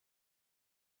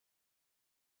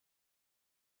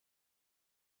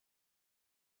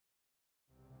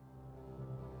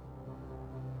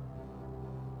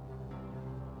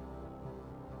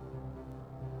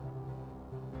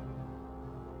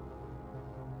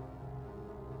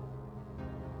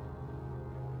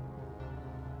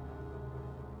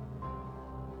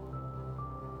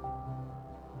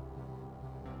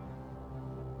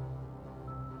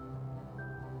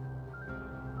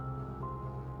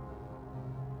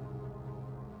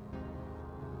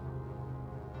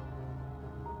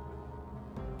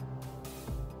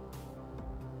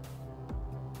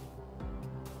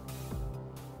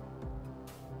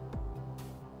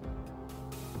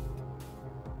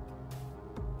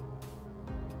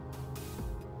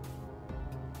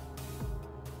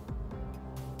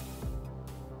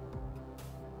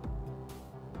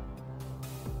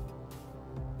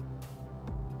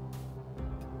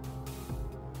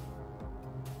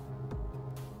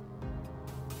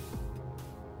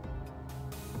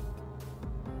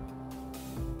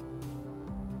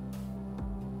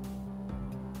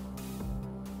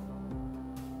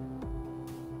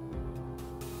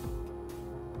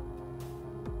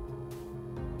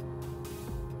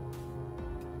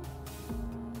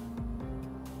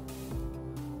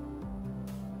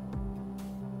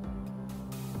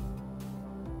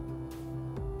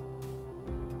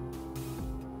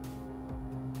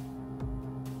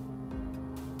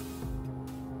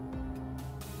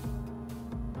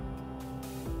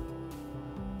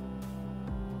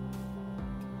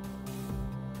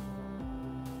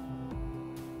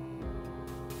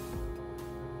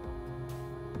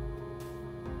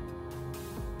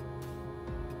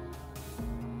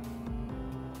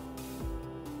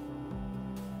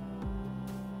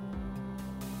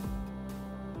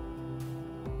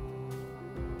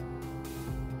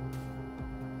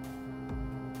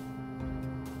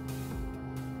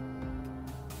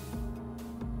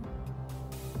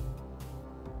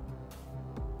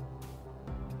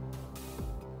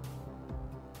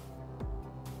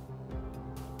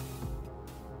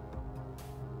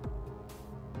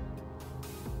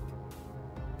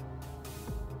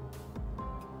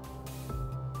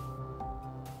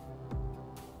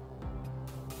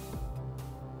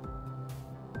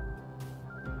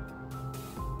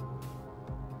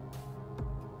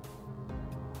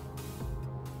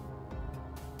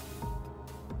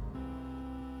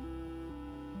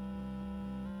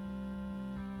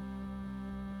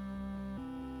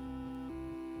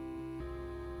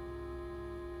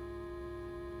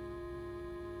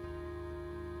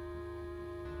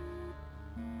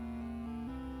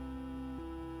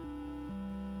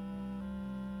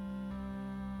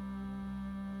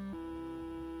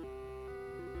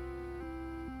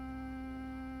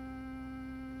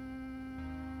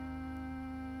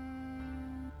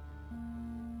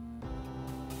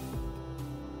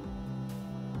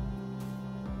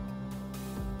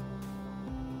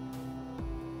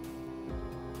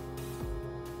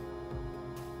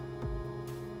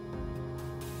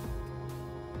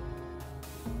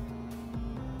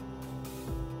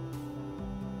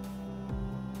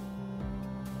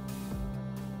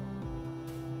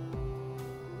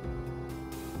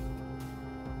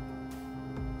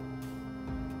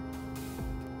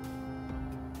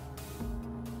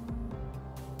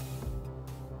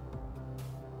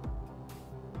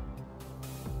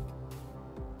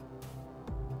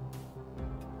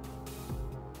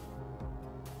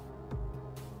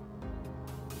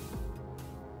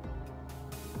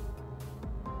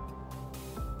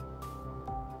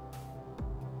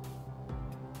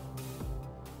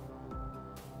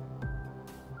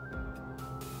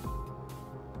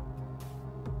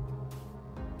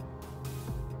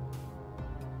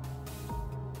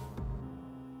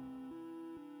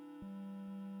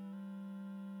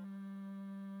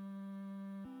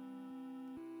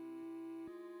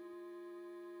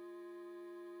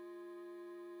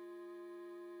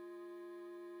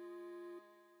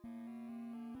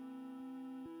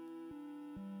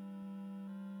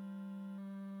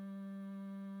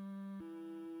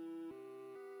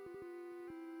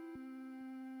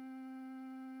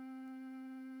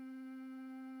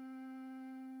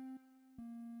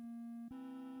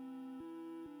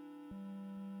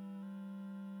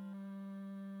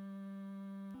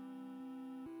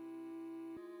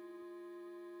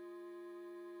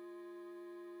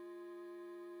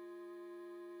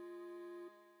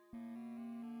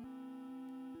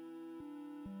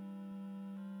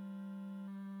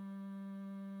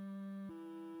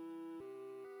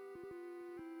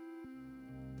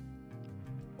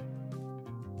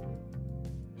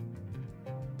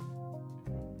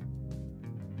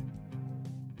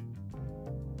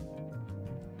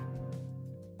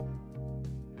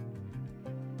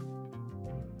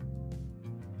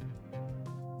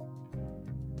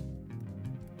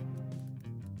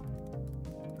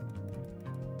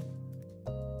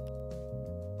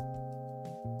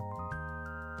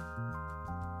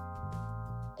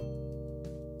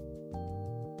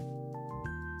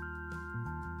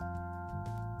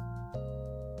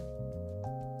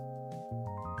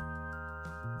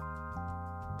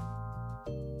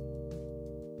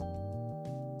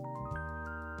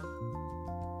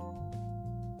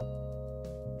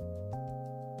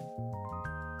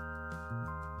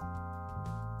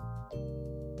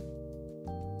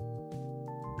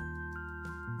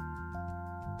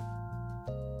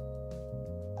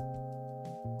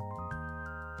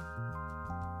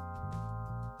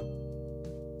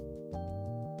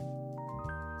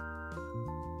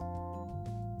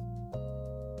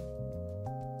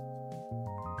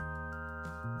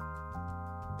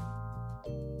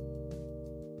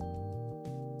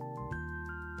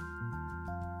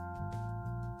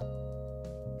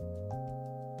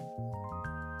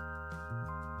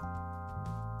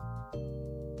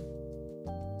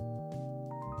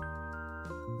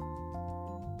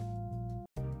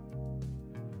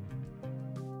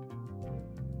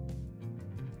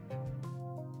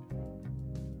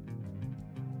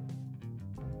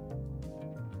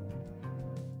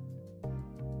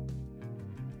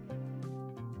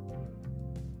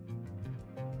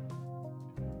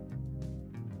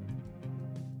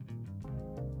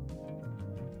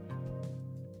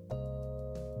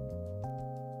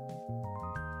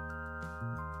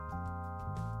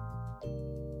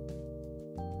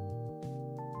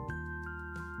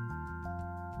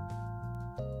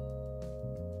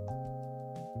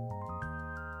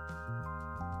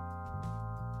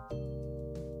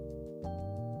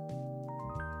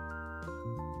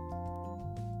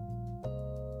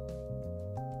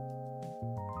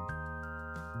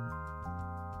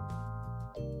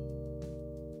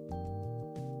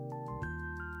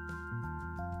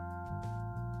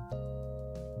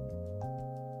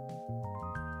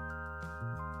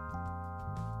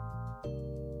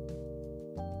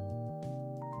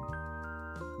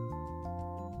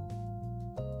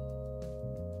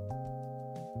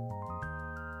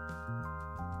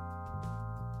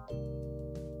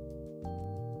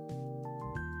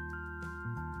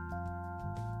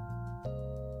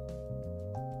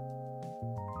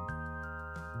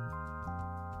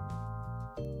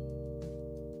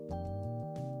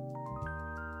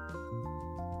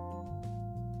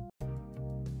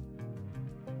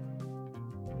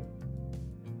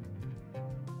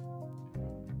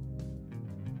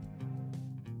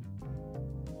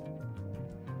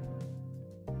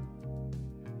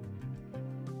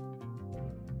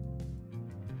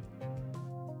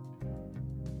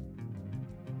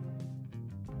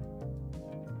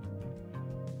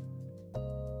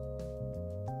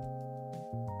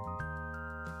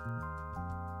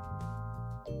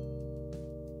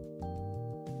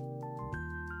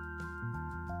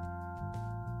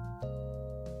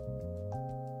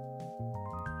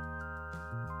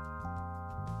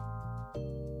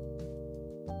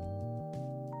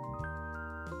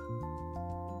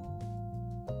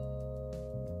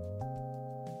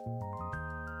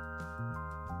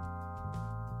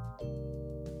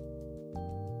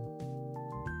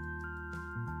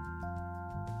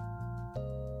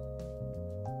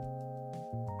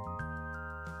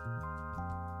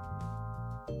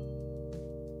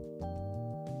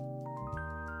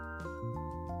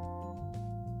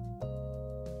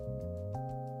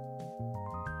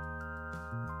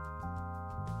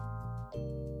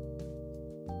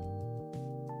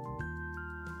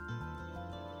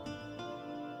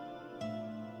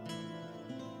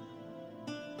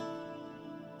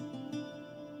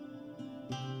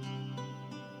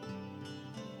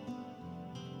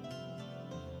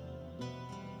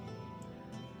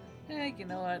You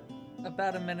know what?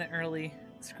 About a minute early.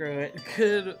 Screw it.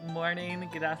 Good morning,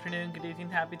 good afternoon, good evening,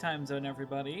 happy time zone,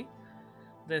 everybody.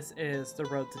 This is the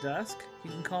Road to Dusk.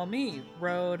 You can call me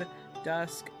Road,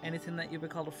 Dusk, anything that you would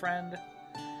call a friend.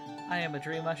 I am a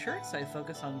dream usher, so I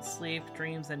focus on sleep,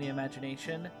 dreams, and the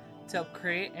imagination to help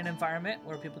create an environment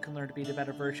where people can learn to be the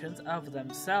better versions of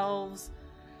themselves.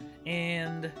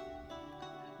 And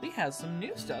we have some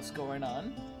new stuff going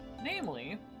on,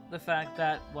 namely the fact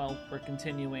that, well, we're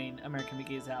continuing American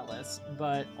McGee's Alice,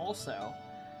 but also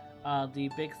the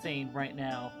big thing right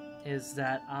now is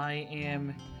that I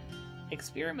am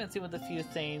experimenting with a few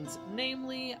things.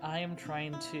 Namely, I am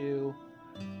trying to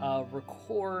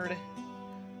record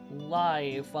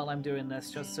live while I'm doing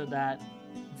this, just so that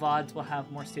VODs will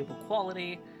have more stable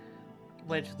quality,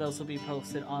 which those will be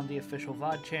posted on the official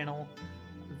VOD channel.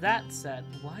 That said,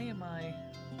 why am I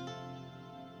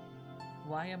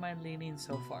leaning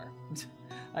so far?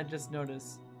 I just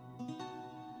noticed.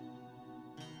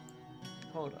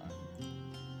 Hold on.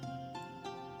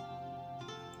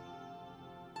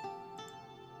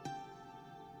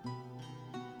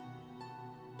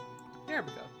 There we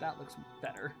go. That looks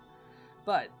better.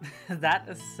 But that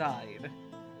aside,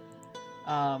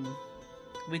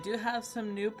 we do have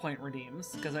some new point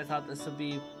redeems, because I thought this would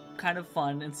be kind of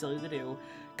fun and silly to do,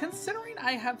 considering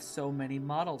I have so many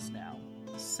models now.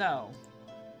 So,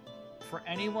 for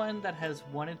anyone that has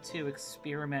wanted to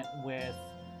experiment with,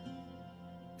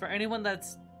 for anyone that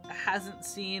hasn't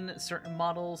seen certain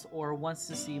models or wants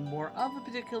to see more of a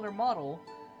particular model,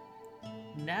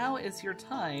 now is your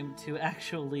time to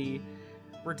actually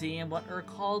redeem what are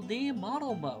called the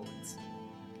model modes.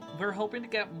 We're hoping to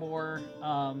get more,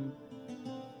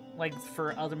 like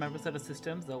for other members of the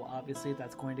systems, though obviously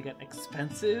that's going to get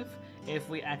expensive if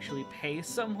we actually pay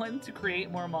someone to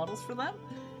create more models for them,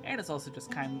 and it's also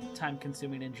just kind of time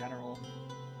consuming in general.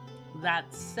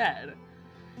 That said,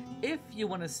 if you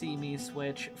want to see me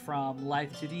switch from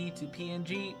Live 2D to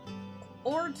PNG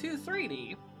or to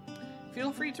 3D,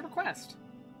 feel free to request.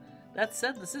 That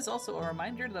said, this is also a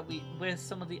reminder that with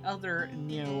some of the other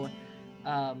new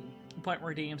point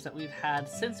redeems that we've had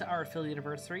since our affiliate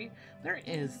anniversary, there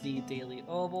is the Daily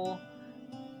Oval,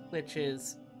 which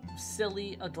is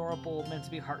silly, adorable, meant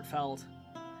to be heartfelt,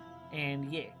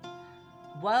 and yeah.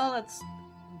 Well, that's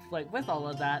like with all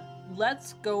of that,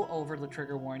 let's go over the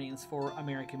trigger warnings for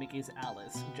American McGee's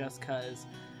Alice, just because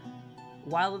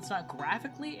while it's not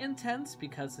graphically intense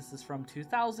because this is from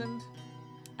 2000,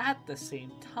 at the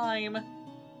same time,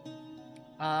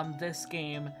 this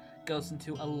game goes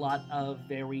into a lot of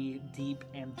very deep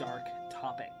and dark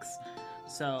topics.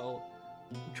 So,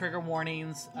 trigger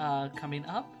warnings coming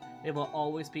up. They will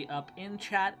always be up in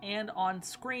chat and on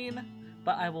screen,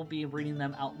 but I will be reading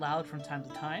them out loud from time to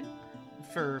time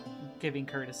for giving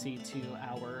courtesy to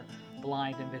our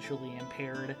blind and visually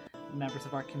impaired members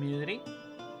of our community.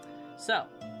 So,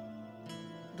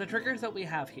 the triggers that we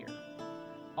have here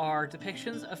are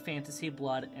depictions of fantasy,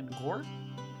 blood, and gore,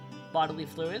 bodily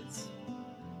fluids,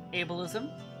 ableism,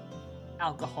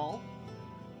 alcohol,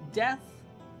 death,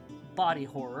 body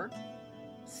horror,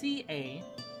 CA,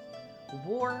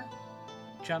 war,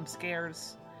 jump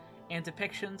scares, and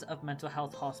depictions of mental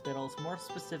health hospitals, more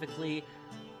specifically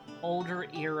older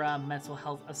era mental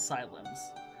health asylums.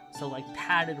 So like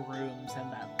padded rooms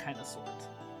and that kind of sort.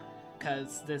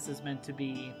 Because this is meant to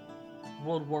be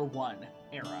World War I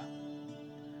era.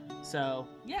 So,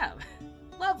 yeah,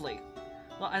 lovely.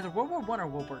 Well, either World War I or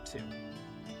World War II.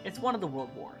 It's one of the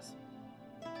world wars.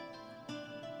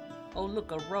 Oh,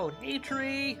 look, a road. Hey,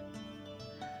 tree!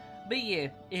 But yeah,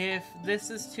 if this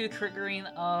is too triggering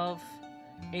of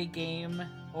a game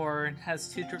or has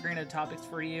too triggering of topics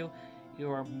for you, you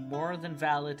are more than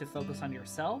valid to focus on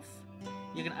yourself.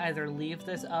 You can either leave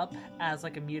this up as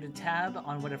like a muted tab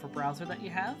on whatever browser that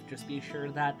you have. Just be sure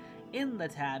that in the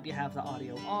tab you have the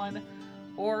audio on.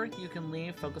 Or you can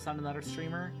leave, focus on another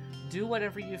streamer. Do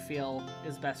whatever you feel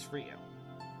is best for you.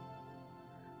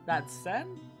 That said,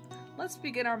 let's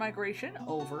begin our migration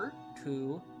over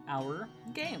to our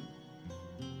game.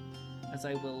 As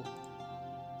I will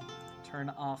turn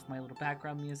off my little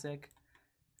background music,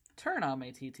 turn on my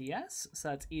TTS, so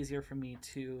that's easier for me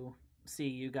to see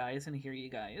you guys and hear you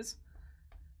guys.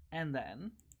 And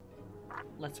then,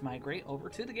 let's migrate over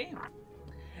to the game.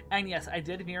 And yes, I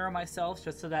did mirror myself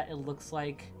just so that it looks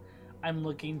like I'm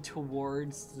looking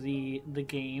towards the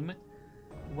game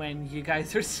when you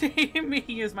guys are seeing me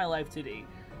use my Live 2D.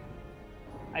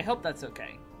 I hope that's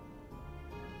okay.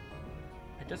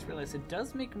 I just realized it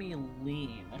does make me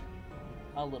lean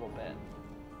a little bit.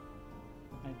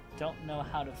 I don't know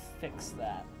how to fix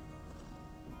that.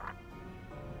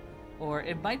 Or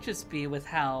it might just be with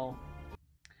how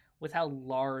with how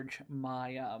large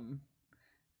my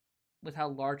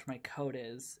code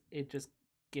is, it just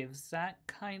gives that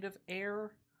kind of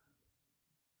air.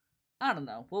 I don't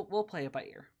know. We'll play it by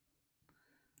ear.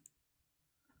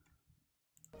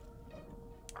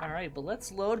 Alright, but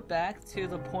let's load back to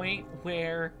the point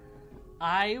where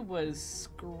I was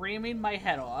screaming my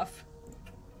head off.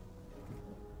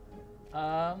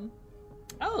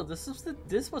 Oh, this was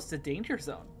the danger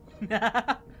zone.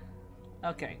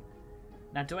 Okay.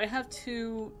 Now, do I have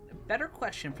to... A better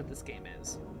question for this game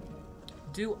is,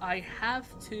 do I have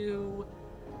to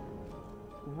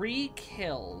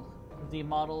re-kill the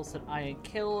models that I had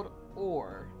killed,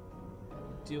 or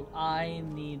do I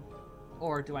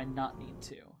not need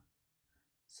to?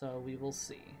 So we will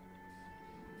see.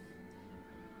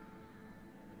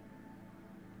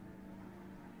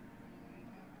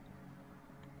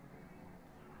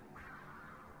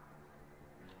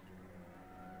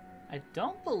 I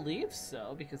don't believe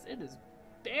so, because it is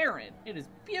barren. It is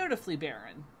beautifully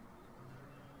barren.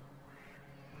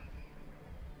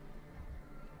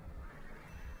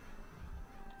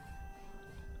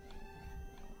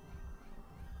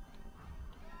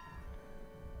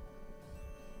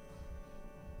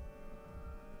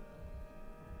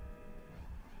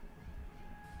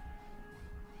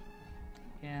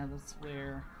 Yeah, that's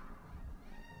where...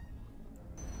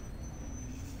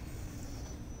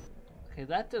 Okay,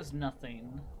 that does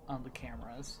nothing on the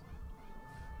cameras.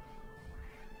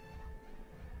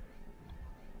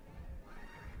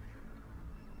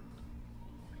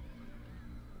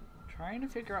 Trying to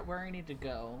figure out where I need to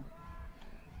go.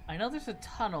 I know there's a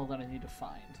tunnel that I need to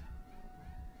find.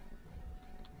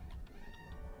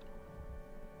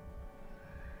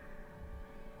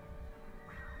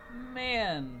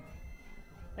 Man,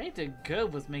 they did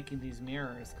good with making these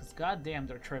mirrors, because goddamn,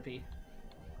 they're trippy.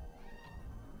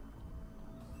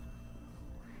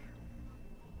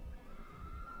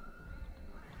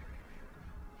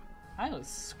 I was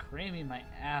screaming my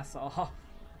ass off.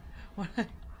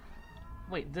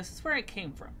 Wait, this is where I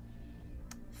came from.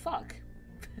 Fuck.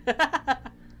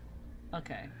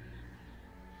 Okay.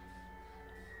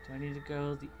 Do I need to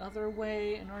go the other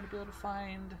way in order to be able to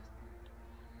find...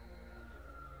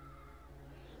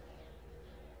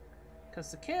 Because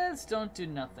the kids don't do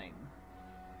nothing.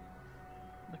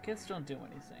 The kids don't do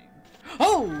anything.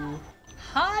 Oh!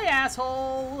 Hi,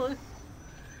 asshole!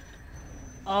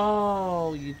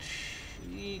 Oh, you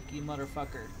cheeky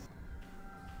motherfucker.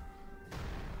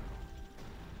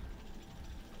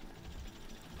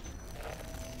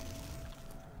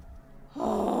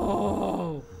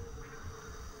 Oh!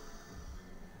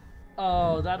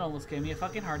 Oh, that almost gave me a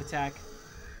fucking heart attack.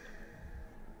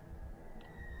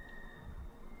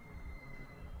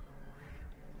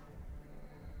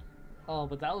 Oh,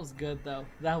 but that was good, though.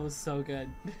 That was so good.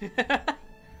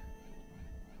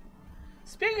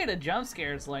 Speaking of jump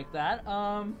scares like that,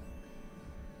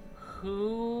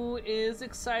 who is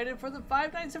excited for the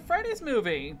Five Nights at Freddy's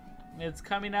movie? It's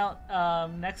coming out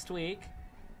next week,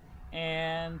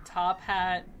 and Top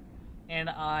Hat and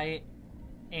I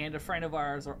and a friend of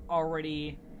ours are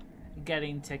already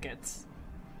getting tickets.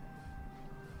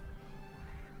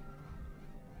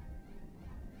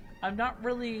 I'm not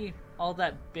really all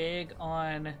that big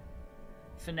on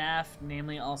FNAF,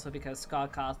 namely also because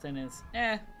Scott Cawthon is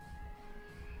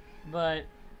but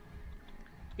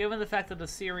given the fact that the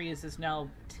series is now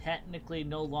technically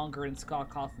no longer in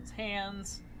Scott Cawthon's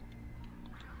hands,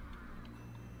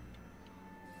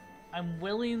 I'm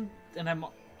willing to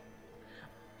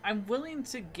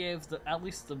give at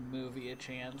least the movie a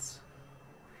chance.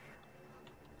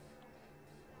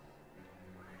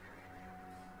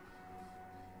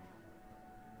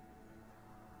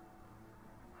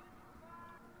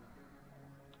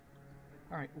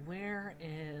 Alright, where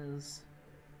is...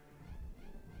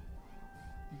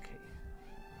 Okay.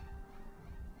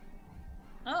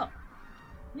 Oh!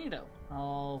 Neato.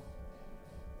 I'll...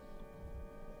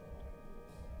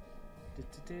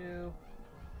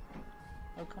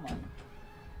 Oh, come on.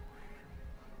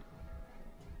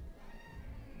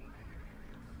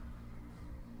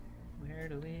 Where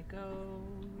do we go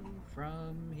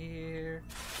from here?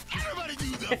 Everybody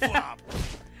do the flop!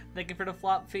 Thank you for the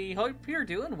flop, V. Hope you're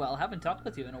doing well. Haven't talked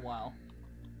with you in a while.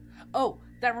 Oh,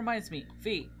 that reminds me,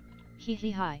 V.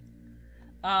 Hi.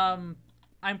 I'm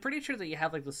pretty sure that you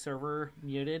have like the server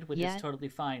muted, which is totally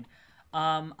fine.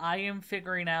 I am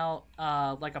figuring out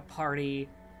like a party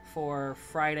for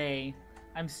Friday.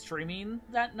 I'm streaming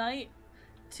that night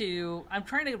I'm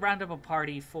trying to round up a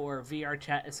party for VR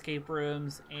chat, escape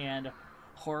rooms, and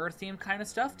horror themed kind of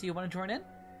stuff. Do you want to join in?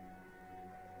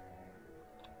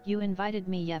 You invited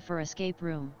me, for escape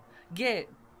room. Yeah.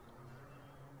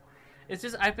 It's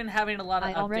just I've been having a lot of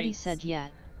updates. I already said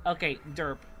yet. Okay,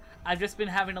 derp. I've just been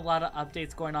having a lot of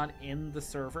updates going on in the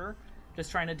server.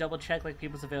 Just trying to double check like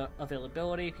people's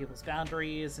availability, people's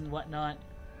boundaries, and whatnot.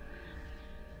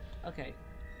 Okay.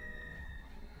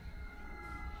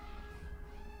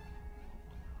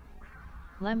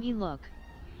 Let me look.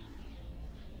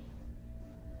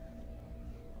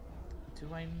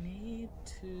 Do I need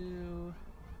to...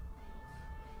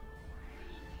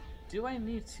 Do I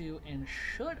need to, and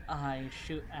should I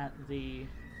shoot at the...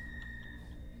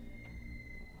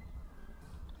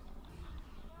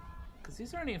 Because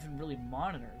these aren't even really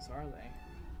monitors, are they?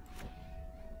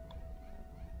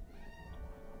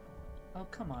 Oh,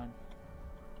 come on.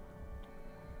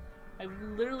 I've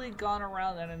literally gone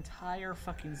around that entire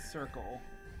fucking circle.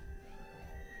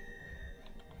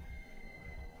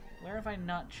 Where have I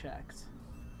not checked?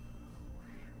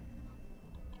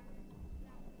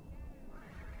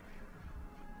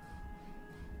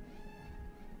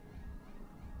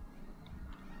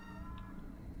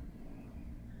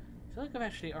 I feel like I've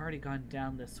actually already gone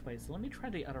down this way, so let me try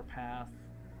the other path.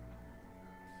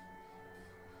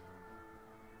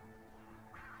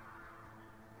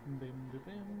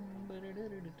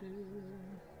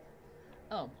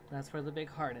 Oh, that's where the big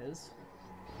heart is.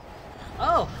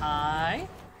 Oh, hi!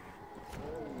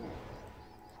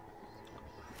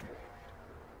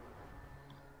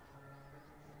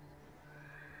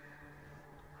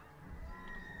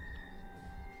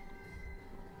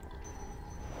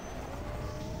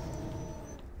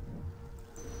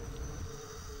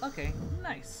 Okay,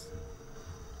 nice.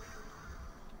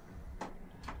 Okay,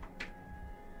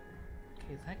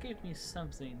 that gave me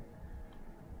something.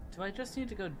 Do I just need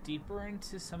to go deeper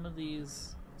into some of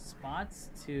these spots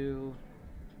to...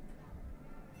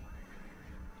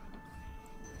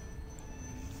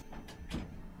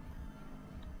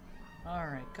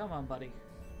 Alright, come on, buddy.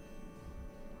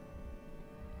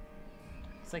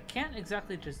 So I can't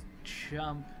exactly just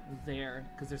jump there,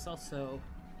 because there's also...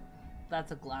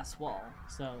 That's a glass wall,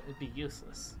 so it'd be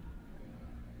useless.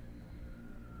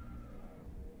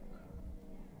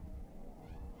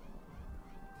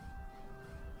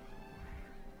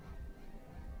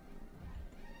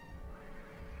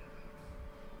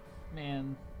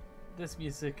 Man, this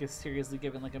music is seriously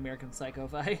giving like American Psycho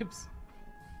vibes.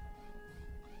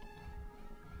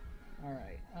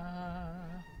 Alright,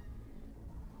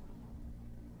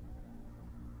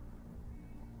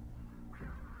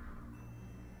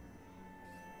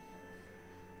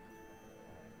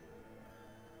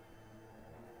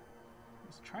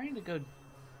 trying to go...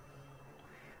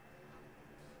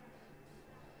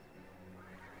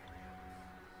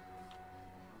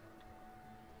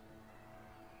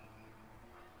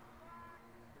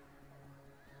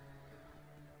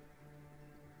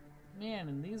 Man,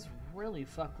 and these really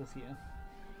fuck with you.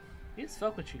 These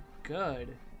fuck with you good.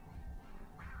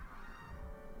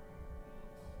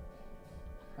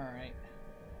 Alright.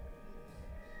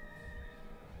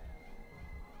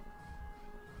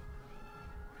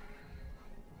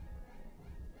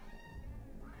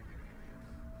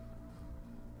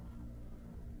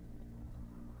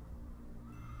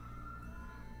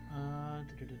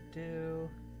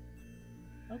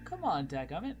 Oh, come on,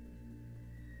 dadgummit.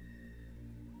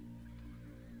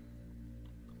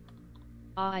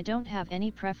 I don't have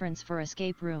any preference for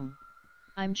escape room.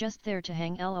 I'm just there to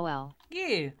hang lol.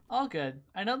 Yeah, all good.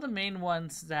 I know the main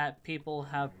ones that people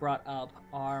have brought up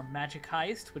are Magic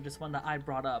Heist, which is one that I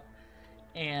brought up,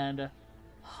 and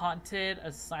Haunted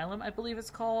Asylum, I believe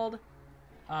it's called,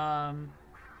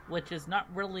 which is not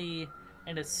really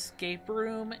an escape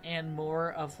room and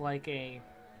more of like a...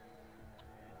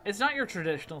 It's not your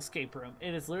traditional escape room.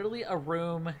 It is literally a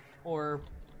room or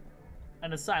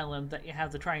an asylum that you have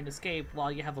to try and escape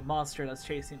while you have a monster that's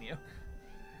chasing you.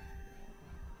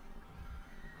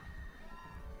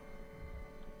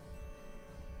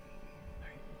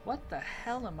 What the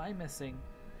hell am I missing?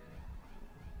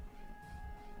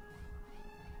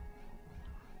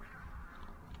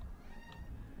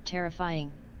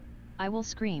 Terrifying. I will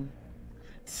scream.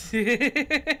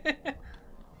 Let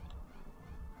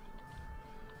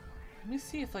me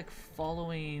see if like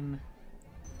following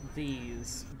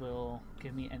these will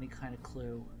give me any kind of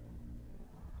clue.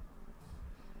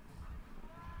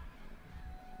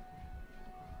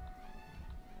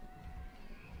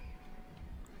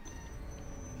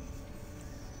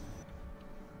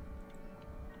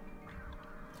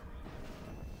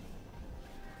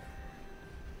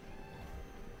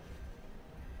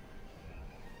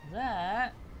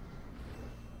 That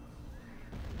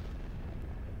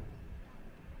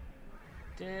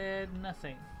did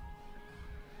nothing.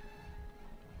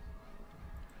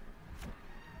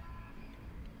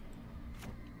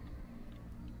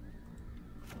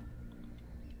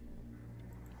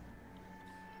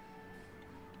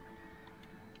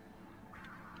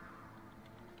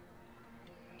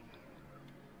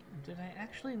 Did I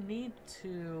actually need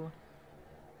to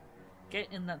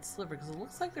get in that sliver? Because it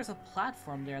looks like there's a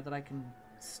platform there that I can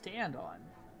stand on.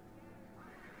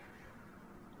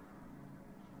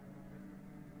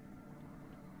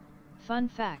 Fun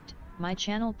fact, my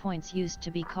channel points used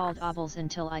to be called obels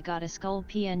until I got a skull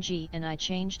PNG and I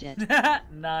changed it.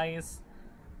 Nice.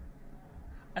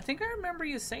 I think I remember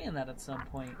you saying that at some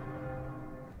point.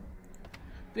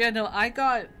 But yeah, no, I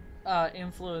got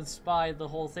influenced by the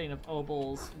whole thing of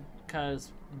obels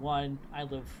because, one, I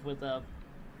live with a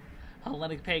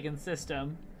Hellenic pagan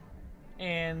system,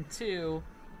 and two,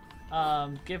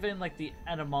 given like the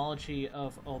etymology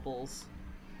of obels.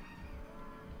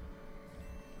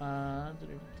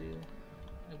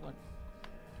 What?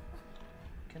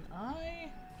 Can I?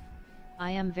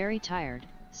 I am very tired,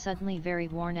 suddenly very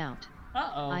worn out.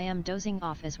 Uh-oh. I am dozing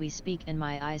off as we speak and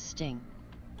my eyes sting.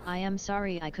 I am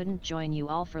sorry I couldn't join you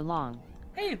all for long.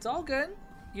 Hey, it's all good.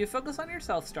 You focus on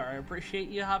yourself, Star. I appreciate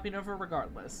you hopping over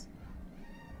regardless.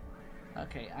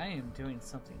 Okay, I am doing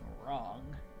something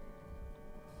wrong.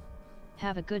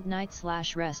 Have a good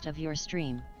night/rest of your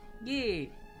stream. Yay!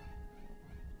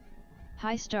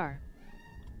 Hi Star.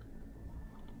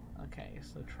 Okay,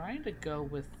 so trying to go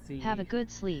with the Have a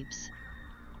good sleeps.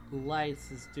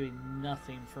 lights is doing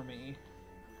nothing for me.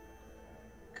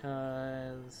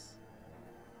 'Cause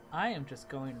I am just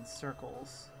going in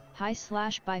circles.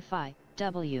 Hi/Bi-Fi,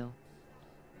 W.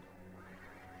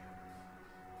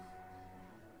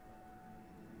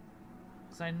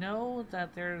 Because I know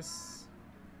that there's...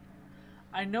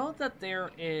 I know that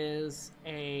there is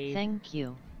a... Thank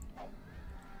you.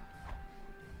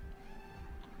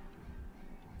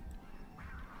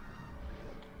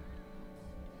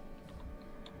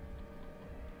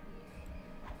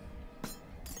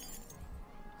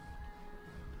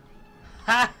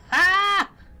 Ha ha!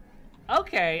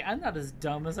 Okay, I'm not as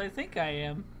dumb as I think I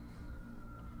am.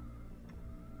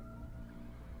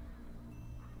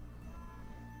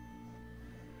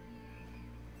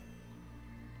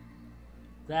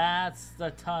 That's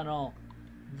the tunnel.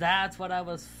 That's what I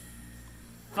was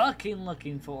fucking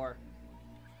looking for.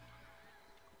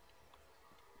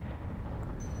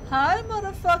 Hi,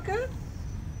 motherfucker!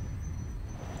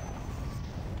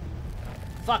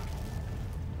 Fuck.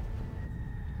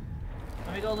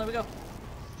 Let me go, let me go.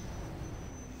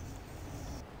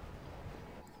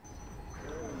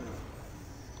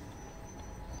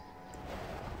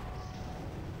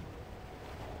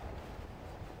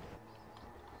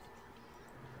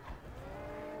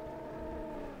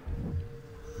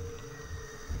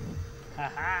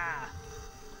 Haha.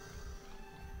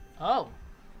 Oh.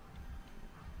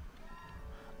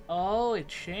 Oh, it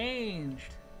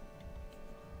changed.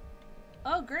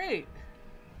 Oh, great.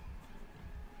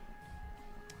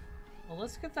 Well,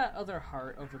 let's get that other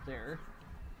heart over there.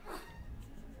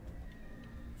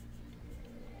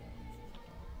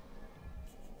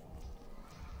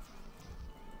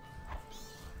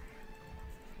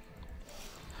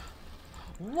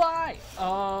 Why?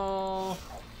 Oh.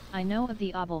 I know of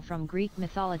the obel from Greek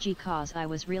mythology cause I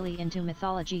was really into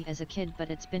mythology as a kid, but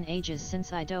it's been ages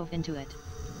since I dove into it.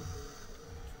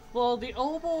 Well, the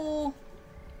obel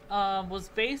was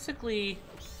basically,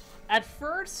 at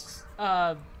first,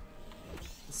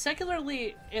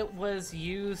 secularly, it was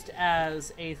used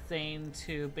as a thing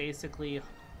to basically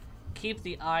keep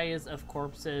the eyes of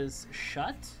corpses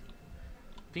shut,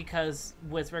 because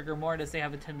with rigor mortis, they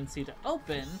have a tendency to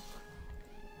open.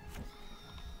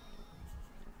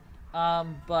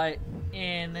 But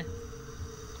in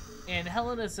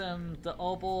Hellenism, the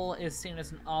obol is seen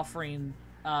as an offering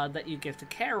that you give to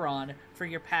Charon for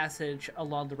your passage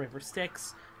along the river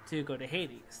Styx to go to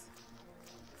Hades.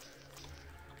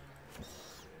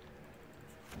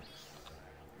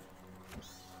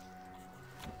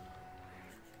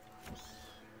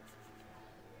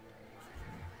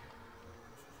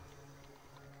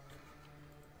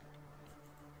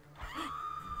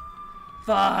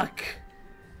 Fuck!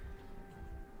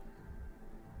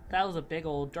 That was a big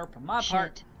old derp on my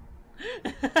part.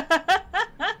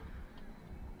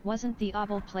 Wasn't the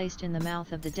obel placed in the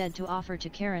mouth of the dead to offer to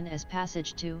Charon as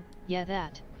passage to, yeah,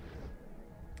 that?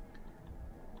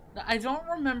 I don't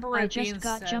remember it being said. I just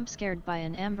got jump scared by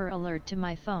an Amber Alert to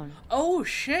my phone. Oh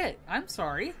shit! I'm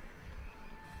sorry.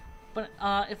 But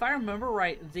if I remember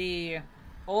right, the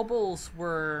obels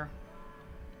were...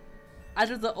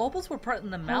 Either the obels were put in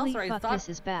the mouth, Holy or fuck, this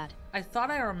is bad. I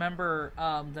thought I remember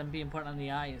them being put on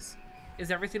the eyes.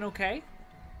 Is everything okay?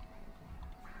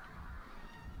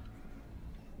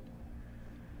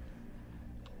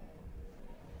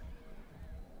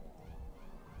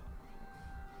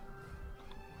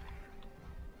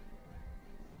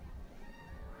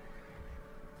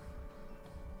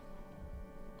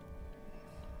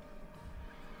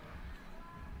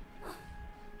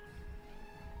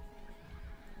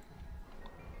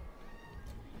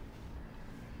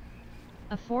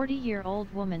 A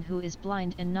 40-year-old woman who is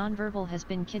blind and nonverbal has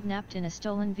been kidnapped in a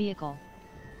stolen vehicle.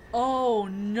 Oh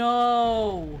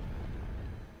no!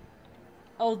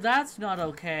 Oh, that's not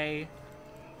okay.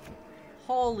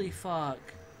 Holy fuck.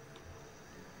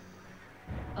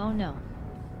 Oh no.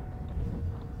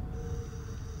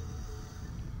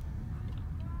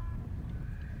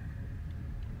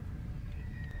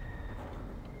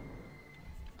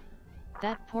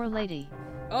 That poor lady.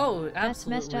 Oh, absolutely. That's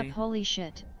messed up, holy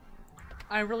shit.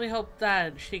 I really hope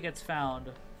that she gets found.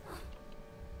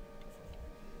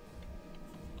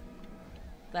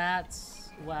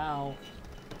 That's... wow.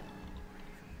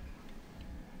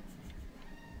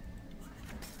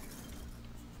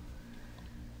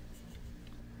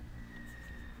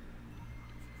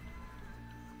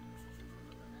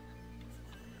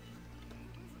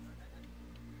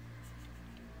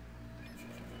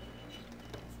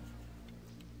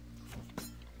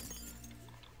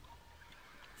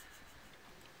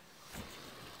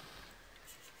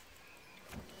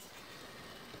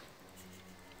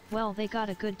 Well, they got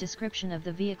a good description of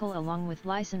the vehicle along with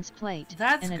license plate.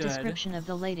 That's and a good. description of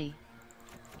the lady.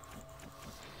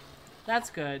 That's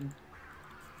good.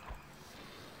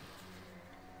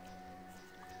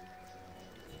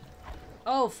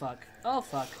 Oh fuck. Oh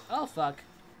fuck. Oh fuck.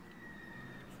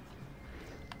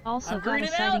 Also I'm got a greening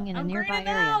sighting out. in a I'm nearby greening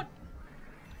area. out.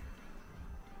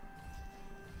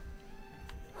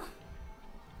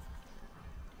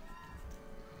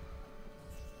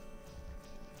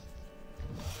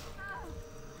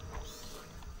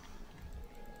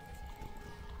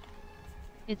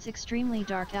 It's extremely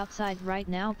dark outside right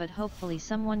now, but hopefully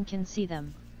someone can see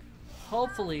them.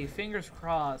 Hopefully, fingers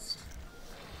crossed.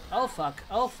 Oh fuck.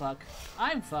 Oh fuck.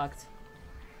 I'm fucked.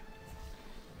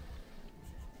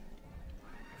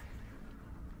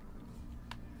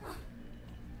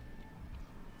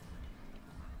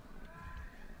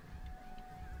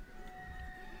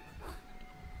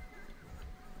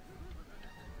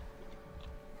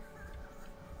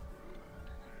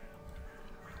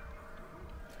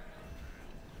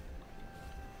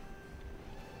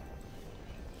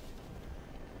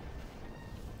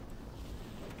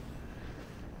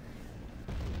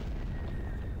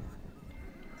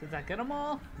 Did that get them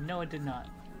all? No, it did not.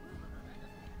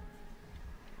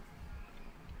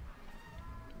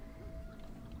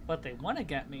 But they want to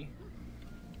get me.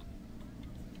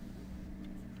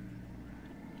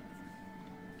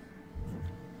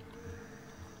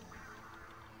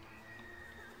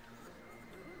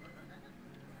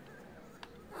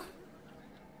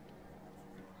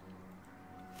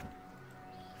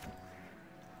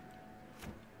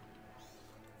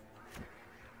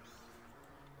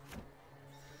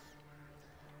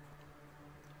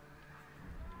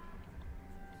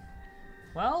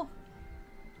 Well?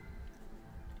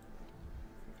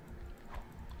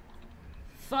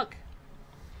 Fuck.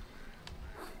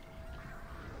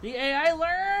 The AI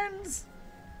learns!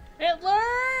 It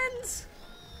learns!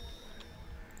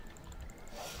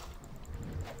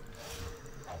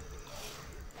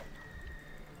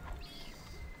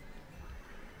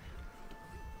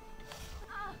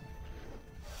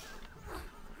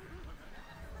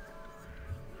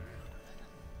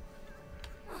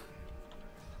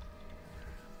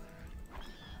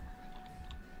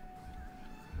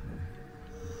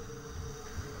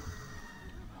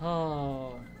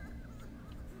 Oh.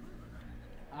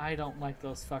 I don't like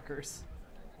those fuckers.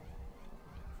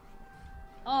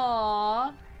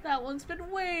 Aww, that one's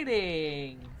been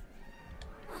waiting.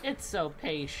 It's so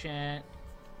patient.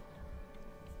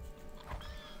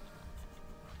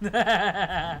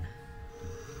 Get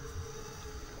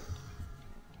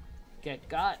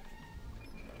got.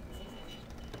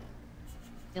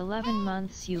 11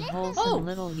 months, you wholesome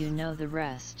little, you know the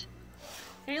rest.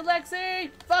 Hey Lexi!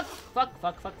 Fuck! Fuck!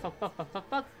 Fuck! Fuck! Fuck! Fuck! Fuck! Fuck!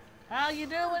 Fuck! How you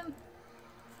doing?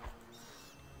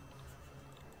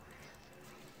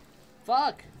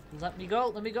 Fuck! Let me go!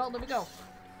 Let me go! Let me go!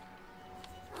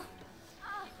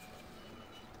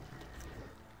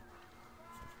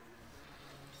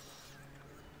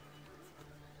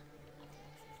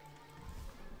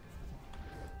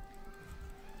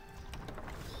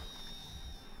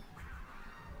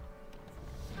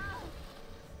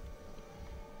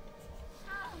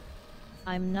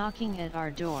 I'm knocking at our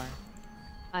door.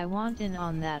 I want in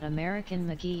on that American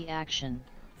McGee action.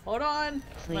 Hold on!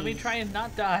 Please. Let me try and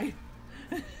not die.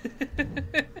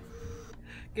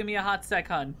 Give me a hot sec,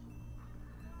 hun.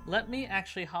 Let me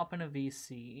actually hop in a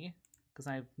VC, because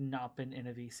I've not been in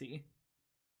a VC.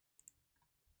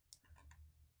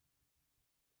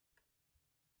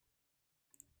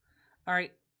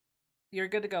 Alright. You're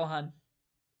good to go, hun.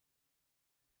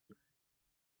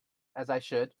 As I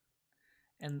should.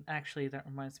 And actually, that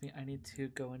reminds me, I need to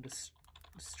go into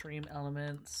stream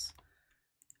elements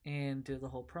and do the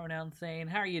whole pronoun thing.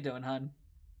 How are you doing, hun?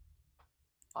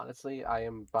 Honestly, I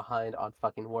am behind on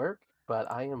fucking work,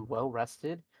 but I am well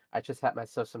rested. I just had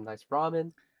myself some nice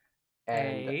ramen,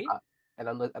 and Hey.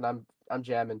 I'm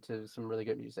jamming to some really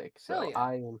good music. Hell So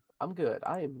yeah. I'm good.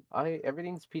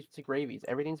 Everything's peaches and gravies.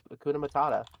 Everything's Akuna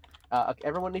Matata.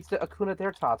 Everyone needs to Akuna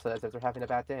their tatas if they're having a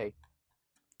bad day.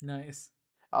 Nice.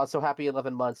 Also, happy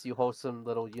 11 months, you wholesome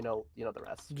little, you know the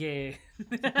rest. Yeah.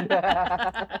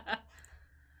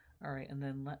 All right, and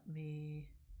then let me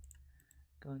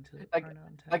go into the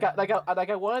pronoun tab.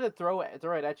 I wanted to throw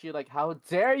it at you, like, how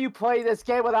dare you play this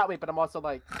game without me? But I'm also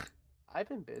like, I've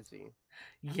been busy.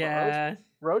 Yeah.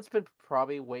 Road's been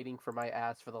probably waiting for my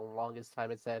ass for the longest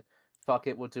time and said, "Fuck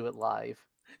it, we'll do it live."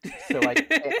 So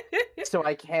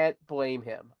I can't blame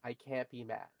him. I can't be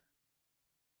mad.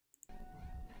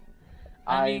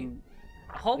 I mean,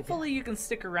 hopefully you can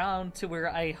stick around to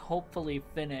where I hopefully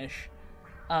finish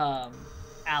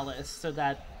Alice so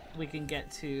that we can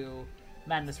get to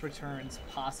Madness Returns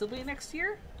possibly next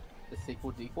year? The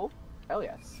sequel? Hell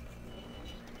yes.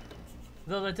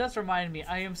 Though that does remind me,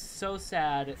 I am so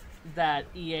sad that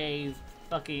EA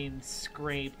fucking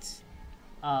scraped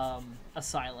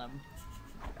Asylum.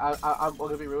 I'm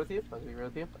gonna be real with you.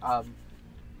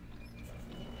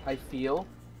 I feel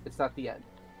it's not the end.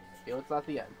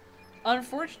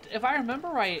 Unfortunately, if I remember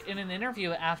right, in an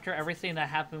interview after everything that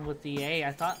happened with EA,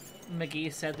 I thought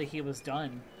McGee said that he was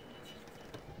done.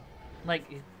 Like,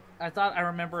 I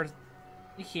remember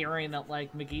hearing that,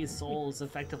 like, McGee's soul is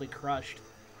effectively crushed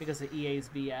because of EA's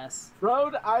BS.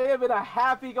 Road, I am in a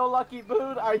happy-go-lucky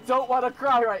mood. I don't want to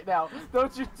cry right now.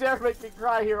 Don't you dare make me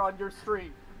cry here on your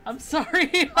stream. I'm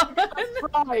sorry. I'm gonna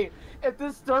cry if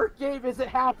this dirt game isn't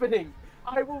happening.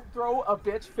 I will throw a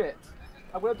bitch fit.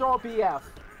 I'm gonna throw a BF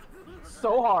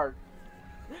so hard.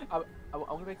 I'm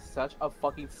gonna make such a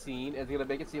fucking scene. It's gonna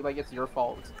make it seem like it's your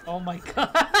fault. Oh my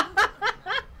god.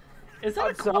 Is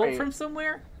that a quote from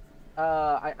somewhere?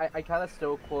 I kind of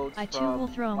stole quotes. I too will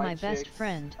throw my best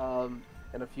friend.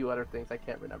 And a few other things I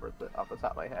can't remember off the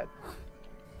top of my head.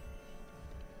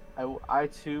 I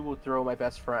too will throw my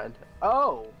best friend.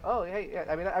 Oh, hey, yeah,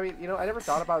 I mean, you know, I never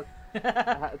thought about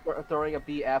throwing a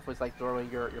BF was like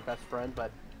throwing your best friend, but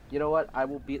you know what? I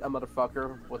will beat a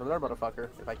motherfucker with another motherfucker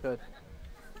if I could.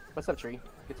 What's up, Tree?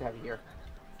 Good to have you here.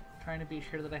 Trying to be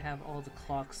sure that I have all the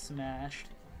clocks smashed.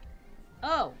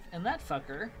 Oh, and that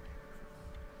fucker.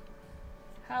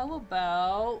 How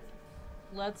about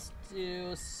let's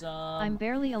do some... I'm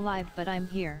barely alive, but I'm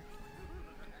here.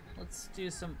 Let's do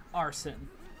some arson.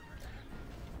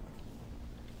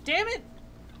 Damn it!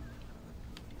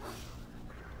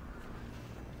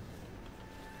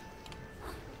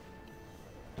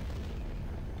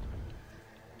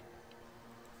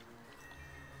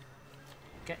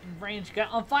 Get in range, get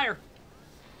on fire!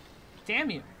 Damn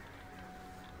you!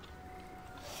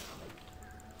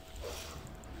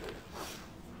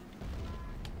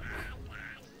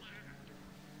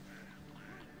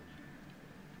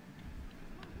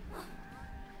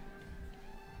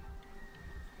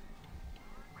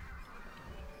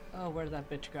 Oh, where did that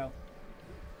bitch go?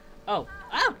 Oh!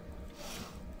 Ah!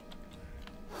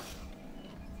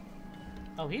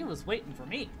 Oh, he was waiting for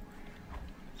me.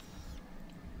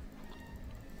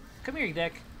 Come here, you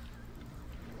dick.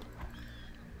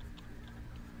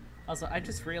 Also, I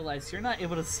just realized you're not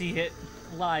able to see it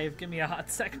live. Give me a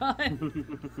hot second.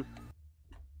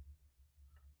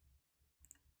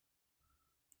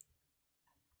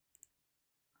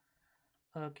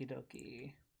 Okie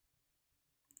dokie.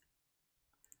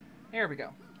 There we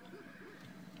go.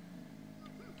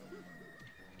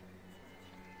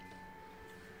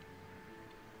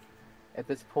 At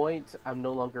this point, I'm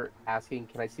no longer asking,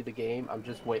 can I see the game?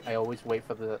 I always wait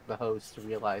for the host to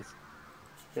realize,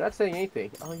 you're not saying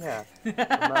anything. Oh yeah,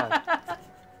 I'm not.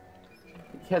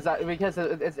 Because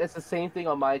it's the same thing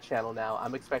on my channel now.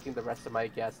 I'm expecting the rest of my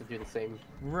guests to do the same.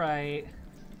 Right.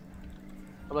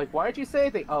 I'm like, why aren't you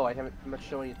saying anything? Oh, I'm not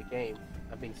showing you the game.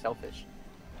 I'm being selfish.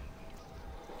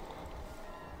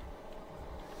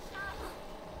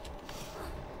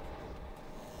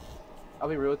 I'll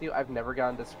be real with you, I've never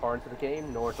gotten this far into the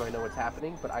game, nor do I know what's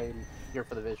happening, but I am here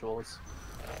for the visuals.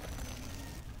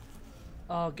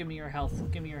 Oh, give me your health.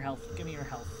 Give me your health. Give me your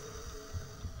health.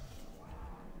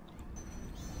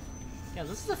 Yeah,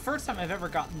 this is the first time I've ever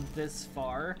gotten this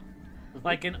far.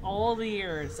 Like, in all the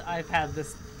years I've had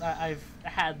this, I've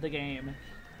had the game,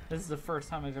 this is the first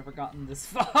time I've ever gotten this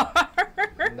far.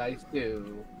 Nice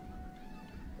too.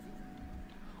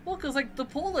 Well, because, like, the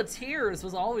Pool of Tears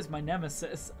was always my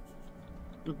nemesis.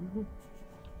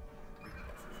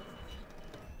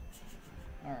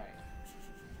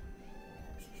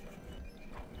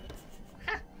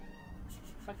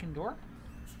 fucking door?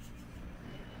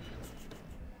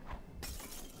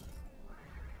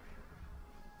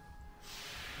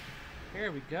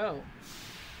 Here we go.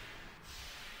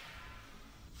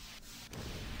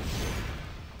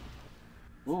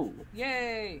 Ooh.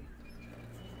 Yay!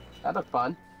 That looked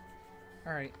fun.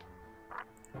 Alright.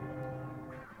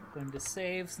 Going to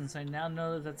save since I now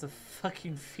know that that's a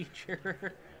fucking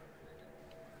feature.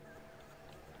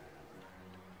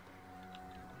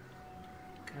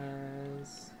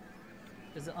 Because...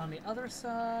 Is it on the other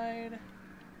side?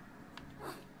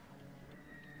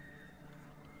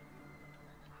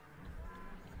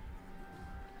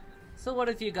 So what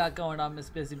have you got going on, Miss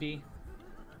Busy Bee?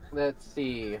 Let's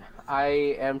see. I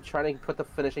am trying to put the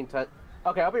finishing touch.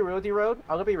 Okay, I'll be real with you, Road.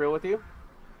 I'm gonna be real with you.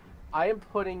 I am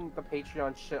putting the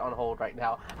Patreon shit on hold right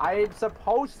now. I am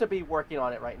supposed to be working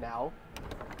on it right now,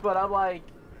 but I'm like,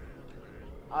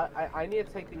 I need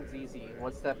to take things easy,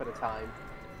 one step at a time.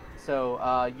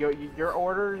 So your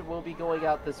order will be going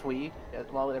out this week,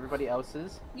 along with everybody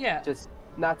else's. Yeah. Just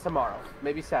not tomorrow.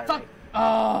 Maybe Saturday. Fuck!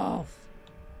 Oh!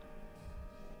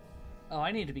 Oh,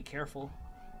 I need to be careful.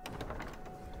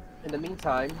 In the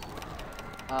meantime,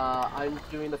 I'm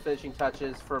doing the finishing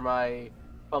touches for my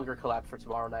bunker collapse for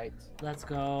tomorrow night. Let's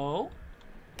go.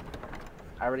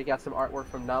 I already got some artwork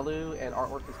from Nalu, and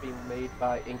artwork is being made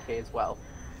by Inkei as well.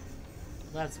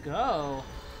 Let's go.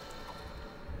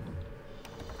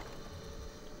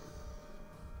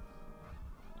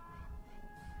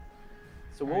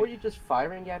 So what were you just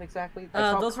firing at exactly?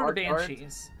 Those were the cards.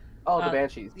 Banshees. Oh, the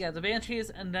Banshees. Yeah, the Banshees,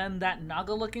 and then that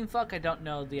Naga-looking fuck, I don't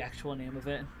know the actual name of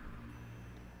it.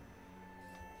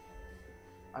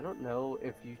 I don't know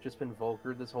if you've just been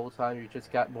vulgar this whole time, or you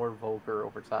just got more vulgar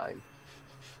over time.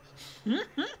 It's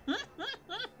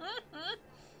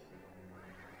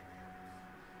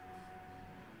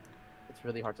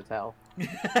really hard to tell.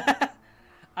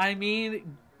 I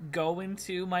mean, go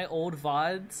into my old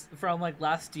VODs from like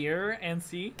last year and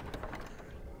see.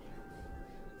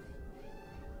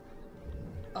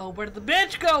 Oh, where did the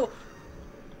bitch go?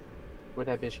 Where'd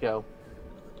that bitch go?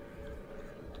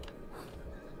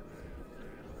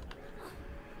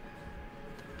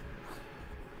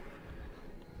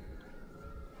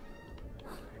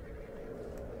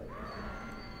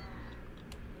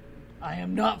 I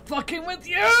am not fucking with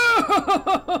you!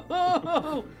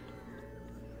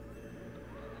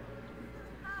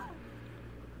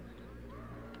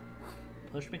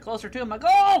 Push me closer to him.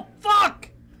 Oh, fuck!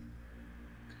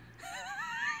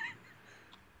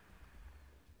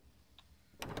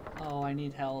 Oh, I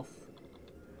need health.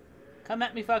 Come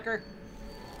at me, fucker.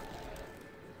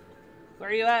 Where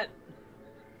are you at?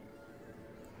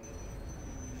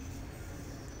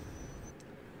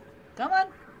 Come on.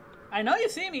 I know you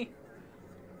see me.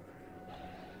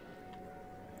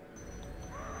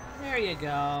 There you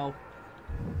go.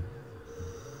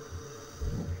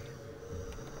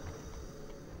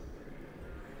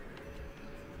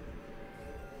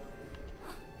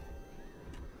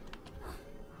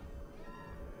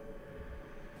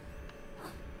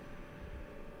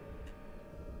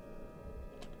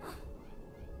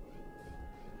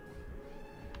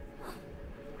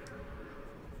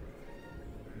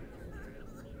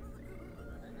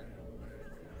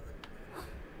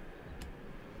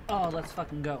 Oh, let's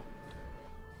fucking go.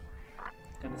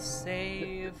 Gonna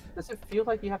save. Does it feel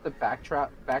like you have to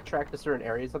backtrack to certain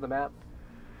areas of the map?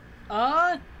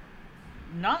 Not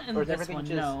in Or is this everything one,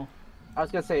 just... no. I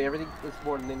was gonna say everything is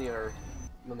more linear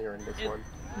in this one.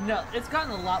 No, it's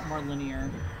gotten a lot more linear.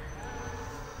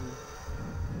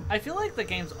 I feel like the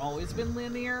game's always been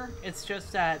linear. It's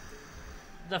just that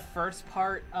the first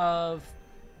part of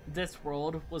this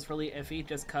world was really iffy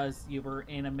just because you were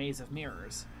in a maze of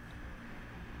mirrors.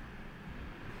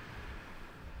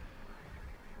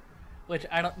 Which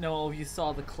I don't know if you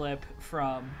saw the clip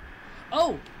from...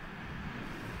 Oh!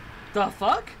 The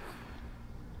fuck?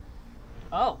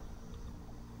 Oh.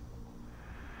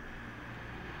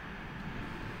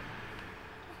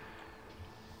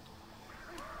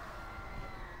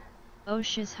 Oh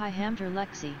shiz hi hamter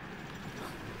Lexi.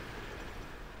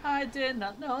 I did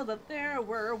not know that there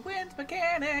were wind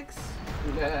mechanics.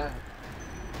 Yeah.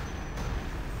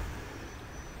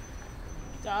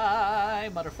 Die,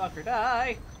 motherfucker,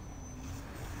 die.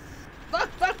 Fuck,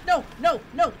 fuck, no, no,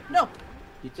 no, no.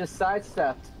 You just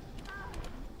sidestepped.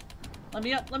 Let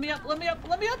me up, let me up, let me up,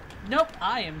 let me up. Nope,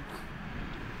 I am.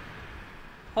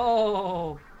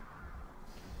 Oh.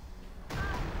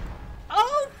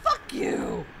 Oh, fuck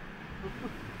you.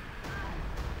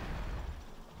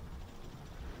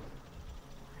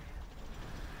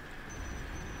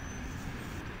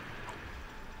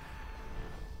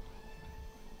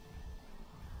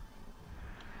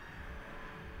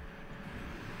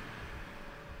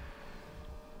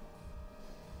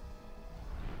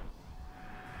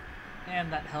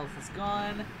 And that health is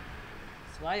gone.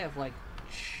 So I have, like,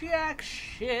 jack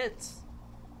shit.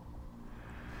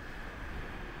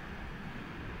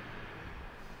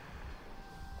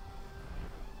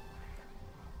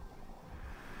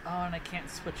 Oh, and I can't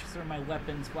switch through my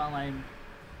weapons while I'm...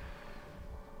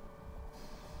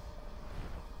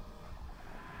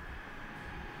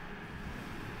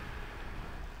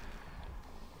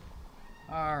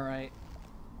 Alright.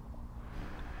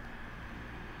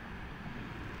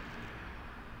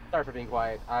 Sorry for being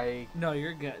quiet. No,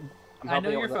 you're good. I'm I know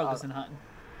helping you're out with focusing, hunting.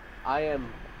 I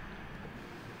am.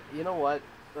 You know what,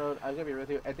 Road? I'm gonna be real with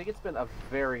you. I think it's been a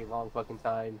very long fucking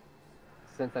time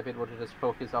since I've been able to just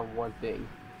focus on one thing.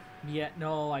 Yeah,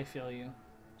 no, I feel you.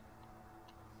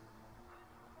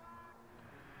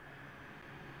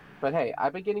 But hey,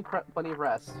 I've been getting plenty of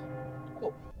rest.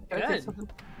 Oh, can I tell you Good. something?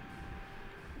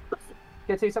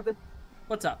 Can I tell you something?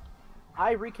 What's up?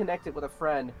 I reconnected with a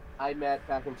friend I met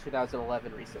back in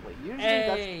 2011 recently.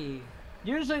 Hey!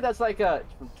 Usually that's like a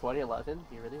from 2011.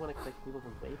 Do you really want to connect people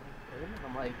from way back then?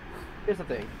 I'm like, here's the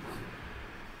thing.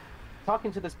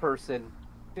 Talking to this person,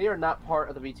 they are not part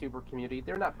of the VTuber community.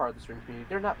 They're not part of the stream community.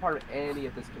 They're not part of any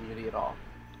of this community at all.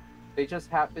 They just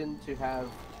happen to have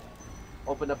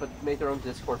opened up and made their own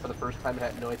Discord for the first time and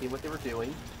had no idea what they were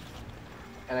doing.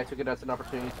 And I took it as an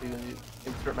opportunity to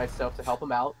insert myself to help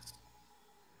them out.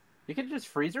 You can just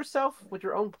freeze yourself with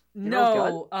your own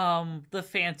No, gun? the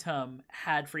Phantom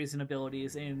had freezing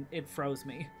abilities and it froze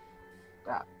me.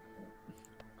 Ah.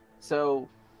 So,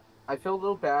 I feel a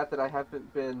little bad that I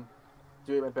haven't been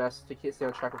doing my best to stay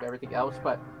on track with everything else,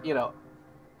 but, you know,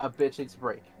 a bitch needs a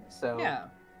break. So, Yeah.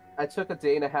 I took a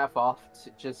day and a half off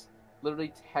to just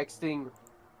literally texting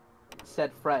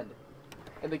said friend.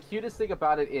 And the cutest thing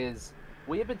about it is,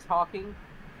 we have been talking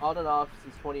on and off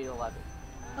since 2011.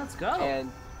 Let's go.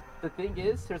 And the thing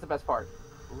is, here's the best part.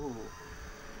 Ooh.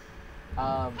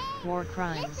 War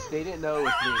crimes. They didn't know it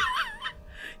was me.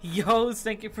 Yos,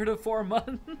 thank you for the 4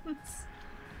 months.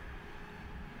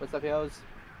 What's up, yos?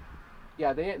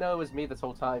 Yeah, they didn't know it was me this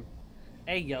whole time.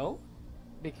 Hey, yo.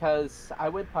 Because I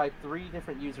went by 3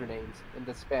 different usernames in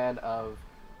the span of,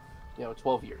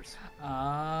 12 years.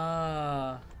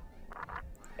 Ah.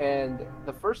 And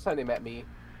the first time they met me,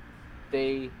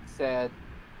 they said,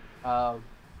 well,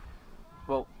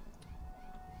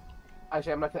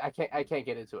 actually, I can't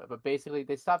get into it, but basically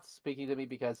they stopped speaking to me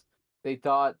because they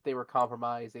thought they were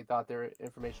compromised. They thought their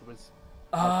information was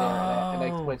out there, and I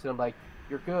explained to them, like,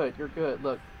 you're good,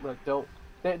 look, don't,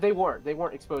 they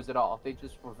weren't exposed at all. They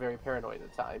just were very paranoid at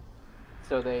the time.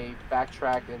 So they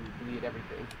backtracked and deleted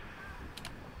everything.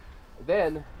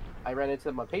 Then I ran into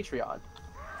them on Patreon,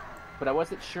 but I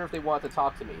wasn't sure if they wanted to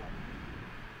talk to me.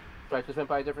 So I just went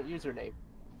by a different username.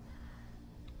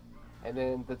 And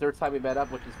then the third time we met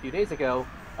up, which was a few days ago,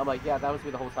 I'm like, yeah, that was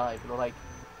me the whole time. And they're like,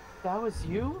 that was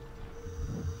you?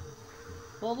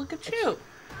 Well, look at you.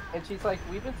 And she's like,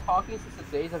 we've been talking since the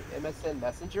days of MSN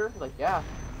Messenger? I'm like, yeah,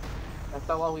 that's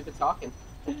how long we've been talking.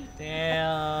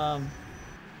 Damn.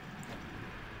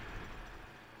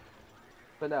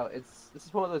 But no, this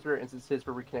is one of those rare instances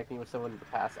where reconnecting with someone in the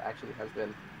past actually has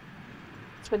been,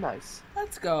 it's been nice.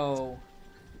 Let's go.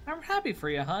 I'm happy for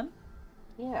you, hun.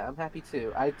 Yeah, I'm happy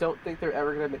too. I don't think they're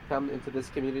ever going to come into this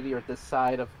community or this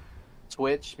side of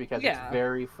Twitch because it's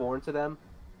very foreign to them.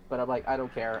 But I'm like, I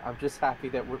don't care. I'm just happy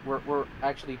that we're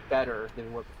actually better than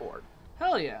we were before.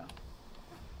 Hell yeah.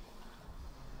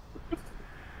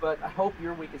 But I hope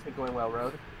your week has been going well,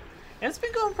 Road. It's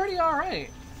been going pretty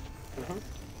alright.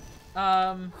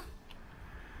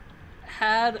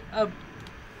 Had a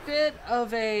bit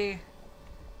of a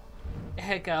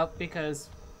hiccup because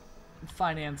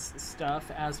finance stuff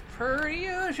as per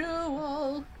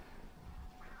usual.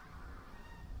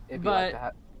 It'd be but like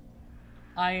that.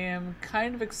 I am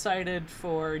kind of excited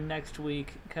for next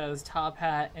week because Top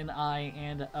Hat and I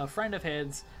and a friend of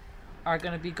his are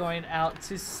going to be going out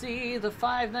to see the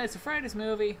Five Nights at Freddy's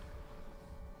movie.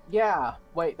 Yeah,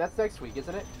 wait, that's next week,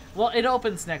 isn't it? Well, it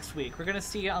opens next week. We're going to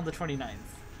see it on the 29th.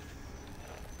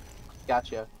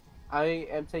 Gotcha. I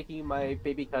am taking my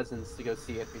baby cousins to go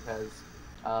see it because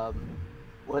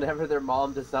whenever their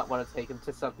mom does not want to take them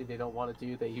to something they don't want to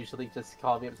do, they usually just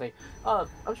call me up and say, oh,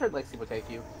 I'm sure Lexi will take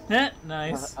you.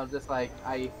 Nice. I'm just like,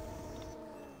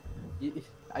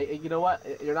 you know what?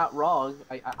 You're not wrong.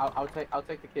 I'll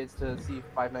take the kids to see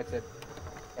Five Nights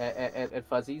at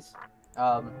Fuzzy's.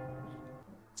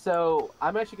 So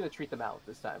I'm actually gonna treat them out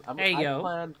this time. I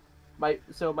planned my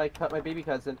baby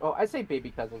cousin. Oh, I say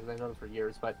baby cousin because I know them for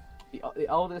years, but the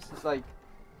eldest is like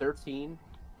 13,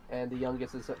 and the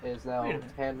youngest is now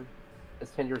 10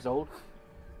 years old.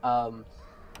 I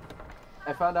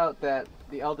found out that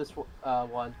the eldest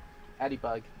one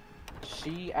Addybug.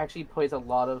 She actually plays a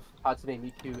lot of Hatsune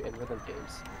Miku and rhythm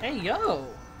games. Hey, yo!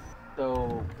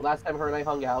 So last time her and I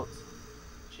hung out,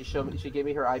 she gave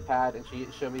me her iPad and she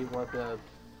showed me one of the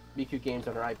Miku games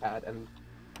on her iPad, and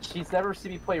she's never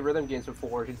seen me play rhythm games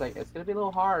before. She's like, it's gonna be a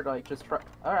little hard, like just try.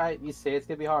 All right, you say it's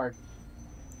gonna be hard,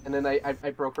 and then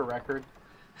I broke her record.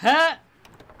 Huh?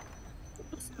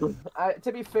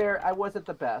 To be fair, I wasn't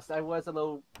the best. I was a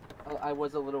little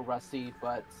rusty,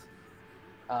 but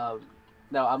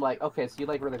no, I'm like, okay, so you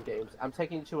like rhythm games. I'm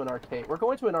taking you to an arcade. We're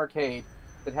going to an arcade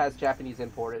that has Japanese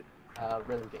imported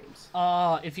rhythm games.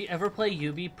 If you ever play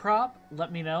Yubi Prop,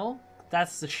 let me know.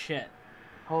 That's the shit.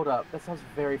 Hold up, that sounds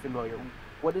very familiar.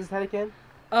 What is that again?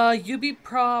 Yubi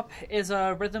Prop is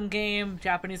a rhythm game,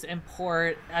 Japanese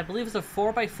import. I believe it's a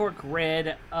 4x4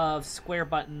 grid of square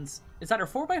buttons. It's either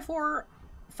 4x4,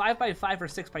 5x5, or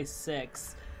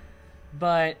 6x6.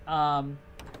 But,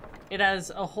 it has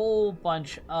a whole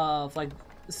bunch of, like,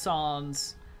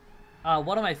 songs.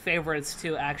 One of my favorites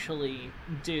to actually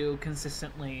do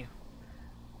consistently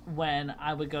when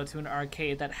I would go to an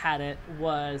arcade that had it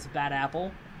was Bad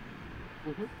Apple.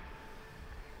 Mm-hmm.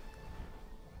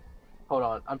 Hold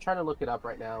on, I'm trying to look it up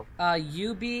right now.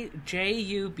 Jubeat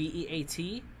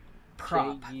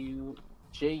Prop.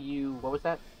 J-U, what was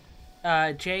that?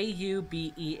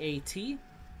 Jubeat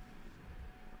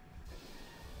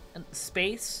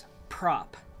space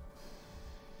Prop.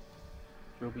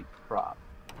 Ruby Prop.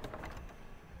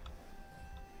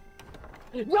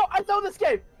 Yo, I know this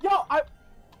game! Yo,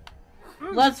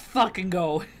 Let's fucking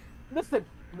go. Listen,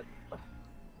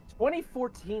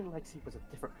 2014 Lexi was a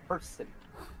different person.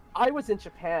 I was in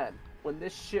Japan when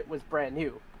this shit was brand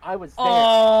new. I was there.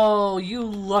 Oh, you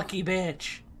lucky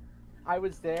bitch. I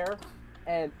was there,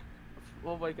 and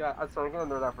oh my god, I'm sorry, I'm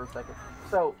gonna nerd out for a second.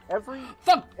 So every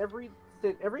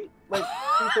like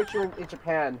prefecture in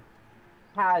Japan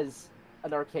has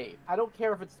an arcade. I don't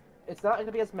care if it's not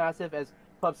gonna be as massive as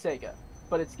Club Sega,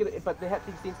 but they have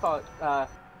these things called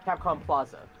Capcom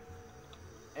Plaza.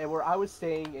 And where I was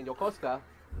staying in Yokosuka,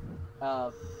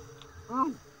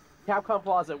 Capcom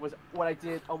Plaza was what I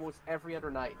did almost every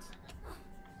other night.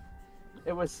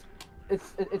 It's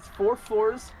 4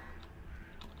 floors.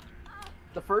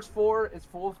 The first floor is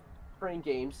full of playing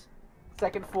games.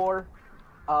 Second floor,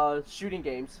 shooting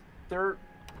games. Third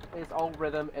is all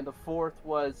rhythm, and the fourth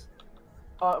was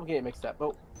I'm getting mixed up.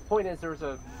 But point is, there's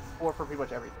a floor for pretty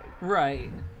much everything. Right.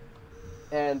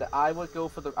 And I would go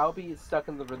for I'll be stuck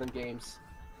in the rhythm games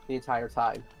the entire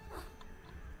time.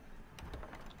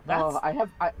 That's...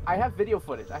 I have video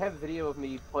footage. I have video of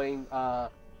me playing.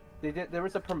 There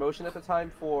was a promotion at the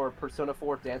time for Persona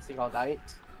 4 Dancing All Night,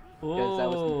 because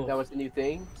that was the new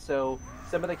thing. So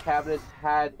some of the cabinets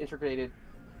had integrated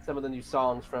some of the new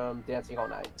songs from Dancing All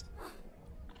Night.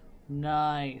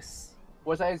 Nice.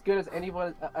 Was I as good as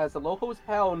anyone as the locals?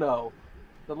 Hell no.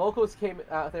 The locals came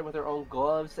out there with their own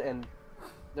gloves and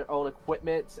their own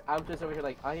equipment. I'm just over here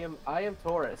like, I am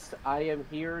tourist. I am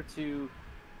here to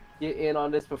get in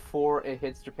on this before it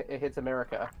hits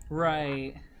America.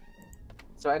 Right.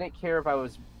 So I didn't care if I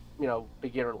was,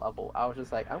 beginner level. I was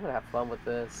just like, I'm gonna have fun with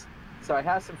this. So I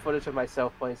have some footage of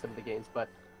myself playing some of the games, but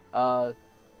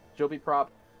Joby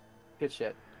Prop, good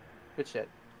shit. Good shit.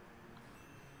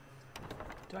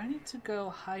 Do I need to go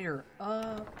higher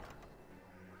up?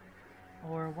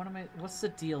 Or what's the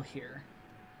deal here?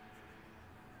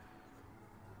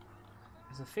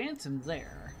 There's a phantom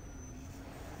there.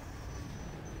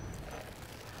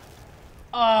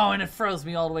 Oh, and it froze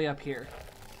me all the way up here.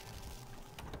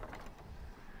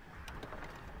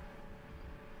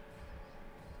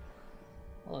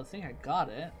 Well, I think I got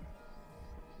it.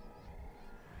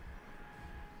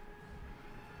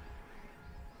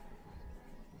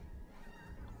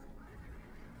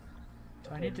 Do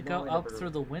I need to go up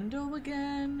through the window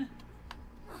again?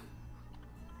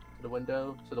 To the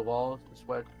window, to the wall, the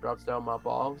sweat drops down my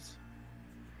balls.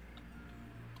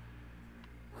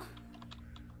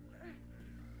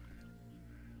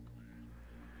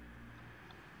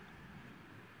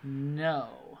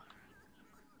 No.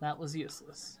 That was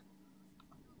useless.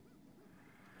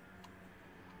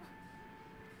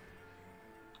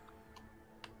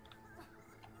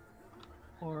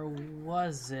 Or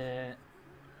was it?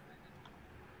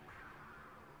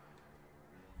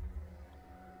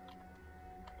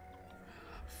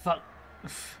 Fuck.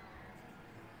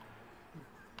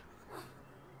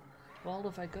 Well,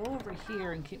 if I go over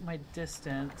here and keep my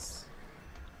distance,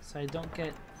 so I don't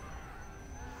get...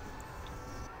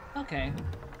 Okay.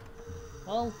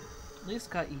 Well, at least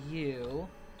got you.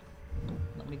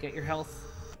 Let me get your health.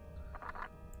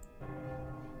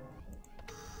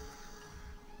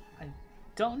 I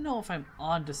don't know if I'm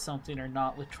onto something or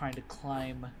not with trying to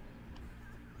climb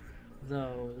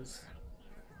those.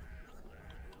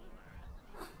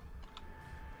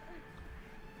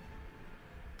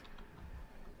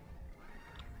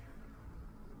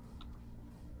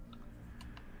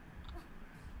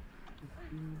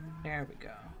 There we go.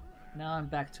 Now I'm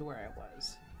back to where I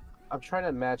was. I'm trying to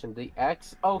imagine the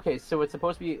X. Okay, so it's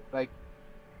supposed to be like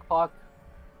clock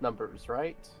numbers,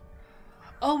 right?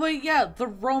 Oh wait, yeah, the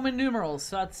Roman numerals.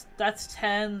 So that's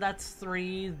 10. That's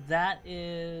 3. That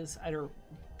is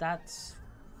that's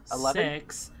 11?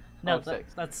 6. No, Oh,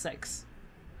 6. That's 6.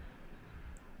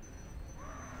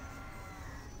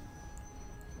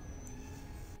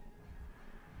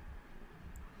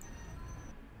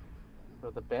 So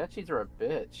the Banshees are a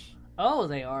bitch. Oh,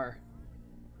 they are.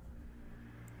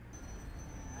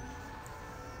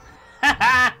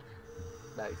 Haha.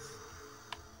 Nice.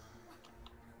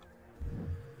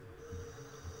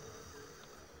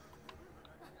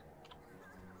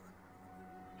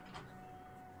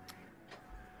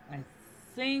 I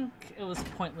think it was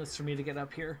pointless for me to get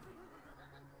up here.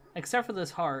 Except for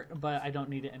this heart, but I don't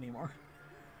need it anymore.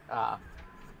 Ah.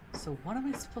 So what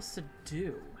am I supposed to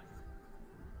do?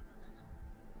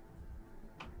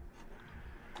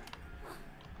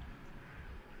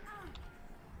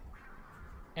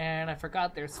 And I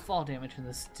forgot there's fall damage in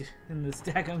this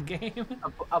daggum game.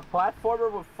 A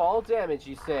platformer with fall damage,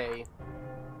 you say?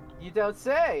 You don't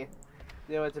say.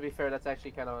 You know what? To be fair, that's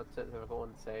actually kind of a difficult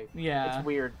one to say. Yeah. It's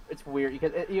weird. It's weird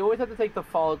because you always have to take the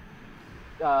fall.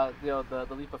 You know, the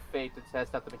leap of faith to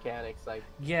test out the mechanics. Like,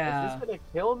 Yeah. is this gonna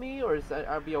kill me or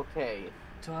I'll be okay?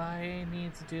 Do I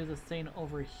need to do the thing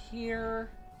over here?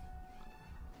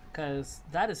 Because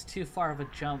that is too far of a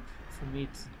jump for me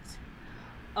to...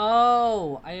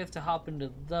 Oh, I have to hop into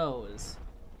those.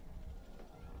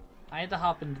 I had to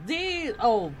hop into these.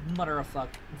 Oh, mother of fuck.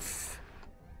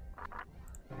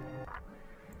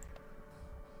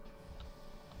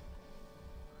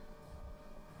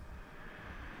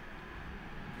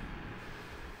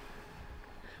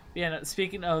 Yeah, no,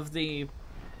 speaking of the...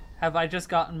 Have I just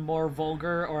gotten more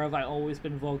vulgar, or have I always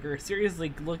been vulgar?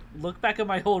 Seriously, look back at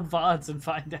my old VODs and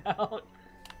find out.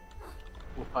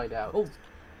 We'll find out. Oh.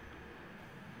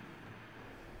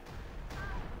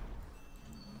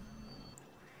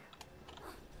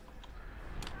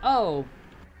 Oh.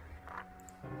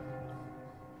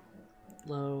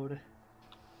 Load.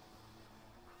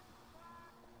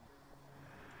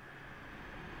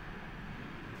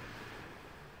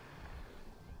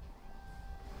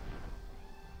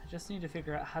 I just need to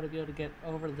figure out how to be able to get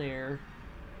over there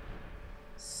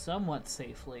somewhat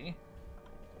safely.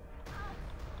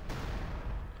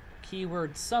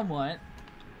 Keyword somewhat.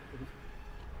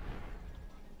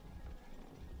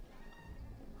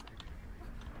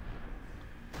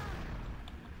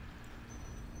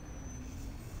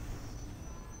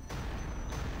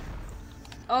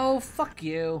 Oh, fuck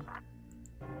you.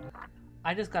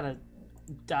 I just got a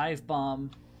dive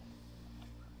bomb.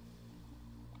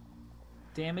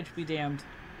 Damage be damned.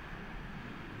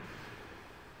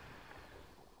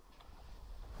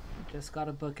 Just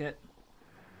gotta book it.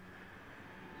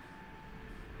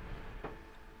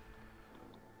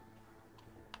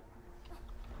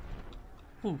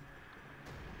 Ooh.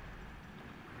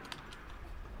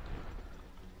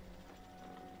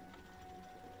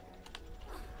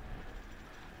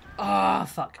 Ah,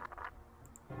 fuck.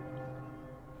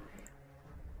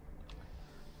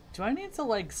 Do I need to,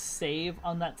 like, save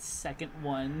on that second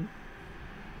one?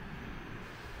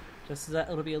 Just so that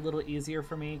it'll be a little easier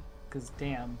for me? Because,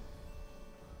 damn.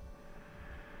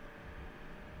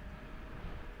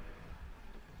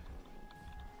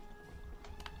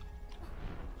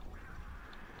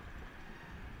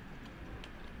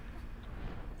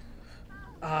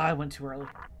 Ah, I went too early.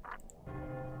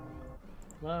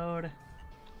 Load.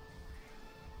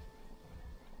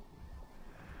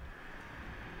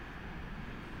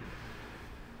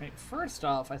 Right, first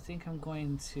off, I think I'm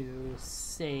going to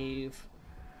save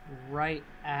right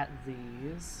at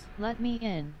these. Let me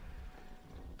in.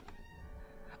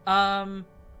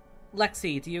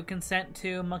 Lexi, do you consent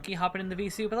to monkey hopping in the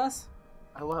VC with us?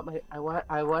 I want the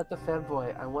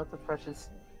fanboy. I want the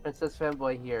precious princess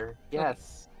fanboy here.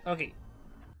 Yes. Okay.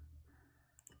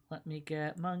 Let me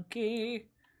get monkey.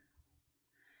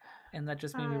 And that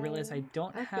just made me realize I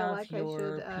don't I have feel like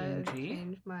your I should PNG.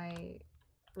 change my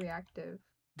reactive.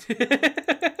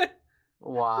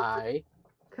 Why?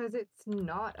 Because it's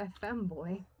not a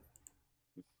femboy.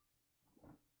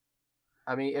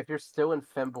 I mean, if you're still in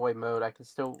femboy mode,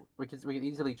 we could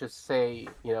easily just say,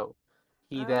 you know,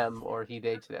 he them or he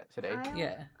they today.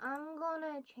 Yeah. I'm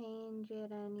gonna change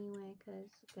it anyway, because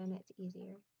then it's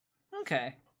easier.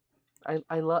 Okay.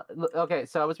 I love. Okay,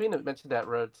 so I was going to mention that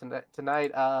Road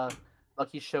tonight.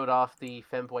 Lucky showed off the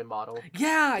femboy model.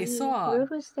 Yeah, I saw. Rude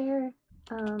was there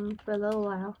for a little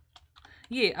while.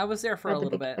 Yeah, I was there for a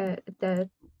little bit. Nice.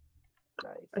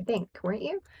 I think, weren't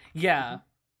you? Yeah,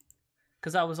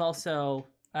 because I was also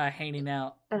hanging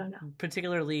out, I don't know.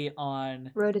 particularly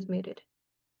on. Road is muted.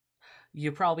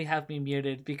 You probably have me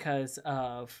muted because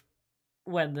of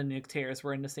when the Nuke Tears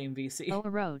were in the same VC. Oh, a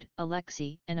road, a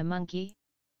Lexi, and a monkey.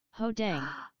 Ho dang.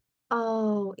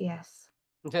 Oh, yes.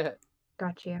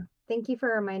 Got you. Thank you for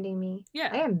reminding me. Yeah.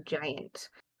 I am giant.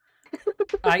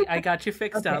 I got you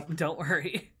fixed Okay. up. Don't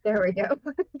worry. There we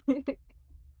go.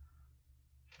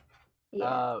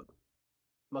 Yeah.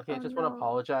 Okay, I just no. want to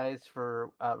apologize for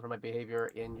my behavior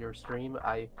in your stream.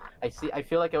 I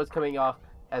feel like I was coming off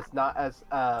as not as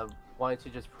wanting to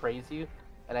just praise you,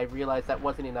 and I realized that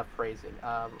wasn't enough praising.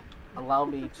 Allow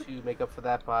me to make up for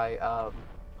that by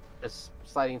just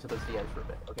sliding into the CN for a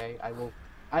bit. Okay, I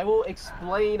will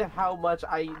explain how much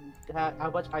I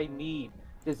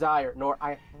desire, nor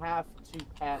I have to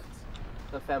pet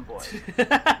the femboy.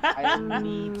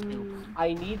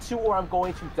 I need to, or I'm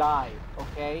going to die.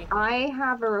 Okay. I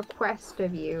have a request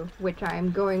of you, which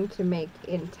I'm going to make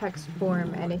in text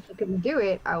form, and if you can do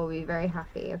it, I will be very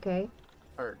happy. Okay.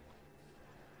 Heard.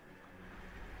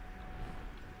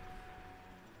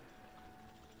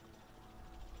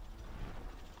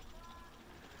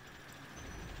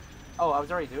 Oh, I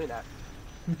was already doing that.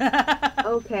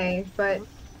 Okay, but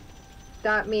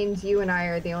that means you and I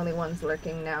are the only ones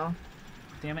lurking now.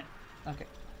 Damn it. Okay.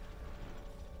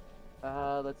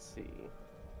 Let's see.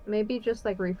 Maybe just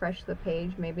like refresh the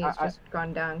page. Maybe it's I- just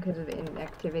gone down because of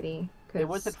inactivity. It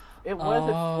was at Oh,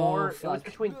 4. It was fuck.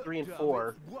 between 3 and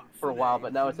 4 for a while,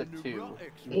 but now it's at 2.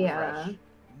 Yeah. Refresh.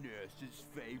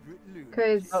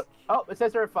 Because Oh, it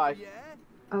says they're at 5.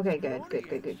 okay, good.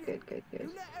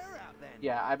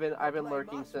 Yeah, I've been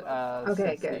lurking Okay,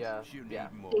 since good. yeah.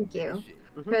 Thank you. Mhm.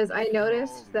 Because I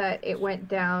noticed that it went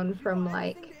down from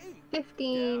like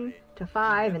 15 to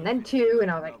 5 and then 2,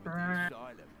 and I was like,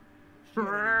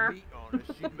 We're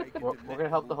gonna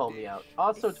help the homie out.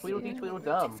 Also, Tweedledee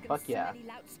Tweedledum. Fuck yeah.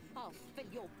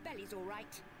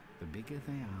 The bigger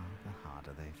they are, the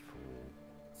harder they fall.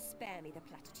 Spare me the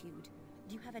platitude.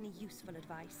 Do you have any useful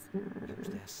advice? Use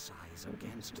their size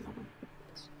against them.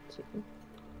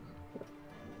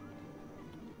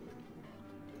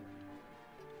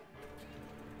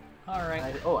 All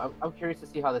right. I'm curious to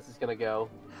see how this is gonna go.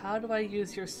 How do I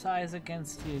use your size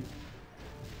against you?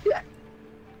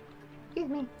 excuse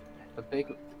me. The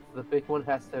big one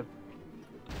has to.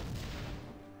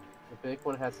 The big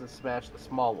one has to smash the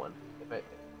small one.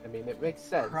 I mean, it makes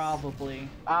sense. Probably.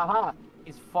 Aha!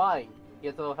 He's flying. He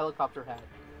has a little helicopter hat.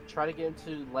 Try to get him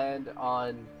to land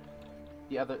on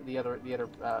the other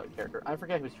character. I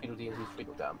forget who's Tweedledee and who's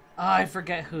Tweedledum. I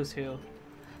forget who's who.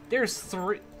 There's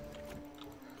 3.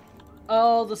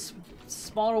 Oh, the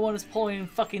smaller one is pulling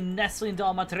fucking Nestling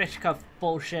doll Matryoshka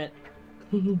bullshit.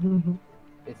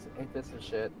 It's some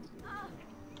shit.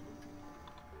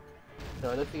 No,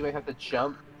 I don't think they have to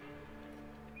jump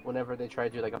whenever they try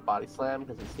to do like a body slam,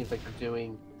 because it seems like they're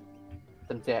doing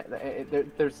some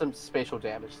there's some spatial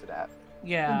damage to that.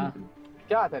 Yeah.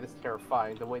 God, that is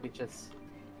terrifying. The way they just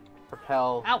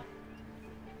propel. Ow!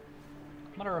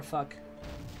 Mother of fuck.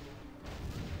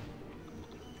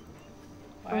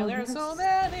 Why Oh, there's yes. so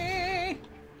many?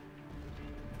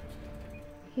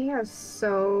 He has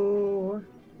so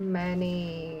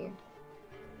many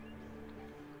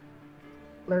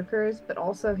lurkers, but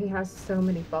also he has so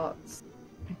many bots.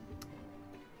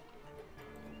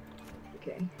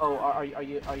 Okay. Oh, are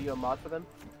you a mod for them?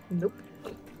 Nope.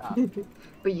 Ah.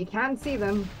 But you can see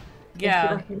them. If you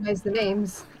Yeah. recognize the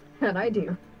names, and I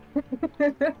do. Look.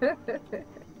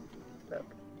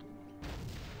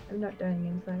 I'm not dying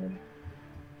inside.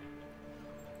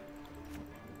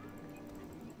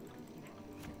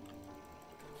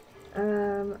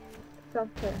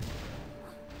 Self-care.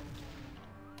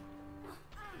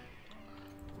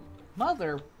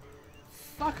 Mother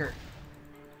fucker.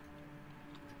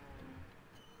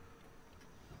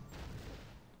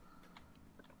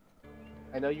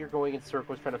 I know you're going in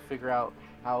circles trying to figure out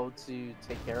how to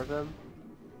take care of them.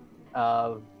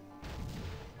 Why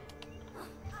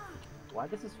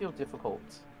does this feel difficult?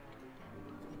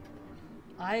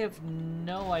 I have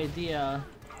no idea.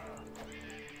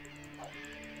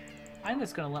 I'm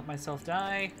just gonna let myself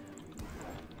die.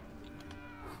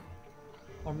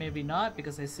 Or maybe not,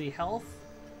 because I see health.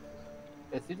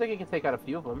 It seems like you can take out a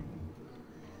few of them.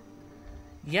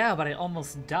 Yeah, but I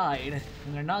almost died,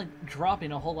 and they're not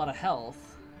dropping a whole lot of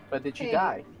health. But did you Hey.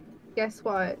 die? Guess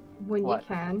what? When What? you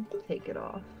can, take it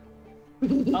off.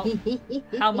 Oh,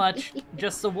 how much?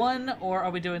 Just the one, or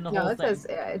are we doing the No, whole it thing? says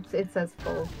it says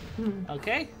full.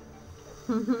 Okay.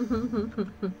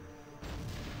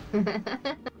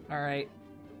 All right.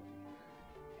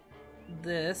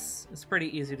 This is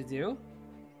pretty easy to do.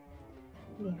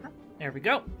 Yeah. There we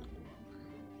go.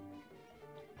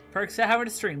 Perks of having a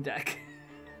stream deck.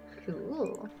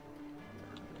 Cool.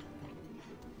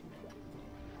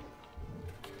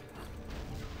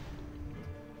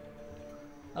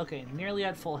 Okay, nearly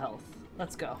at full health.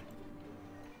 Let's go.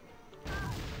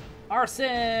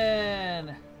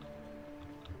 Arson!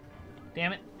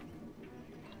 Damn it.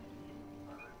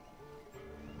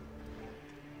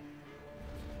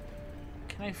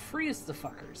 Can I freeze the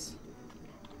fuckers?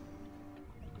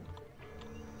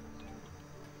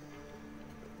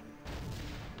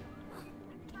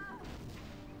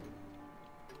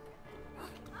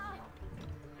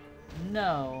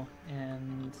 No,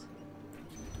 and...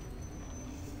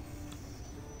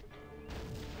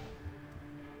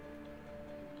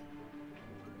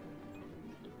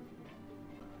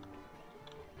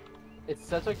 It's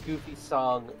such a goofy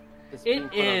song.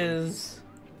 It is.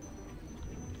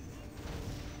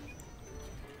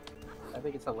 I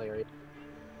think it's hilarious.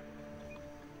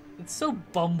 It's so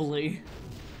bumbly.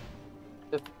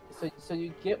 So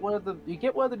you get one of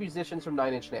the musicians from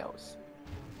Nine Inch Nails,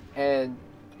 and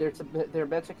they're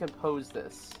meant to compose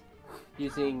this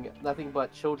using nothing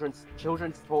but children's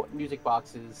music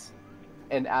boxes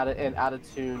and out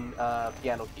of tune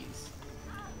piano keys.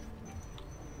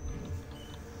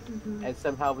 And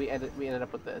somehow we ended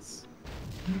up with this.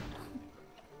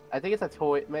 I think it's a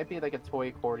toy. It might be like a toy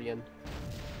accordion.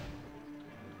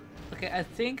 Okay, I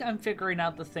think I'm figuring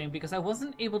out the thing because I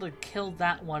wasn't able to kill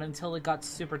that one until it got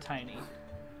super tiny.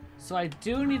 So I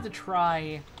do need to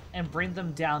try and bring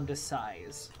them down to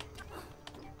size.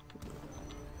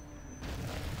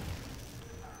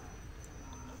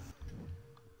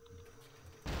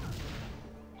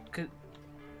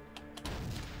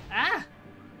 Ah!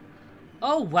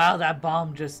 Oh wow, that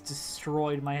bomb just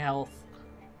destroyed my health.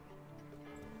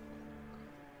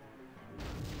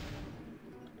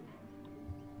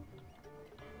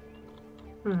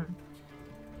 You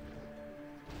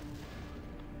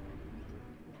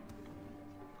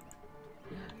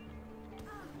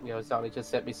know, Zonny just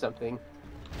sent me something.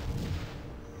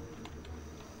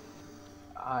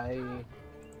 I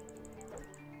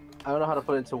don't know how to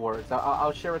put it into words.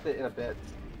 I'll share with it in a bit.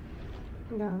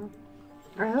 No.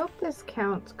 I hope this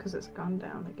counts because it's gone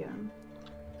down again.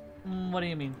 What do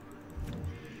you mean?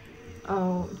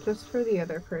 Oh, just for the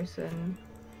other person.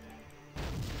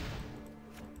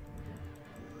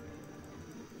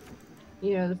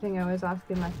 You know, the thing I was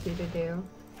asking Lexi to do?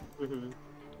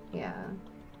 Yeah.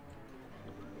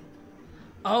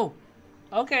 Oh,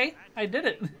 okay, I did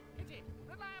it.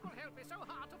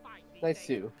 Nice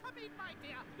too.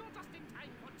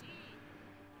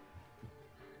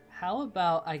 How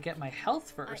about I get my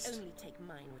health I first? only take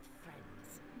mine with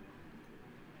friends.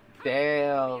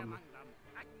 Damn.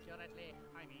 Accurately,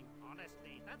 I mean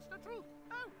honestly, that's the truth.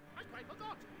 Oh, I quite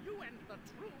forgot. You and the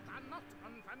truth are not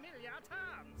on familiar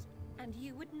terms. And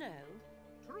you would know?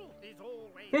 Truth is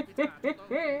always bitter to those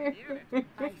who hear it.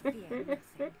 I fear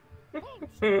nothing.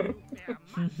 Also, you fear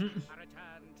much. A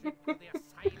return trip to the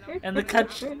asylum. And the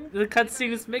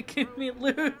cutscene is making me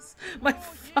lose my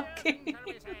fucking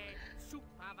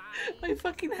my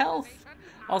fucking health.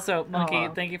 Also, Monkey,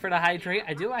 thank you for the hydrate.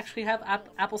 I do actually have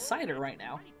apple cider right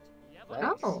now.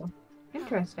 Oh,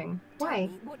 interesting. Why?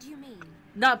 What do you mean?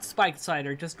 Not spiked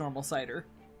cider, just normal cider.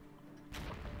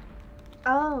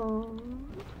 Oh.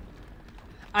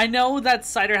 I know that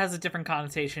cider has a different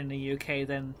connotation in the UK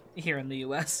than here in the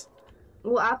US.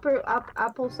 Well,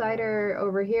 apple cider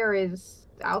over here is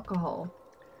alcohol.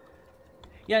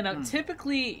 Yeah, no,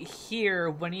 typically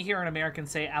here, when you hear an American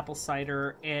say apple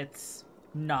cider, it's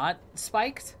not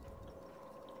spiked.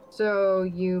 So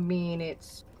you mean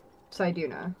it's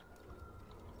Siduna?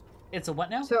 It's a what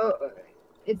now? So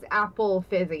it's apple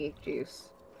fizzy juice.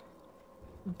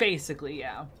 Basically,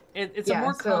 yeah. It's yeah, a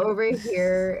more so over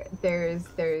here there's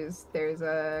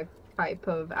a type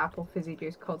of apple fizzy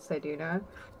juice called Siduna,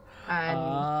 and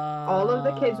all of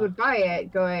the kids would buy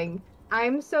it, going,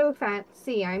 "I'm so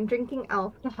fancy, I'm drinking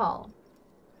alcohol."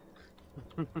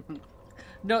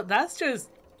 No, that's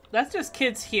just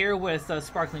kids here with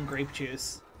sparkling grape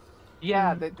juice.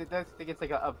 Yeah, they think it's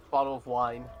like a bottle of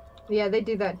wine. Yeah, they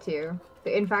do that too.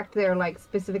 In fact, they're like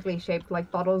specifically shaped like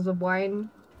bottles of wine.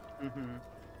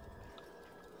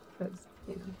 Because,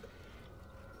 you know.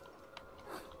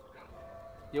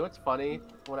 You know what's funny?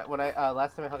 When I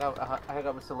last time I hung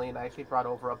out with Celine, I actually brought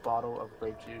over a bottle of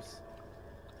grape juice.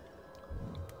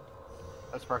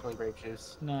 of sparkling grape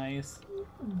juice. Nice.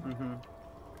 Mm-hmm.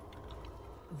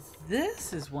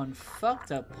 This is one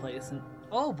fucked up place, and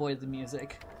oh boy, the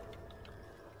music.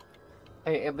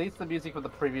 Hey, at least the music from the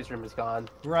previous room is gone.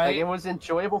 Right. Like, it was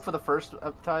enjoyable for the first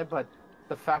time, but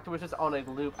the fact it was just on a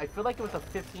loop, I feel like it was a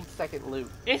 15-second loop.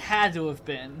 It had to have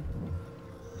been.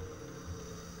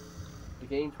 The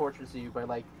game tortures you by,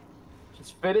 like,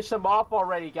 just finish them off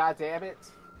already, goddammit.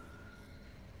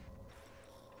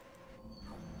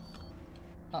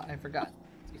 Oh, I forgot.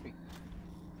 Excuse me.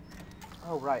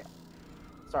 Oh, right.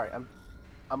 Sorry, I am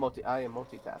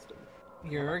multitasking.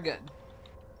 You're good.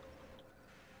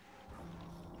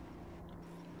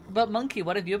 But Monkey,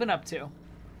 what have you been up to?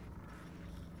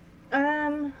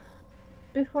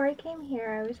 Before I came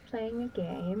here, I was playing a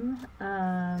game.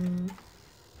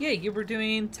 Yeah, you were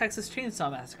doing Texas Chainsaw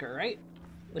Massacre, right?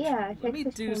 Which, yeah, let me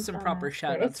Texas do some Chainsaw proper Massacre.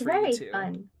 shout-outs It's for very you too.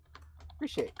 fun.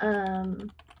 Appreciate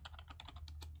it.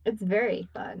 It's very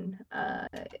fun.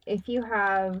 If you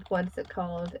have, what's it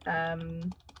called?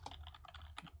 The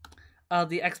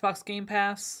Xbox Game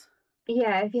Pass.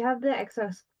 Yeah, if you have the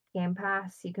Xbox Game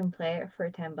Pass, you can play it for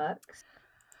 $10.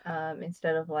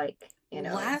 Instead of like, you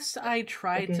know. Last I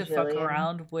tried to fuck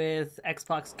around with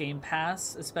Xbox Game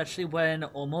Pass, especially when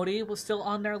Omori was still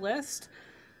on their list,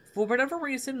 for whatever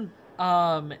reason,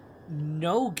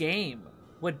 no game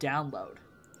would download.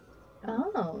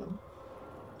 Oh.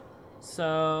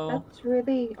 So That's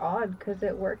really odd because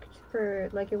it works for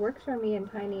me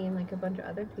and Tiny and like a bunch of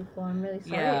other people. I'm really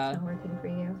sorry it's not working for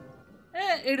you.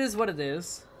 It is what it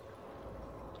is.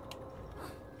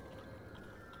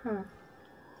 Huh.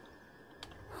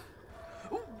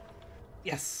 Ooh.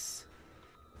 Yes.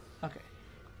 Okay.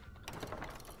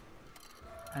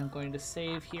 I'm going to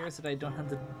save here so that I don't have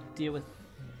to deal with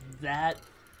that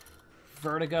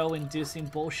vertigo-inducing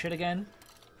bullshit again.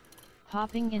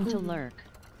 Hopping into lurk.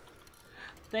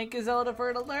 Thank you, Zelda,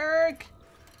 for the lurk!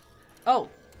 Oh!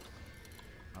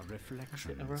 A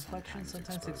reflection, A reflection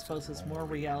sometimes exposes more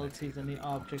reality than the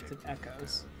object it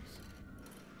echoes.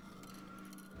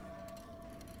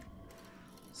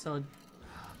 So...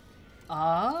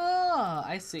 Ah,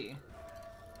 I see.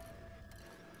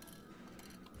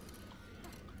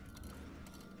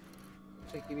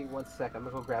 Just give me 1 sec. I'm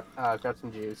gonna go grab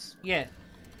some juice. Yeah.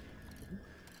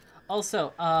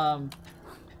 Also,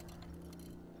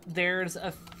 there's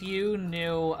a few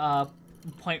new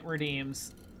point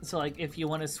redeems. So, like, if you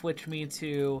want to switch me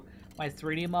to my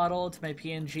 3D model, to my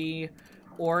PNG,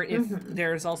 or if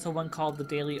there's also one called the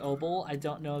Daily Obel. I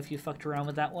don't know if you fucked around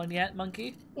with that one yet,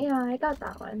 Monkey? Yeah, I got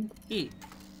that one. Yeah.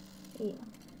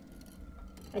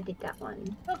 I did that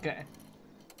one. Okay.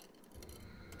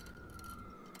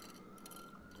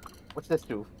 What's this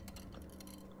do?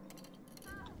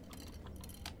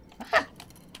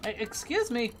 Hey,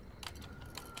 excuse me.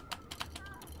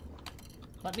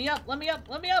 Let me up, let me up,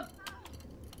 let me up!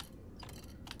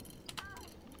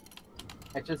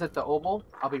 I just hit the oval.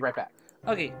 I'll be right back.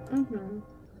 Okay.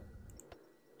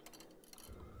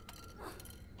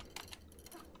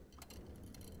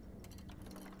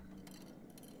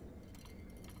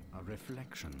 A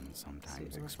reflection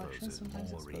sometimes exposes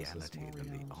more reality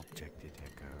than the object it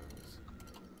echoes.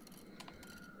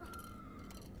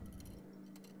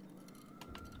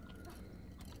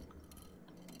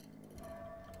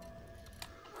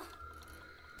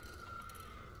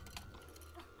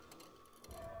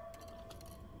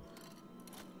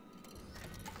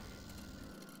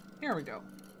 Here we go.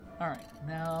 Alright,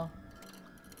 now...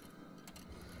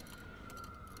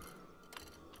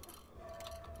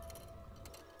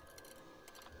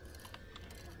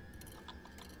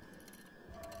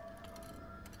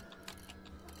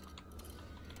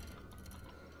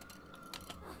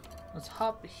 let's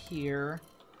hop here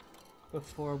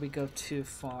before we go too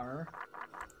far.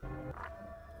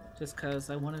 Just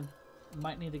because I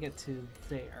might need to get to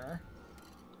there.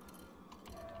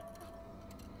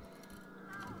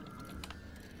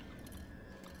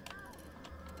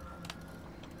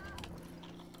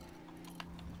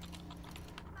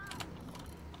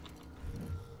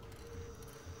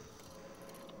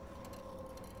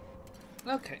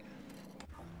 Okay.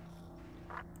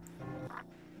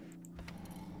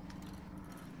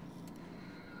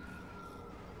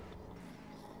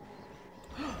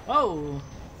 Oh!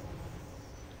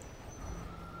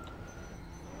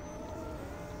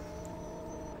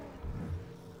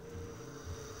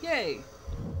 Yay!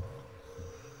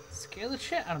 Scare the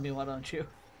shit out of me, why don't you?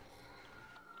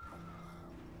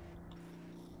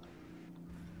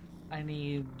 I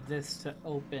need this to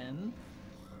open.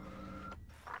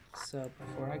 So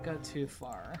before I go too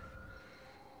far...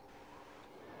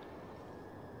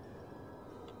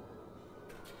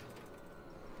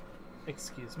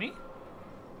 Excuse me?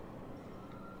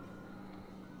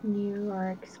 You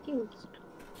are excused.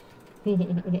 Okay,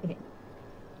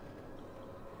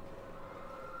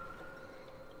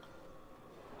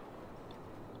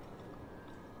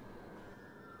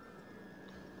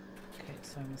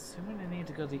 so I'm assuming I need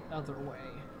to go the other way.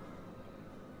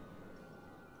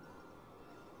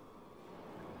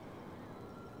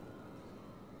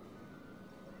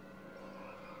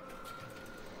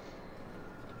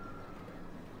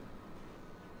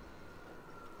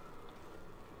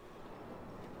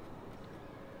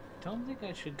 Don't think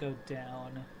I should go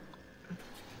down.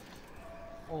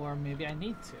 Or maybe I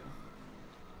need to.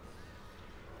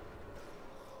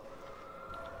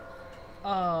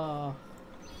 Oh.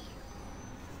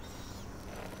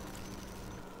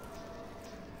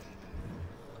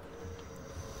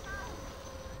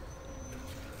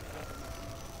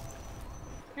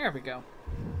 Here we go.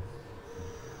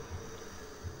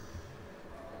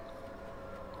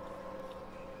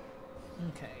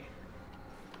 Okay.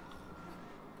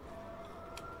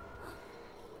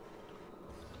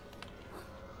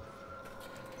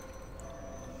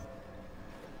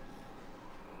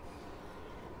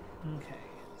 Okay,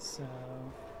 so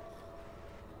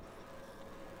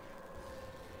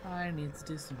I need to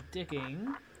do some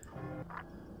digging.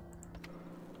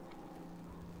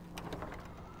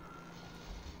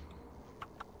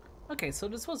 Okay, so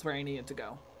this was where I needed to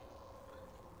go.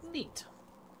 Neat.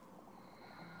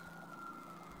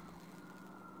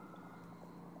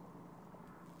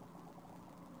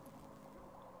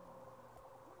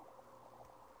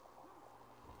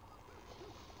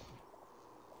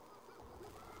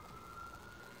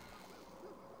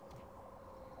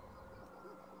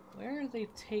 Where are they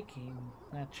taking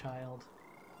that child?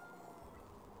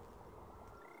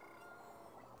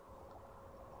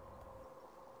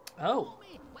 Oh.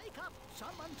 Wake up!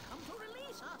 Someone's come to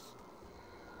release us!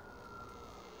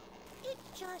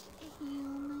 It's just a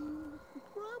human.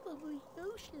 Probably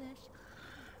useless.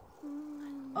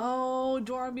 Oh,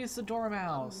 Dormy's the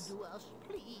Dormouse. Come to us,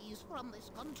 please, from this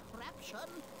contraption.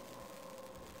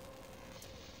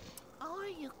 Or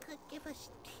you could give us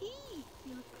tea if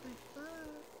you prefer.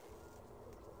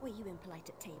 Were you impolite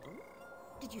at table?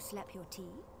 Did you slap your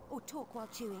tea? Or talk while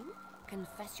chewing?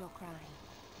 Confess your crime.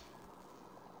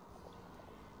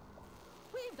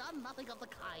 We've done nothing of the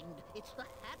kind. It's the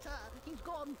Hatter. He's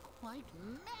gone quite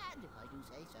mad, if I do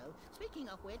say so. Speaking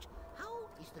of which, how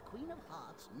is the Queen of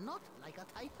Hearts not like a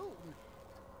typhoon?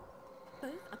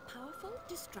 Both are powerful,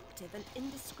 destructive, and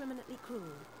indiscriminately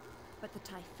cruel. But the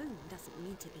typhoon doesn't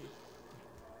need to be.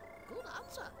 Good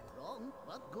answer. Wrong,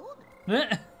 but good.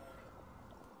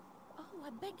 Oh, I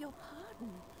beg your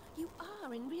pardon. You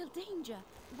are in real danger.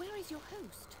 Where is your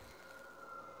host?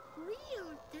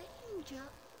 Real danger?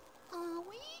 Are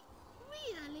we?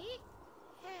 Really?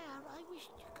 Here, I wish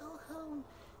to go home.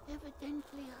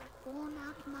 Evidently, I've worn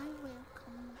out my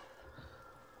welcome.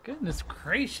 Goodness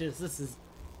gracious, this is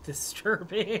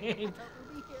disturbing.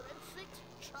 I'll be here at 6,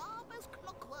 sharp as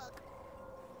clockwork.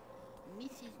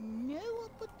 Misses no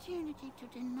opportunity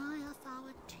to deny us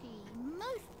our tea.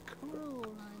 Most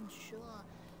cruel, I'm sure.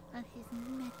 And his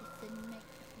medicine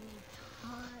makes me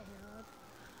tired.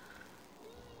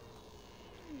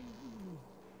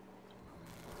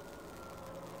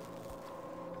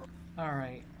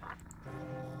 Alright.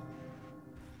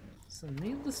 So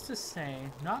needless to say,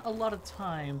 not a lot of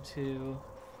time to...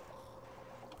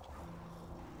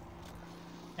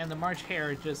 And the March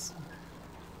Hare just...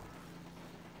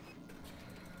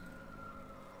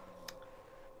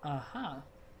 Uh-huh.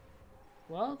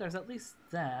 Well, there's at least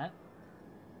that.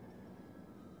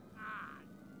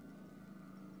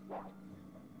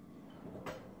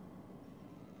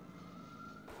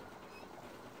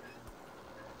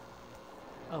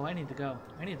 Oh, I need to go.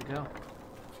 I need to go.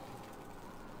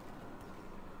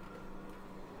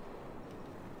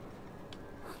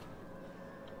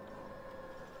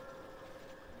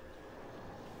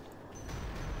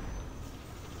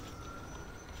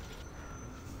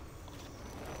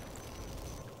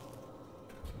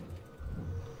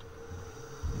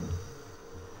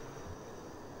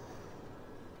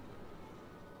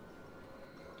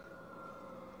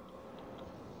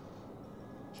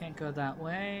 Can't go that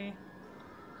way.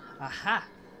 Aha!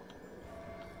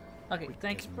 Okay,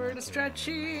 thanks for the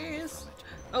stretchies!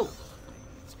 Oh!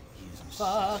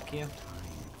 Fuck you.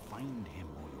 Find him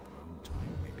or your own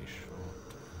time may be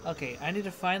short. Okay, I need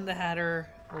to find the Hatter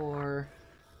or...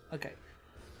 Okay.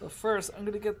 But first, I'm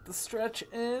gonna get the stretch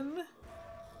in.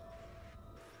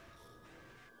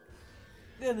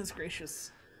 Goodness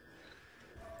gracious.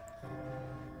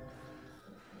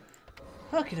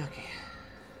 Okie dokie.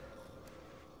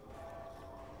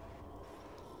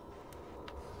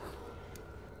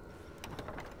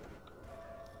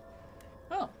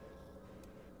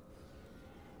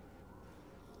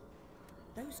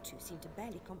 to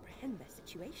barely comprehend their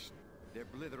situation. They're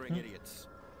blithering idiots.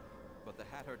 But the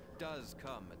Hatter does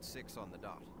come at 6 on the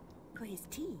dot. For his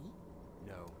tea?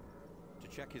 No. To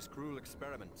check his cruel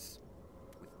experiments.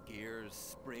 With gears,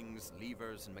 springs,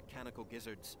 levers, and mechanical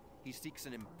gizzards, he seeks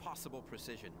an impossible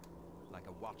precision. Like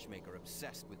a watchmaker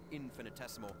obsessed with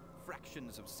infinitesimal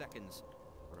fractions of seconds,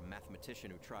 or a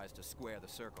mathematician who tries to square the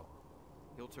circle.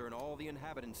 He'll turn all the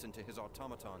inhabitants into his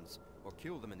automatons, or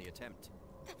kill them in the attempt.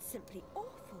 That's simply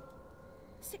awful.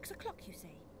 6 o'clock, you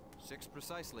say? 6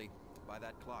 precisely, by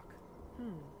that clock.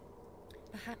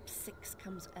 Perhaps 6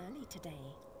 comes early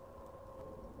today.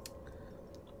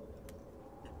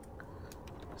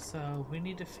 So we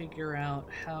need to figure out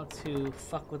how to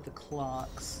fuck with the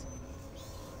clocks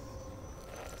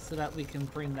so that we can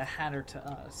bring the Hatter to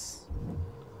us.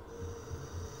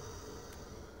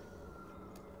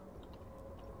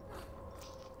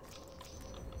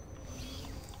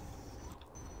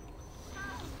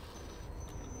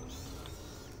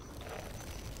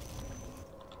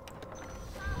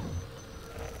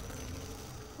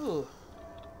 Ooh.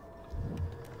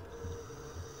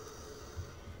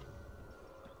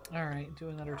 Alright, do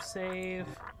another save.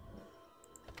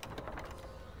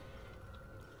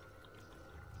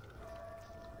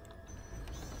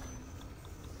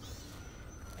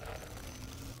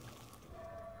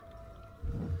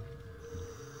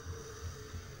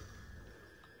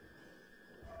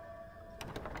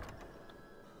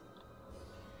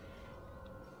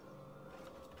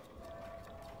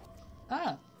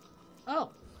 Ah! Oh!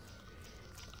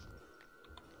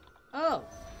 Oh!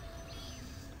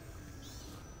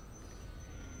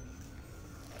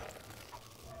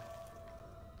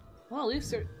 Well,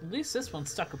 at least this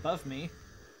one's stuck above me.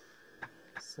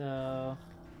 So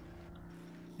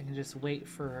I can just wait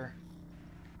for...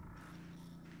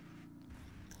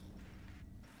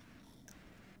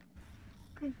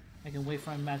 I can wait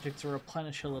for my magic to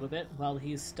replenish a little bit while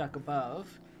he's stuck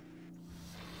above.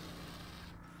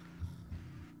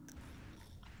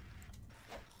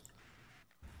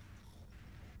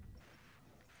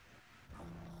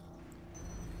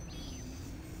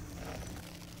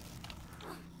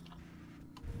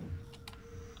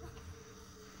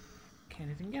 Can't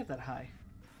even get that high.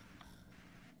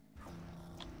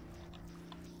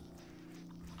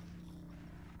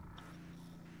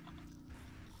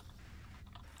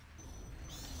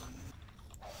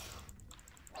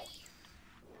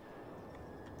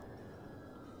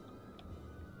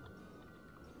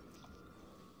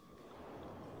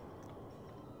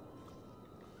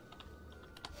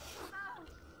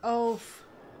 Oh,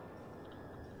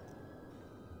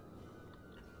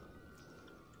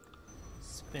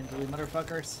 spindly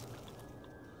motherfuckers.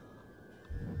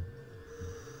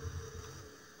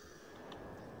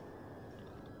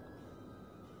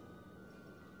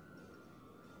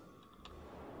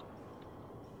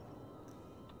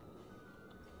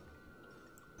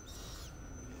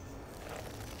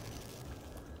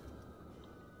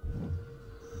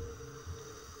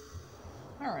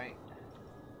 All right.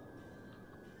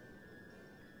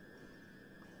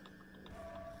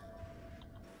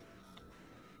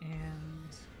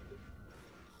 And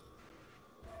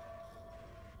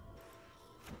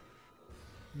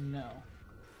no.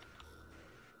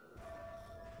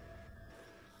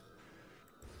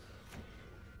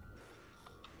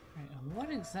 Right, and what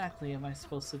exactly am I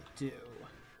supposed to do?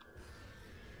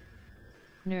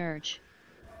 Nurge.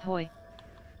 Hoi.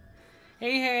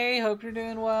 Hey, hey, hope you're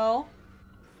doing well.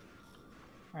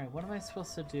 Alright, what am I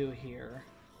supposed to do here?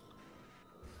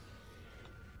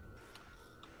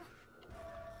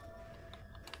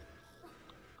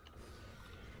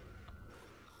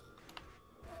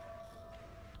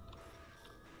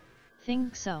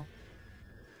 Think so.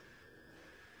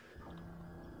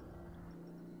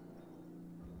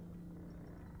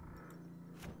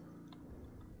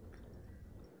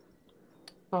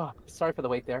 Oh, sorry for the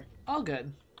wait there. All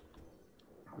good.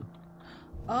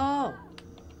 Oh!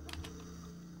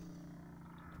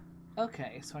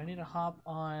 Okay, so I need to hop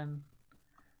on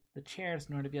the chairs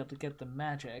in order to be able to get the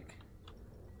magic.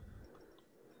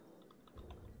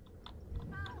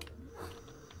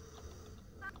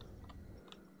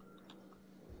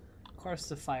 Of course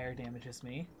the fire damages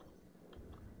me.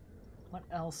 What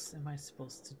else am I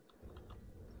supposed to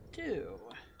do?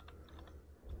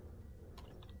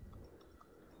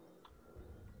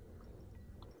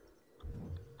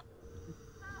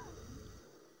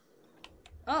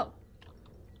 Oh!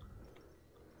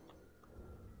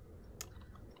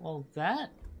 Well,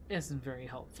 that isn't very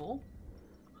helpful.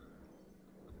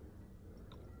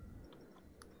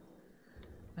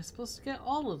 I'm supposed to get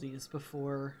all of these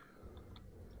before...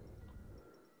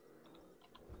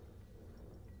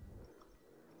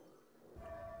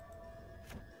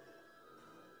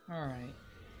 Alright.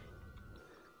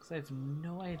 Because I have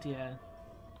no idea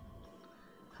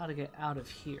how to get out of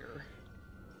here.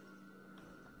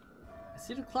 I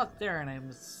see the clock there, and I'm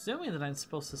assuming that I'm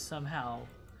supposed to somehow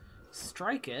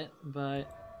strike it,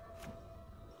 but...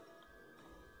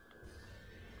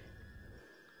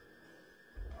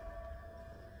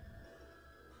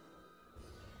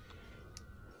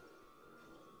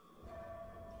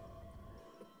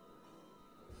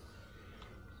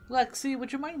 Lexi,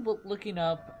 would you mind looking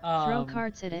up... Throw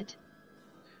cards at it.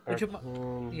 Would you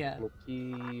yeah.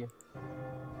 McGee.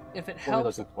 If it What are we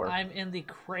helps, looking for? I'm in the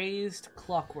Crazed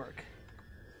Clockwork.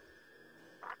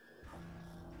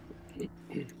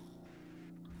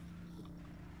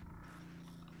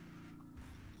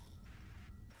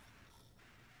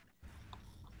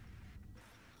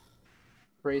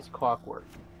 Crazed Clockwork.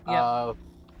 Yeah.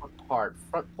 Part.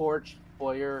 Front porch,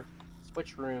 foyer,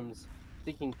 switch rooms,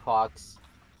 thinking clocks,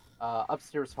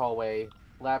 upstairs hallway,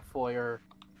 lab foyer,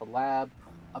 the lab,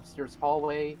 upstairs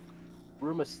hallway,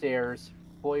 room of stairs,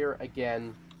 foyer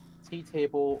again, tea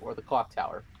table, or the clock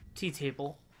tower. Tea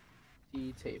table.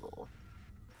 Tea table.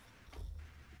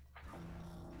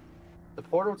 The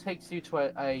portal takes you to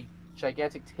a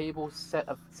gigantic table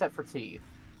set for tea.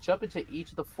 Jump into each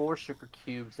of the 4 sugar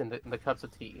cubes in the cups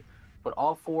of tea. When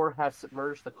all 4 have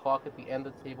submerged, the clock at the end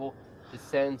of the table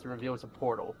descends and reveals a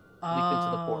portal. Leap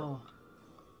into the portal.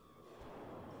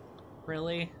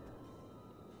 Really?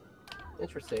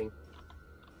 Interesting.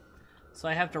 So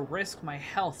I have to risk my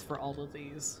health for all of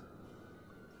these.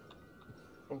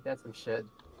 I think that's some shit.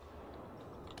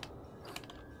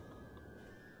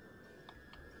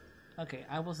 Okay,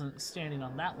 I wasn't standing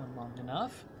on that one long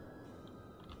enough.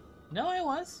 No, I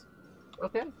was.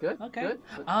 Okay, good. Okay. Good.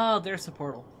 Oh, there's the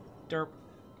portal. Derp.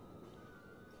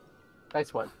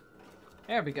 Nice one.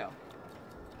 There we go.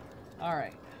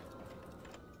 Alright.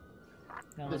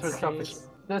 Now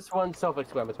This one's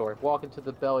self-explanatory. Walk into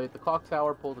the belly of the clock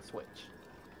tower, pull the switch.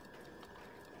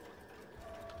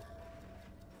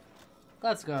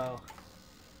 Let's go.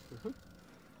 Mm-hmm.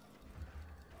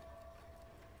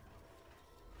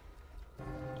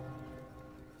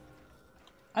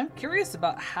 I'm curious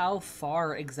about how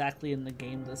far exactly in the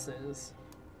game this is.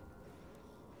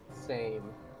 Same.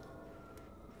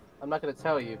 I'm not going to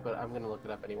tell you, but I'm going to look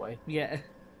it up anyway. Yeah.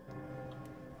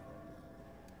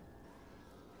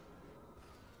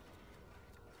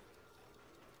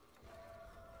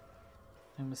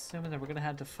 I'm assuming that we're going to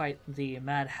have to fight the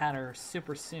Mad Hatter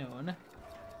super soon.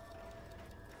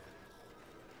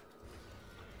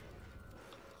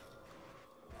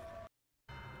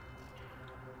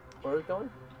 Where are we going?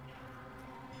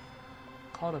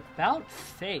 Called About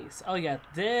Face. Oh yeah,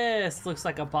 this looks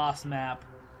like a boss map.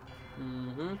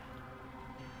 Mm-hmm.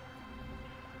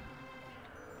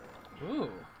 Ooh.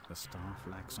 The staff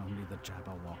lacks only the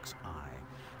Jabberwock's eye.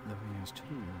 Though he has two,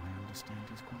 I understand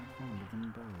he's quite fond of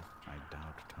them both. I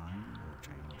doubt time will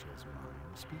change his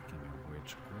mind. Speaking of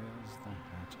which, where's the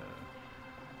Hatter?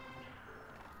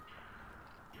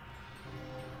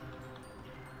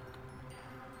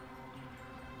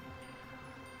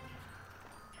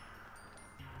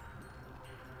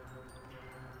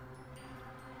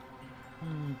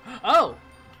 Oh!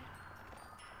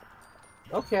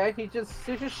 Okay, he just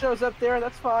shows up there.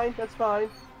 That's fine. That's fine.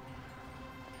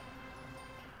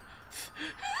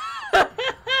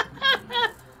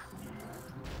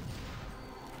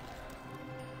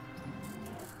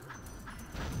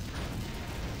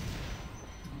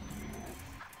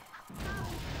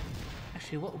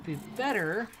 Actually, what would be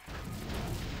better...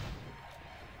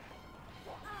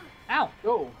 Ow!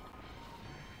 Go.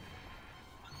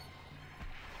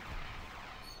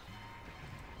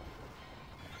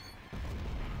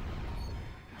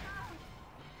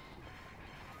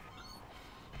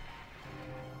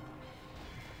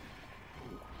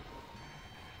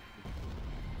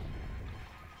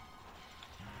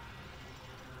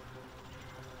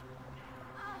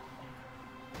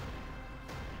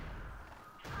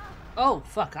 Oh,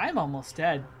 fuck, I'm almost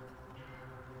dead.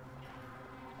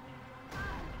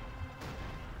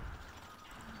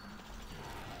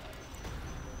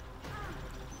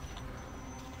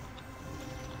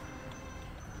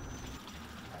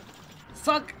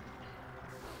 Fuck!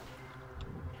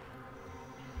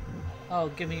 Oh,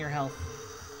 give me your health.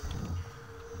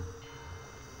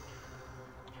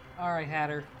 Alright,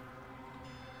 Hatter.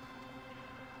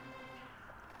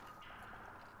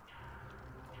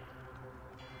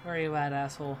 Where are you at,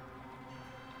 asshole?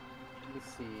 Let me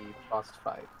see. Boss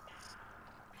fight.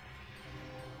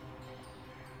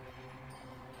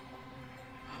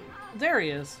 There he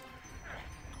is.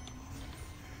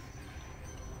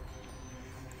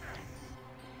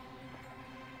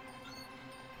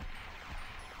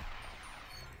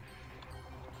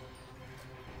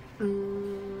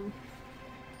 Mm.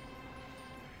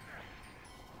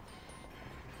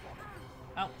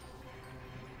 Ow.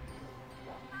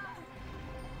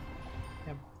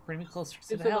 Yeah, bring me closer to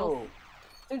Seems the a health.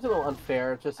 seems a little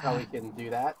unfair just how we can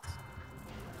do that.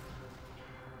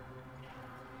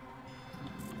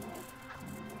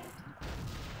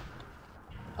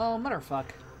 Oh, motherfuck.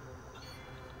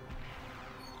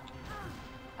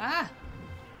 Ah!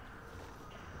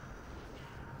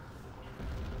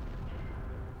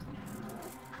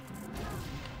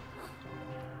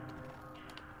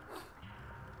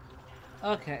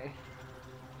 Okay.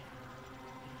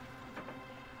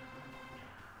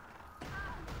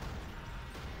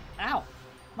 Ow!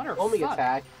 Motherfuck. Homing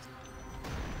attack.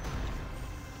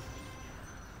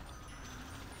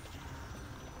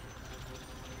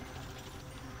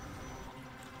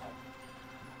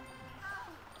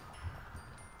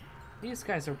 These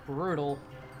guys are brutal.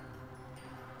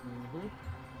 Mm-hmm.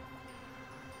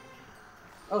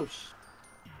 Oh,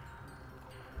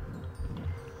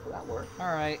 well, that worked.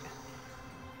 Alright.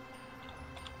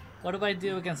 What do I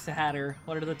do against the Hatter?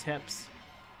 What are the tips?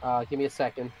 Give me a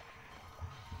second.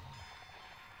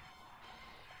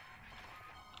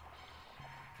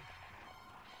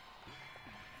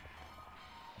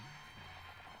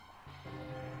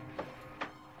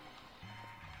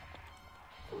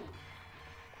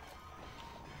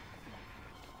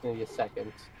 Give me a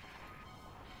second.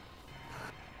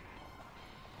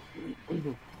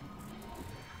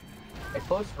 At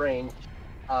close range,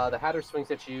 the Hatter swings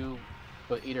at you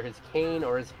with either his cane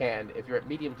or his hand. If you're at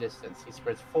medium distance, he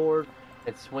spreads forward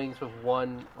and swings with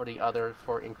one or the other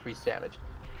for increased damage.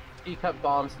 Speed cut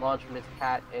bombs launch from his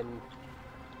hat and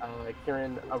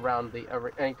careen around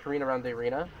the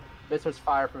arena. Missiles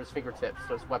fire from his fingertips.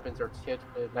 Those weapons are tipped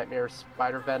with nightmare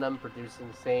spider venom,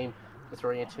 producing the same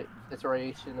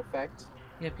disorientation effect.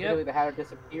 Yep, Finally, yep. the Hatter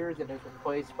disappears and is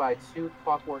replaced by two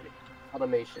clockwork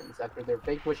automations. After they're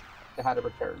vanquished, the Hatter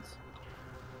returns.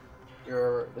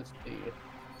 Let's see.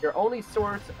 Your only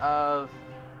source of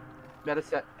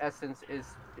meta essence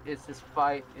is this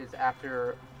fight is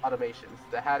after automations.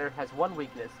 The Hatter has one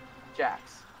weakness,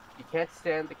 Jax. He can't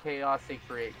stand the chaos they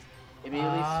create.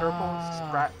 Immediately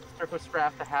circle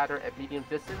strap the Hatter at medium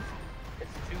distance.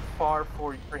 It's too far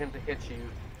for him to hit you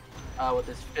with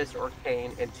his fist or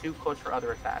cane, and too close for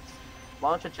other attacks.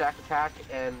 Launch a Jack attack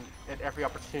and at every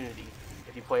opportunity.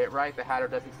 If you play it right, the Hatter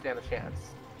doesn't stand a chance.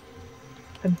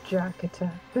 A Jack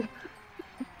attack.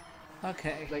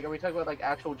 Okay. Like, are we talking about like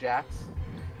actual Jacks?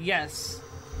 Yes.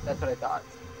 That's what I thought.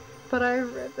 But I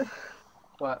read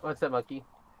What's that, monkey?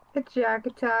 a Jack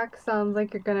attack sounds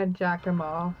like you're gonna jack him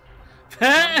off.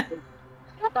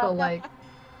 So like,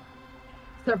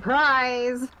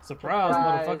 surprise! Surprise,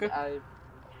 motherfucker.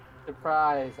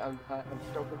 Surprise! I'm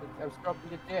stroking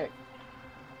the dick.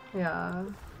 Yeah.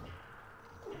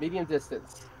 Medium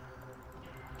distance.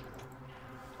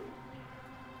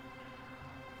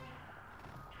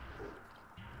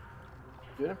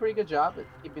 Doing a pretty good job at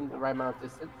keeping the right amount of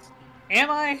distance. Am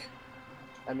I?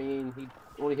 I mean, he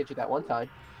only hit you that one time.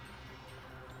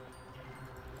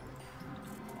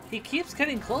 He keeps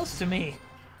getting close to me.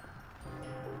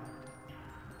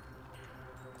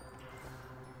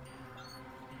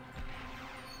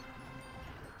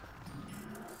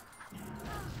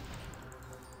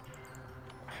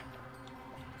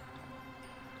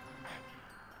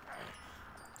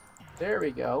 There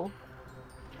we go.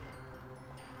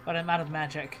 But I'm out of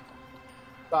magic.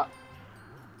 Stop.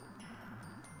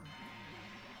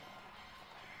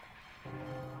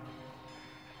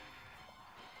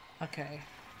 Okay.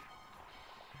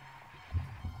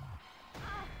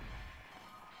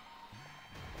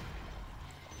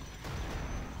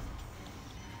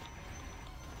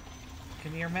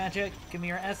 Give me your magic. Give me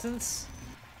your essence.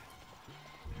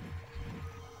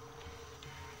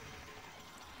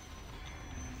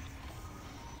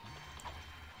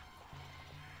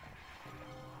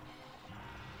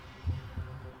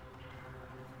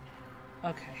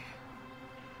 Okay.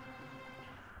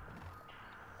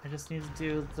 I just need to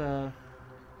do the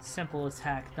simple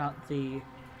attack, not the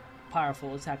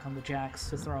powerful attack on the Jacks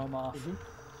to throw him off.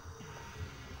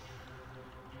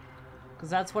 Because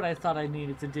that's what I thought I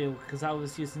needed to do, because I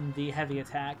was using the heavy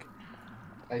attack.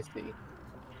 I see.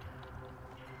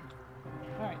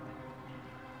 Alright.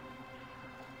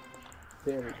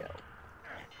 There we go.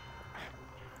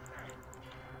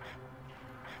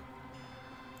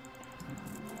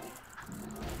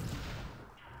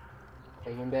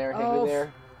 Hang in there, hang in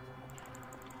there.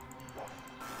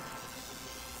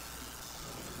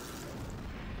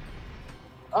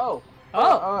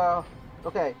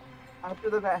 Okay. After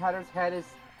the Mad Hatter's head is,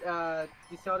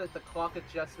 you saw that the clock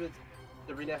adjustments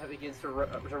the arena begins to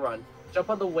run. Jump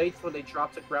on the weights when they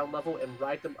drop to ground level and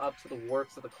ride them up to the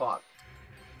works of the clock.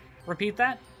 Repeat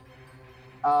that?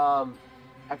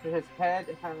 After his head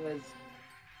has...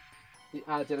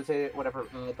 did I say it? Whatever.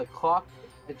 The clock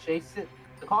adjacent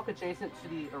to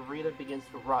the arena begins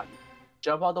to run.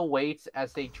 Jump on the weights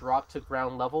as they drop to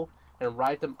ground level and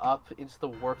ride them up into the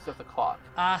works of the clock.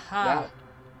 Aha.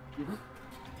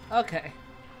 Okay.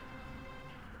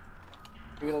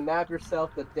 You're gonna nab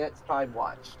yourself the Dead Time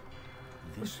Watch.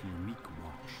 This unique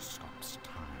watch stops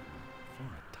time for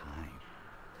a time.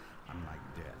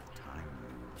 Unlike death, time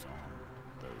moves on.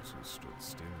 Those who stood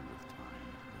still with time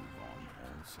move on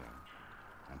also,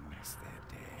 unless they're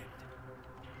dead.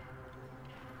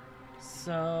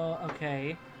 So,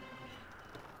 okay.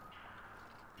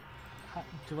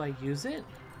 Do I use it?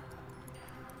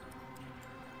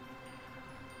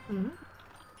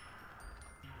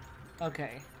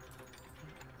 Okay.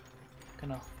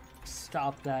 Gonna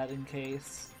stop that in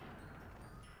case.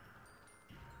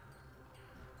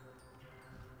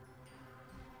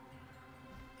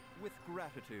 With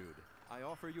gratitude, I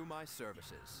offer you my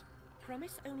services.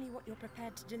 Promise only what you're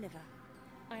prepared to deliver.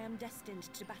 I am destined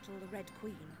to battle the Red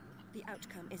Queen. The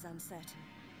outcome is uncertain.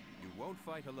 You won't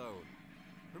fight alone.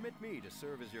 Permit me to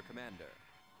serve as your commander.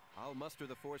 I'll muster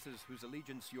the forces whose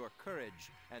allegiance your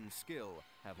courage and skill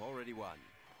have already won.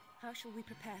 How shall we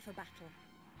prepare for battle?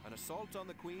 An assault on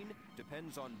the Queen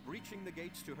depends on breaching the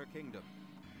gates to her kingdom.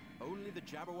 Only the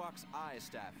Jabberwock's eye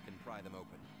staff can pry them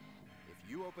open. If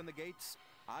you open the gates,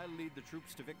 I'll lead the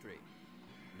troops to victory.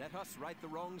 Let us right the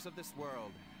wrongs of this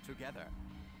world together.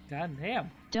 God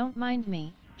damn. Don't mind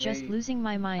me, just losing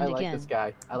my mind I like again. this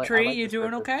guy. Tree, I like you this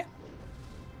doing person. okay?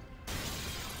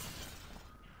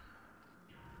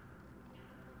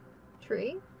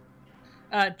 Tree?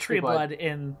 Tree blood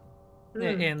in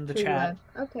the Tree chat.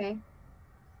 blood. Okay.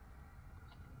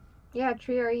 Yeah,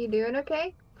 Tree, are you doing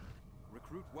okay?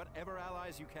 Recruit whatever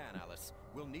allies you can, Alice.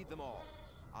 We'll need them all.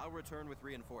 I'll return with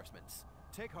reinforcements.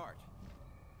 Take heart.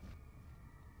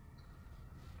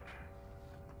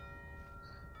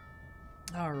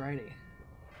 Alrighty.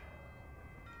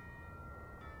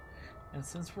 And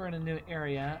since we're in a new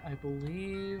area, I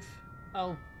believe...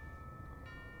 Oh.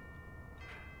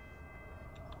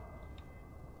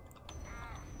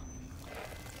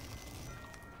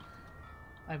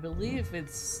 I believe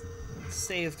it's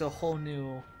saved a whole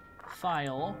new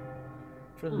file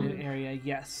for the new area.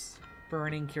 Yes.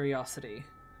 Burning Curiosity.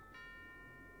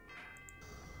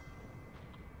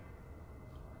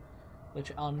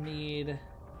 Which I'll need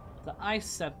the Ice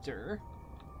Scepter.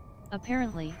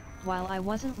 Apparently, while I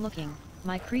wasn't looking,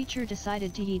 my creature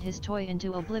decided to eat his toy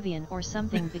into oblivion or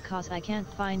something because I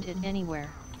can't find it anywhere,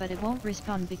 but it won't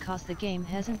respawn because the game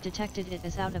hasn't detected it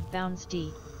as out of bounds.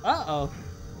 Uh-oh.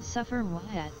 Suffer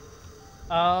what?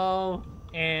 Oh,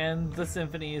 and the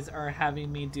symphonies are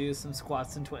having me do some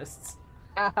squats and twists.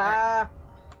 Haha.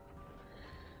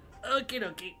 Okie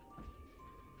dokie.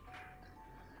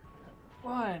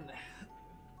 1,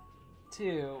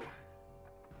 2,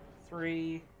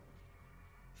 3,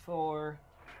 4,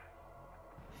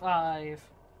 5,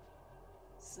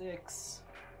 6,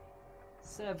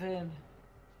 7,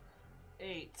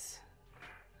 8,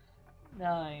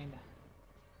 9,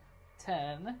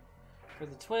 10 for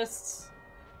the twists,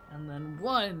 and then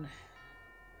 1,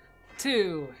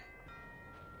 2,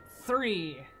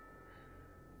 3,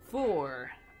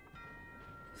 4,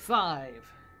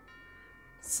 5,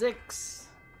 6,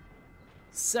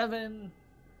 7,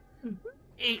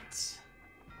 8,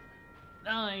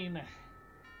 9,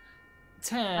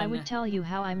 10. I would tell you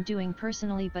how I'm doing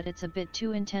personally, but it's a bit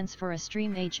too intense for a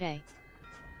stream, HA.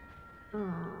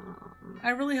 I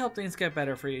really hope things get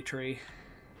better for you, Tree.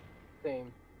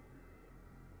 Same.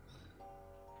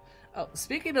 Oh,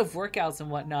 speaking of workouts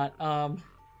and whatnot,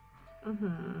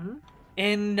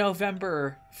 in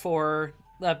November for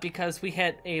because we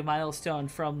hit a milestone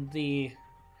from the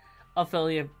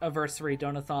affiliate anniversary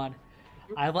donathon,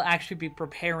 I will actually be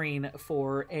preparing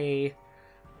for a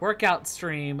workout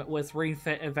stream with Ring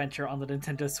Fit Adventure on the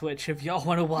Nintendo Switch if y'all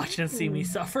want to watch and see me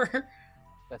suffer.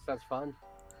 That sounds fun.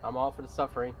 I'm all for the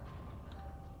suffering.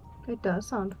 It does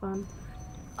sound fun.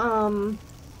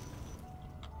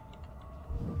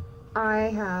 I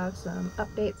have some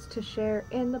updates to share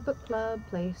in the book club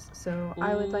place, so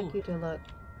I would like you to look.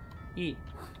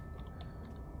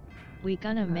 We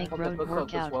gonna make hope the road book club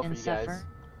goes workout well and for you guys. suffer?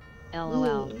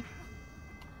 LOL.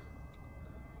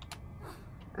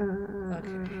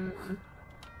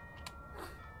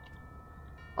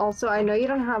 Also, I know you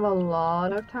don't have a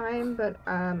lot of time, but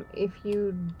if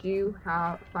you do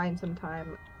find some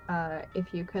time,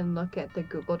 if you can look at the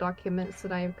Google documents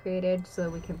that I have created so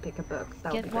we can pick a book,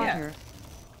 that would be Get great. water.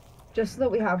 just so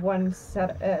that we have one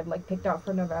set, like picked out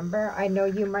for November. I know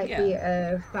you might be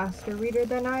a faster reader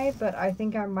than I, but I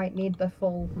think I might need the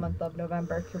full month of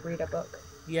November to read a book.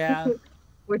 Yeah.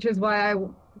 Which is why I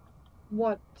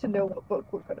want to know what book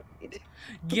we're gonna read.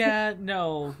 Yeah,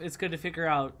 no, it's good to figure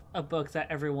out a book that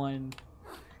everyone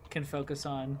can focus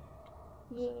on.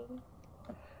 Yeah.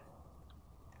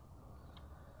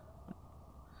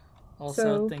 Also,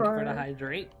 So think for to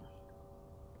hydrate.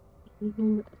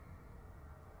 Mm-hmm.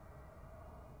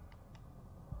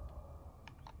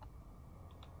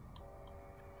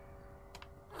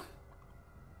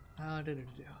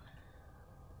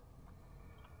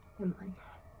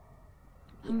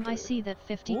 I see that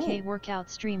 50k workout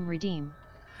stream redeem.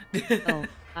 Oh,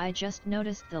 I just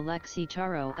noticed the Lexi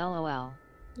Taro LOL.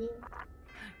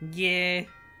 Yeah.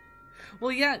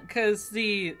 Well, yeah, because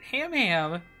the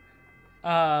Ham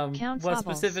was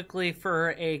specifically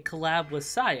for a collab with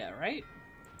Saya, right?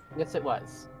 Yes, it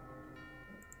was.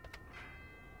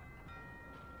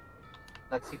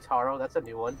 Lexi Taro, that's a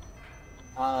new one.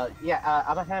 Yeah,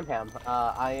 I'm a Ham.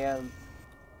 I am...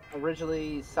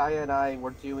 Originally, Saya and I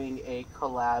were doing a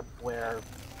collab where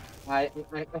I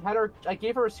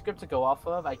gave her a script to go off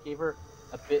of, I gave her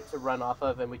a bit to run off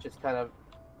of, and we just kind of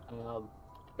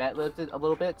mat-lived it a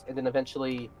little bit, and then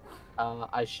eventually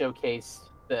I showcased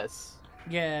this.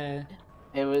 Yeah.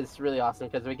 It was really awesome,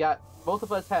 because we got... Both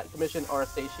of us had commissioned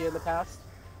Aurastacia in the past.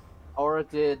 Aura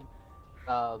did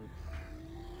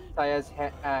Saya's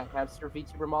hamster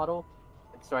VTuber model,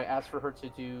 and so I asked for her to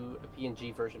do a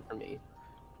PNG version for me.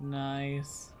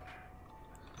 Nice.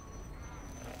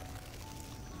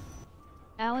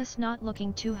 Alice not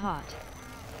looking too hot.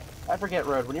 I forget,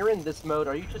 Road, when you're in this mode,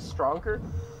 are you just stronger?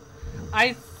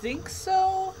 I think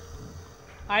so.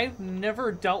 I've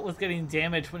never dealt with getting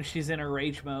damaged when she's in her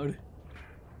rage mode.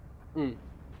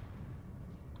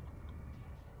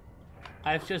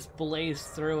 I've just blazed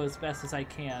through as best as I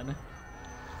can.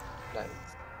 Nice.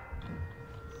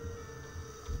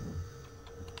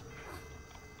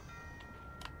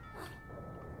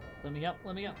 Let me up,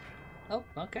 let me up. Oh,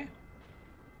 okay.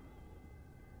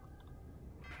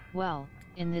 Well,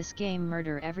 in this game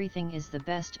murder everything is the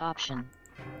best option.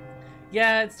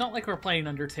 Yeah, it's not like we're playing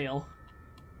Undertale.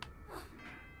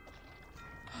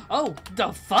 Oh,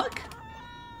 the fuck?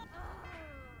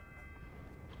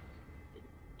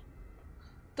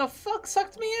 The fuck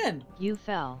sucked me in? You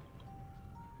fell.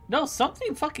 No,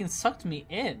 something fucking sucked me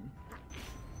in.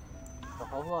 A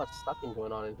whole lot of sucking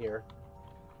going on in here.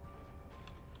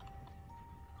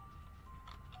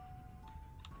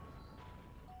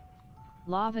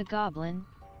 Lava Goblin.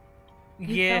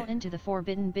 You fell into the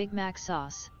forbidden Big Mac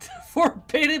sauce.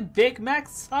 Forbidden Big Mac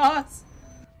sauce?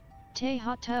 Tay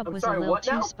hot tub was a little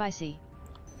too spicy.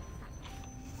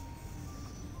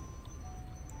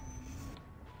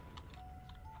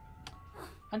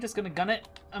 I'm just gonna gun it.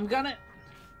 I'm gonna.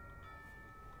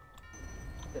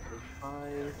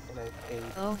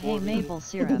 Oh hey, maple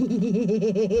syrup.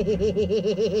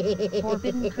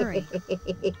 Forbidden curry.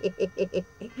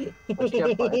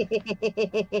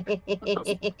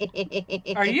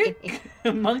 Are you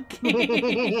monkey?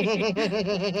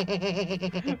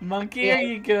 Monkey, are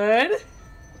you good?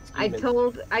 I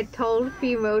told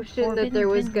Femotion that there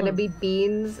was gonna be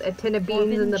beans, a tin of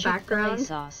beans in the background.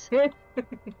 Sauce.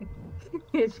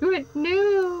 She went,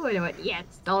 no! And I went, yes,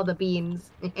 all the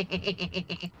beans.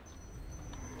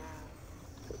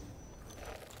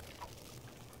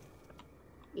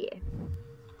 Yeah.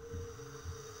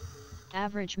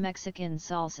 Average Mexican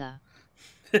salsa.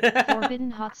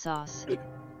 Forbidden hot sauce.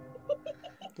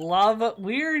 Lava.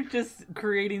 We're just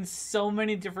creating so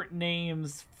many different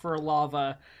names for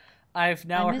lava. I've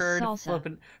now heard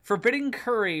forbidden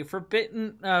curry,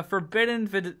 forbidden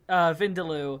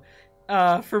vindaloo,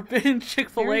 forbidden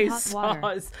Chick-fil-A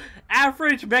sauce,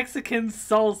 average Mexican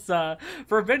salsa,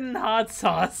 forbidden hot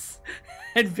sauce,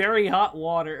 and very hot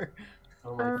water.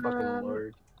 Oh my fucking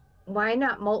lord. Why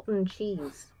not molten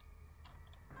cheese?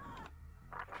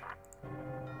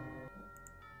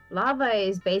 Lava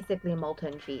is basically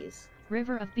molten cheese.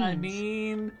 River of beans. I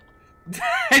mean...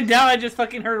 and now I just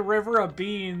fucking heard river of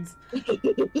beans.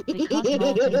 Because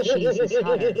molten cheese is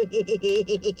hotter.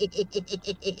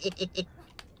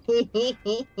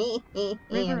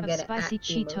 River of spicy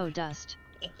Cheeto dust.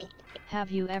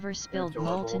 Have you ever spilled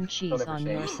molten cheese on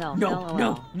yourself? No, LOL.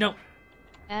 no, no.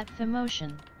 At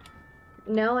Femotion.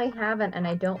 No, I haven't, and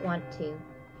I don't want to.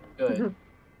 Good.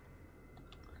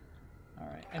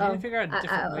 Alright, I need to figure out a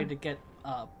different way to get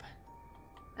up.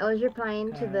 I was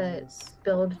replying to the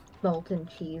spilled molten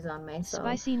cheese on myself.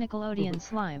 Spicy Nickelodeon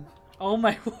slime. Oh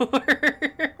my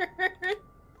lord.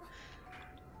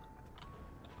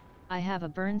 I have a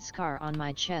burn scar on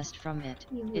my chest from it.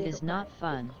 It is not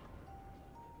fun.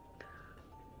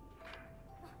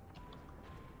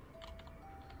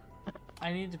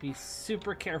 I need to be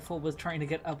super careful with trying to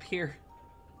get up here.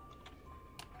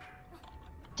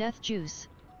 Death juice.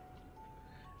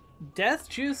 Death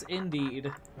juice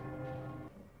indeed.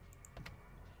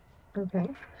 Okay.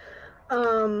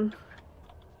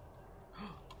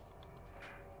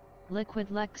 Liquid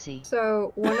Lexi.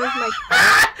 So one of my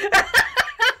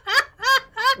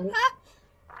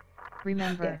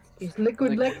Remember. Yes,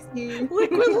 Liquid Lexi.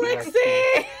 Liquid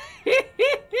Lexi! You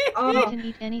can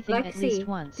eat anything Lexi, at least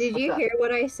once. Did you hear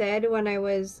what I said when I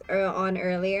was on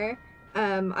earlier?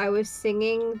 I was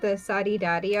singing the Sadi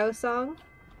Daddy-O song.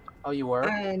 Oh, you were?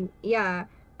 And yeah,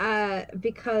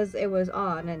 because it was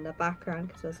on in the background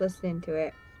because I was listening to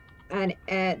it. And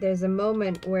there's a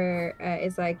moment where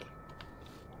it's like,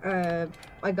 I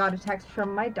got a text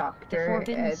from my doctor.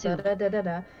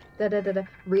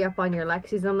 Re-up on your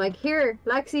Lexis. I'm like, here,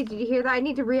 Lexi, did you hear that? I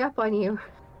need to re-up on you.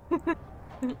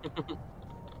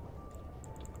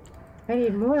 I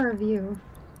need more of you.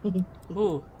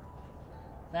 Ooh.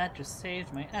 That just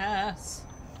saved my ass.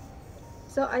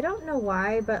 So I don't know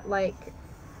why, but like,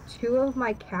 2 of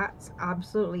my cats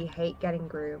absolutely hate getting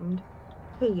groomed.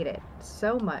 Hate it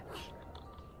so much.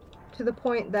 To the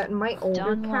point that my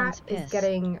older cat is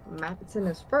getting mats in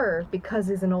his fur because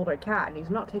he's an older cat and he's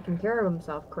not taking care of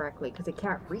himself correctly because he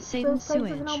can't reach those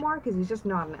places no more because he's just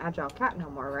not an agile cat no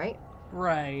more, right?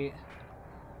 Right.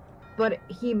 But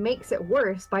he makes it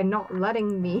worse by not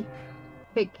letting me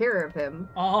take care of him.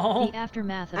 Oh. The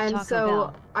aftermath of and Taco so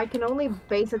Bell. I can only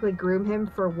basically groom him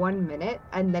for 1 minute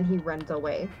and then he runs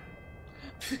away.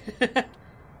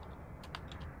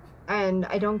 And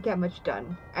I don't get much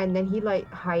done. And then he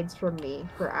like hides from me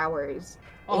for hours,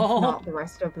 if not the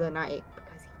rest of the night,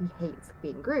 because he hates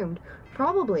being groomed.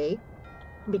 Probably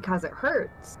because it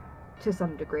hurts to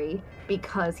some degree,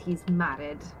 because he's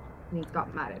matted and he's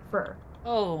got matted fur.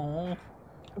 Oh.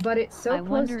 But it's so close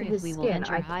wonder to if his we will skin,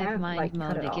 enter I hive can't mind like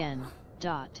mode cut it again.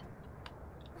 off.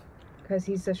 Because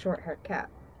he's a short-haired cat.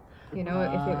 You know,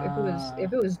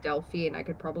 if it was Delphi, and I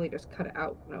could probably just cut it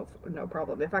out, no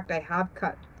problem. In fact, I have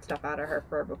cut stuff out of her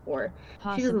fur before.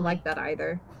 She doesn't like that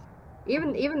either.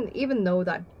 Even though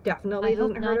that definitely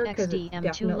doesn't hurt her, because it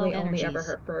definitely only ever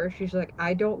hurt fur. She's like,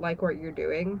 I don't like what you're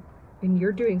doing, and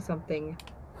you're doing something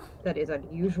that is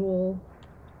unusual,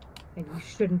 and you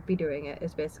shouldn't be doing it.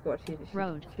 Is basically what she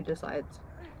decides.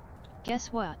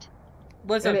 Guess what?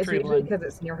 What's and up, it's usually because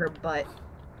it's near her butt.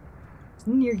 It's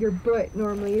near your butt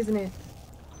normally, isn't it?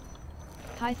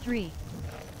 Hi 3.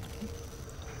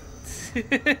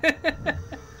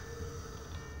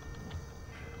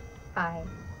 Hi.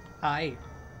 Hi.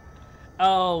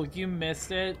 Oh, you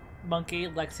missed it, Monkey,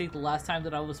 Lexi, the last time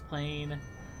that I was playing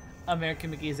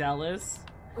American McGee's Alice.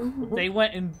 They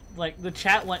went in, like, the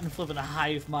chat went in flipping a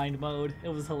hive mind mode. It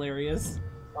was hilarious.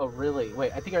 Oh, really?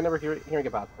 Wait, I think I remember hearing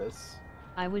about this.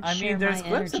 I would share my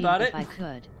energy if I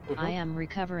could. I am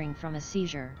recovering from a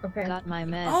seizure. Got my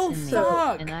meds in me,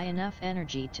 and I enough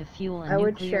energy to fuel a nuclear reactor. I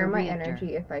would share my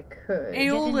energy if I could.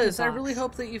 Aeolus, I really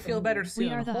hope that you feel better soon.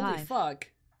 We are the Holy hive. fuck.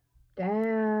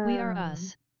 Damn. We are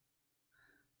us.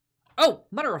 Oh,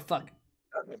 mother of fuck.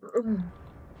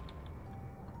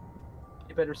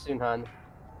 You better soon, hon.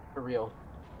 For real.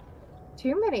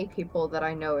 Too many people that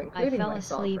I know, including myself,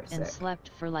 myself, asleep are sick. and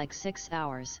slept for like 6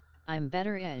 hours. I'm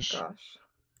better-ish. Gosh.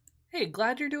 Hey,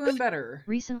 glad you're doing better.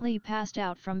 Recently passed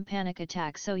out from panic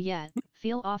attack, so yeah,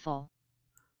 feel awful.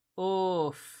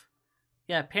 Oof.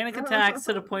 Yeah, panic attacks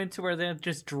to the point to where they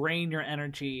just drain your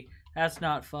energy. That's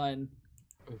not fun.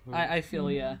 I feel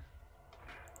ya.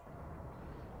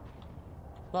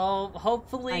 Well,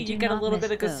 hopefully you get a little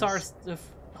bit of catharsis.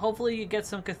 Hopefully you get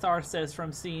some catharsis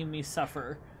from seeing me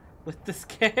suffer with this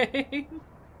game.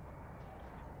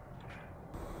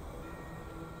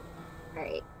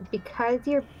 Alright, because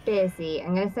you're busy,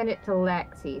 I'm gonna send it to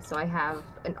Lexi so I have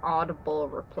an audible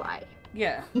reply.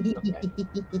 Yeah. Okay.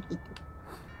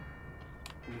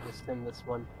 You just send this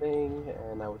one thing,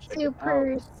 and I will check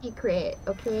Super it out. secret,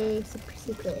 okay? Super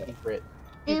secret. Secret.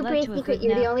 Super secret.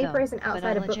 You're the only person but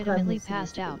outside I of book club legitimately who sees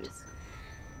passed out. these.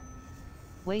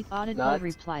 Wait, Audible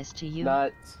replies to you.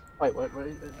 Not. Wait, what?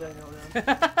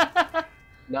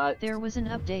 Not. There was an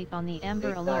update on the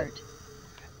Amber Alert.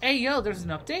 Hey, yo, there's an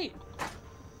update.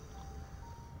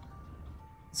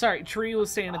 Sorry, Tree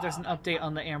was saying that there's an update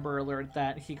on the Amber Alert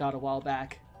that he got a while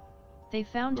back. They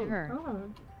found her.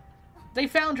 Oh. They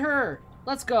found her!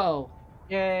 Let's go!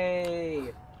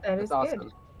 Yay! That's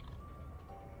awesome.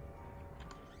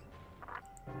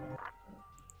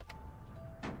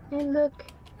 Good. And look,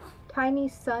 tiny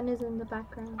sun is in the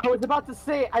background? I was about to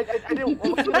say, I didn't I was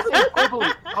gonna say it verbally.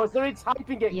 I was literally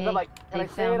typing it, Yay, but like, can they I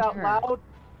say it found out her. loud?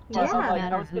 Yeah. Doesn't I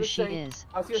matter was who gonna she say- is.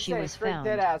 I was gonna She say was straight found.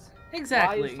 dead ass. Why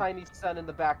Exactly. is Tiny Sun in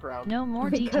the background? No more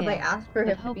Because I details. asked for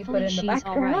but him to be hopefully put in the she's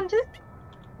background. alright.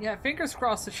 Yeah, fingers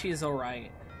crossed that she's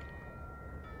alright.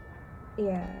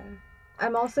 Yeah.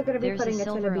 I'm also going to be There's putting a a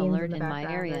tin silver of beans alert in the in my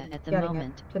background. area or at the getting a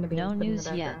moment. tin of beans No put in the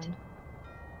news yet.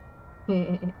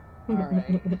 background.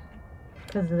 Alright.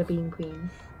 Because of the Bean Queen.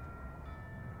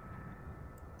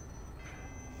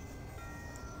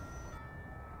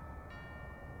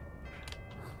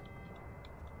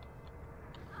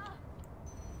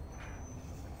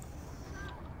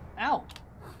 Ow!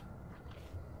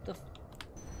 The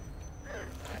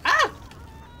Ah!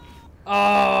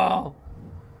 Oh!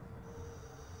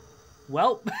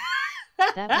 Well.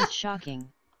 That was shocking.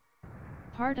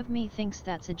 Part of me thinks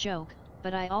that's a joke,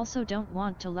 but I also don't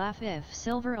want to laugh if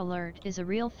Silver Alert is a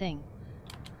real thing.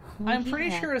 I'm pretty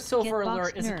sure a silver Get alert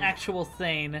boxed is an nerd. actual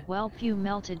thing. Well, you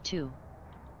melted too.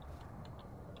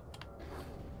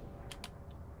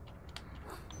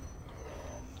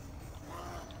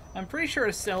 I'm pretty sure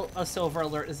a silver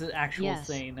alert is an actual Yes,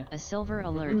 thing. a silver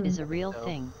alert is a real No.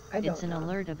 thing. I don't It's an know.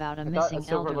 alert about a I thought missing a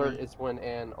silver elderly. alert is when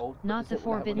an old Not is the it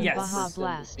when forbidden Yes. Baja person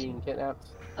Blast. is being kidnapped.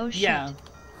 Oh shit. Yeah.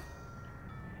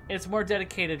 It's more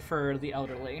dedicated for the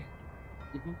elderly.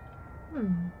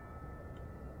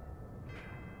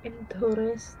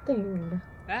 Interesting.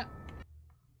 Ah.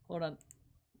 Hold on.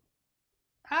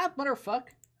 Ah, motherfuck.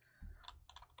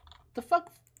 The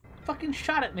fuck fucking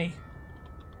shot at me.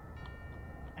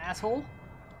 Asshole.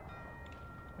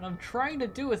 And I'm trying to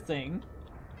do a thing.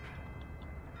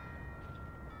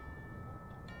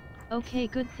 Okay,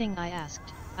 good thing I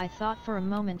asked. I thought for a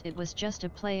moment it was just a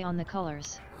play on the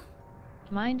colors.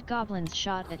 Mind goblins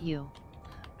shot at you.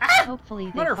 Ah!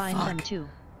 Hopefully they find them Motherfuck. too.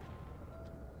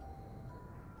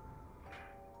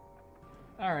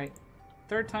 Alright.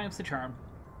 Third time's the charm.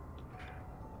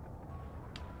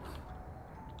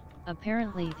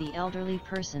 Apparently the elderly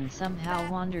person somehow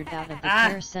wandered out of the Ah,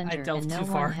 care I center delved and no too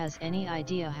far. one has any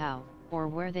idea how, or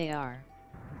where they are.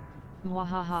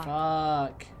 Mwahaha.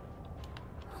 Fuck.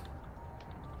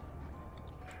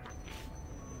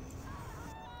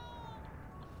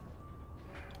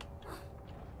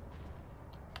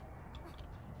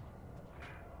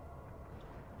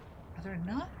 Are there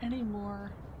not any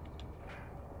more?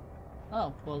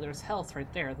 Oh, well, there's health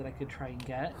right there that I could try and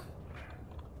get.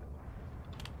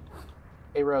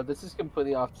 Hey, Ro, this is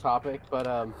completely off topic, but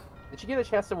did you get a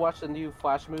chance to watch the new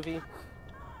Flash movie?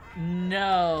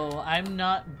 No, I'm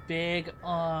not big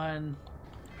on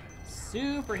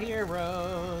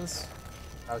superheroes.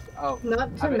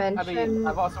 Not to mention-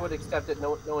 I've also would accept that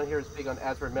no one here is big on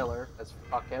Ezra Miller. That's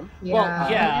fuck him. Yeah. Well,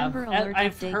 The yeah, Amber Alert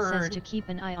I've update heard. says to keep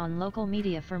an eye on local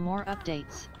media for more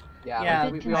updates. Yeah,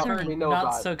 bit we concerning. already know not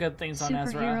about so good things on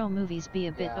Ezra. Superhero movies be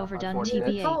a bit Yeah, overdone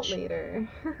unfortunate. Cult TBH. leader.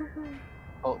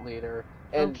 cult leader.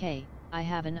 And Okay, I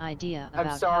have an idea I'm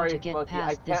about sorry, how to get Monkey, I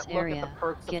past can't this look area. at the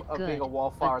perks Get of being good, a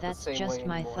wallflower but the that's same just way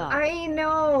my anymore. thought. I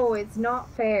know, it's not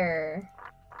fair.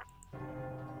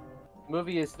 The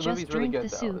movie's Just really drink good the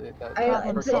though. soup.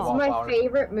 It's It's all my wallflower.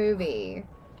 favorite movie.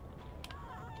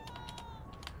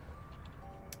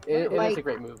 It is a like-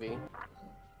 great movie.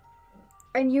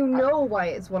 And you know why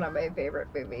it's one of my favorite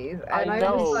movies. And I I'm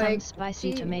know. just Some like,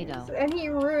 spicy "Jeez." tomato. And he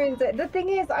ruins it. The thing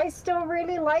is, I still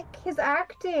really like his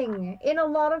acting in a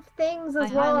lot of things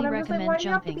as I well. highly And I'm just like, recommend why do you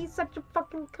have to jumping. be such a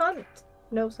fucking cunt?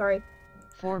 No, sorry.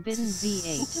 Forbidden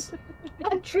V8.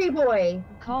 Country boy.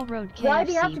 Call Road Why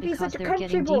do you have KFC to be because such a they're country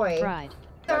getting boy? deep fried.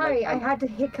 Sorry, I I'm- had to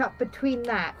hiccup between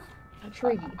that.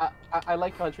 Tree. I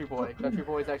like Country Boy. Country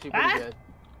Boy is actually Ah! pretty good.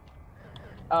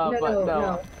 No, But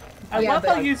no. I Yeah, love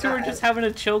but how you two are I- just having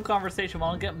a chill conversation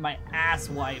while I'm getting my ass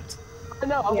wiped.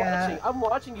 No, Yeah. I'm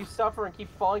watching you suffer and keep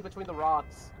falling between the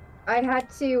rocks. I had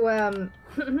to,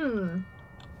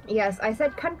 yes, I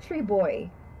said country boy.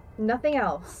 Nothing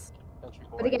else. Country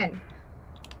Boy.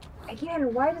 But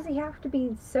again, why does he have to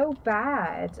be so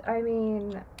bad? I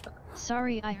mean,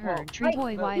 Sorry, I heard. Well, Tree like,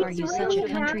 Boy, why he's are you such a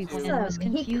really country boy? And was handsome.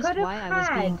 He confused could've why I was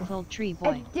being had called Tree a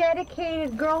Boy.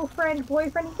 dedicated girlfriend,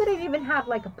 boyfriend. He could have even had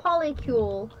like a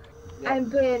polycule Yeah.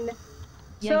 and been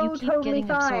Yeah, so you keep totally getting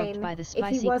absorbed fine by the if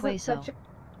spicy he wasn't queso. such a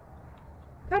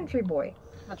country boy.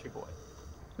 Country Boy.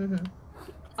 Mm-hmm.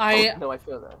 I No, I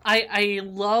feel that. I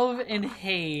love and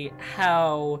hate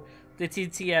how the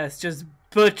TTS just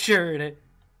butchered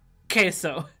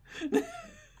queso.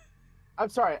 I'm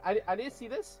sorry, I didn't see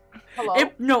this. Hello?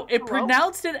 It Hello?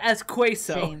 pronounced it as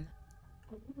queso. Same.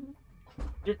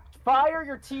 fire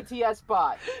your TTS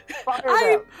bot. Fire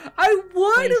I them.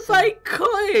 would if Queso. I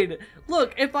could.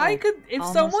 Look, if I could, if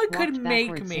Almost someone could walked make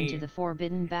backwards me into the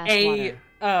forbidden bath a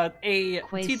water.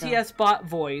 Queso. TTS bot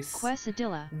voice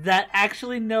Quesadilla. that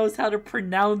actually knows how to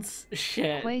pronounce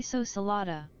shit. Queso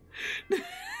salada.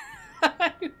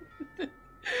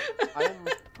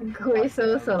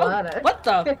 Queso salada. What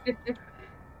the?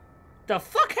 The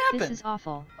fuck happened? This is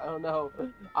awful. I don't know.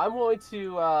 I'm willing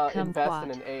to invest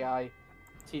in an AI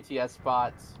TTS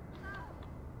bot.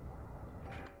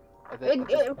 At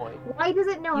this point. Why does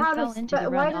it know You how fell to? into the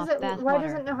Why runoff does it? bath Why water.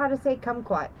 does it know how to say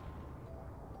kumquat?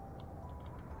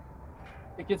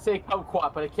 It can say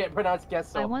kumquat, but it can't pronounce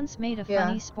gesso. I once made a Yeah.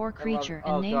 funny spore creature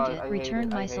oh and named God, it I hate Return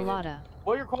it, I My hate it. Salada.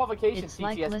 What are your qualifications, It's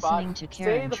like TTS listening bot? to Say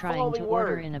Karen the trying following to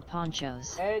order word, in a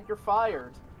ponchos. and you're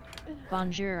fired.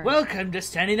 Bonjour. Welcome to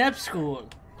standing up school.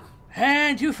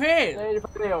 And you failed. And you're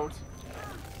failed.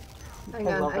 Hang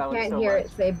I on, love that I one can't so hear much.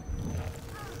 it say.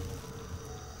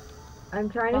 I'm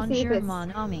trying to see if Bonjour it's.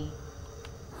 mon ami.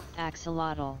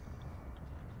 Axolotl.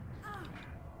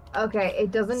 Okay,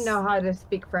 it doesn't know how to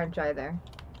speak French either.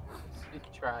 You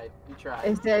tried. You tried.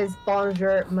 It says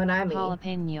bonjour mon ami.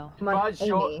 Jalapeno. Mon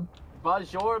Bonjour. ami.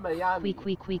 Bonjour, Miami.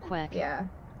 Queek. Yeah,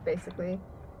 basically.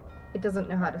 It doesn't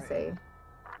know how to say.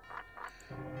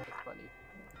 That's funny.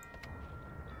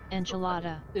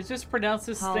 Enchilada. It just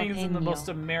pronounces things in the Jalapeno. most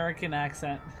American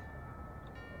accent.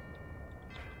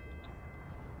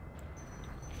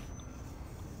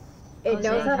 It Jose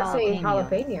knows how to say On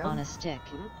jalapeno. a stick.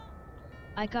 Mhm.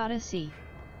 I gotta see.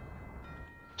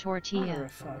 Tortilla.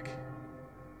 Fuck.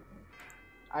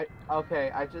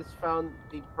 Okay, I just found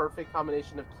the perfect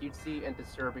combination of cutesy and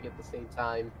disturbing at the same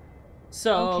time.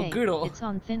 So, Okay, Goodle, it's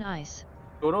on thin ice.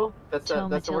 Doodle? That's the word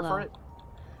for Tomatillo. it?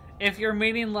 if you're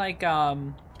meaning like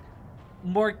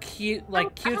more cute,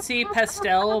 like cutesy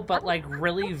pastel, but like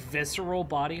really visceral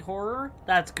body horror,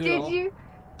 that's Goodle.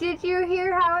 Did you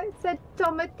hear how it said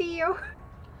tomatillo?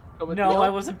 No, I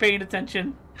wasn't paying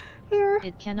attention. Here.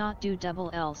 It cannot do double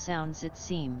L sounds, it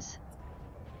seems.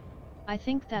 I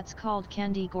think that's called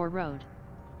Candy Gore Road.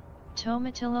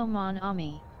 Tomatillo mon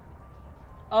ami.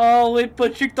 Oh, it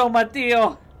butchered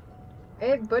Tomatillo.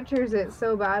 It butchers it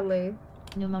so badly.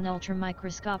 Pneumon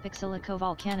ultramicroscopic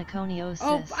silicovolcaniconiosis.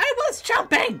 Oh, I was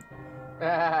jumping!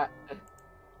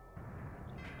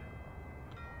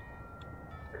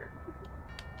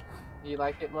 Do you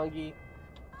like it, Mungie?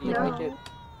 Do you No. like it?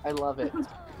 I love it.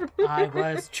 I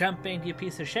was jumping, you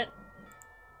piece of shit.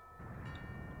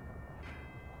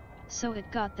 So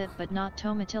it got that but not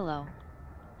Tomatillo.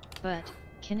 But,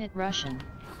 can it Russian?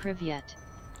 Privyet.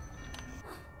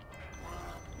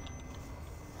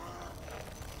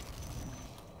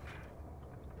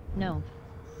 No.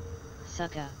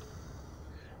 Sucka.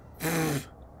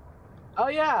 Oh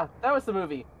yeah, that was the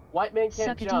movie. White Man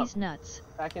Can't Sucka Jump. D's nuts.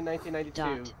 Back in 1992.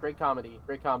 Dot. Great comedy.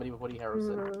 Great comedy with Woody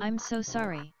Harrelson. I'm so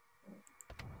sorry.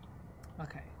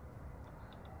 Okay.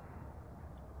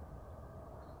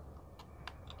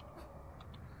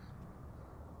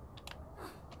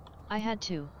 I had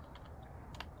to.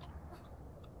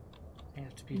 I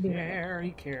have to be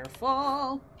very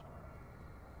careful.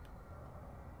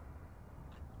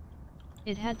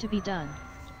 It had to be done.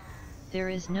 There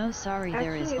is no sorry,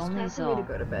 there is Actually, only it's time for me Zol.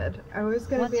 to go to bed. I was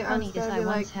gonna What's be. funny is I once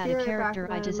like, had be a right back, character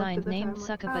and I looked at designed the named time,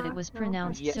 Sucka, like, but it was no.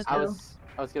 pronounced Yes, Sucko.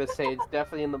 I was gonna say it's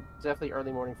definitely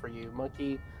early morning for you,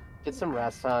 Monkey. Get some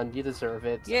rest, son. You deserve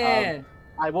it. Yeah.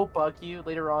 I will bug you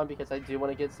later on because I do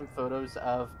want to get some photos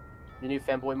of your new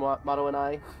fanboy motto and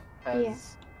I,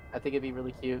 because I think it'd be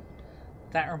really cute.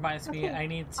 That reminds me, Okay, I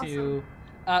need to...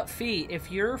 Fee,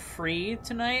 if you're free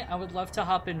tonight, I would love to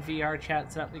hop in VR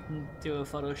chat so that we can do a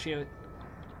photo shoot.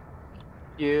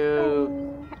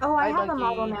 You. Oh, I Hi, have a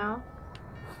model Monkey. now.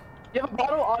 You have a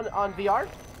model on VR?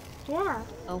 Yeah.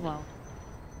 Oh wow.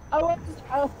 Oh,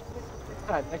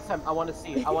 next time, I want to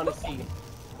see. I want to see.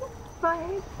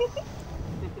 Fine.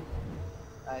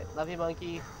 Alright, love you,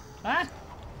 Monkey. Ah!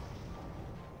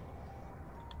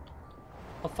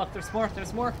 Oh fuck, there's more,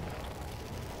 there's more.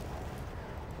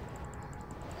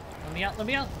 Let me out, let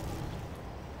me out.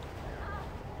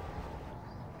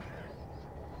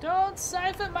 Don't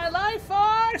siphon my life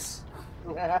force!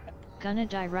 Gonna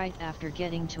die right after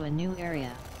getting to a new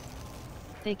area.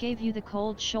 They gave you the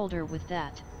cold shoulder with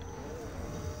that.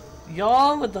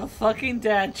 Y'all with the fucking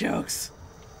dad jokes.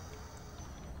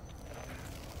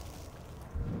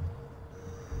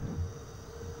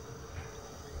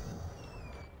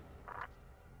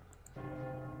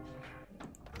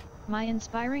 My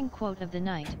inspiring quote of the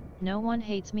night, no one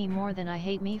hates me more than I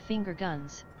hate me finger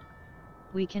guns.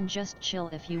 We can just chill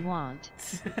if you want.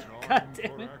 God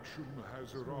damn it.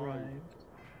 Right.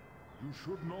 You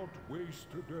should not waste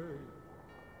a day.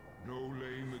 No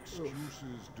lame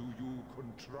excuses do you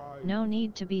contrive. No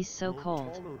need to be so Nor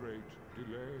cold. tolerate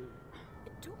delay.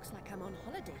 It talks like I'm on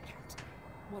holiday, Cat.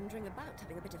 Wandering about,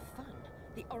 having a bit of fun.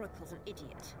 The Oracle's an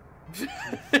idiot.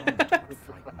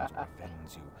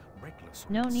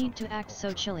 No need to act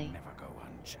so chilly. Never go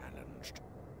unchallenged.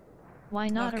 Why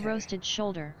not Okay. a roasted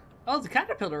shoulder? Oh, the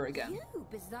caterpillar again. You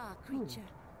bizarre creature.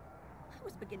 I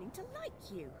was beginning to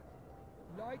like you.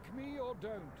 Like me or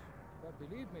don't, but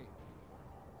believe me,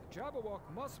 the Jabberwock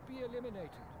must be eliminated,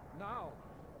 now.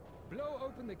 Blow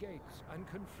open the gates and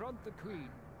confront the Queen.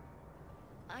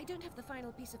 I don't have the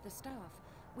final piece of the staff.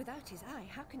 Without his eye,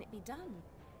 how can it be done?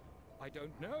 I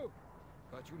don't know,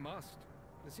 but you must.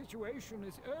 The situation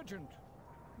is urgent.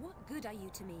 What good are you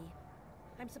to me?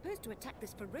 I'm supposed to attack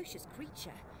this ferocious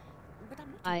creature, but I'm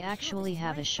not I even sure actually this is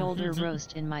have a right. shoulder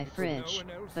roast in my no fridge,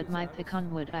 one else's but my house,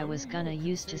 pecan wood I was only gonna yours.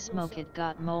 use to Save smoke yourself. it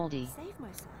got moldy. Save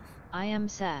myself I am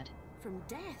sad. from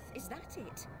death. Is that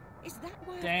it? Is that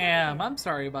why? I've come Damn, here? I'm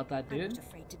sorry about that, I'm dude. not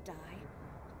afraid to die.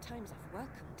 At times I've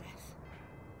welcomed death.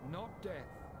 Not death.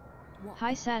 What?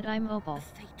 Hi sad I'm A Opal.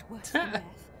 fate worse than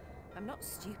death. I'm not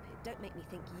stupid. Don't make me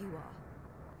think you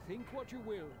are. Think what you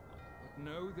will, but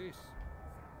know this.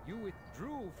 You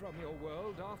withdrew from your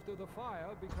world after the fire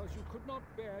because you could not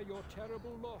bear your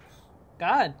terrible loss.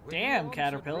 God When you damn, answered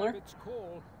Caterpillar. Rabbit's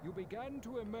call, you began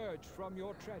to emerge from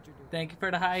your tragedy. Thank you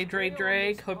for the hydrate,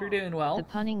 Drake. Hope you're doing The well.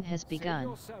 punning has Save begun.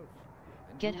 yourself,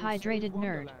 and Get you will save hydrated,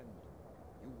 nerd. Wonderland.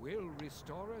 You will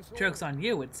restore us all. Joke's on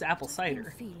you, it's apple I'm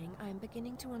cider. feeling I'm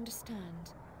beginning to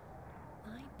understand.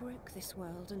 I broke this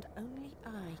world and only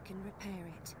I can repair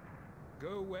it.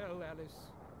 Go well, Alice.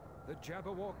 The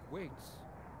Jabberwock waits.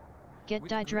 Get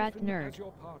With Didrat Griffin nerd. as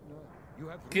your partner, you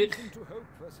have Get- reason to hope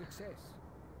for success.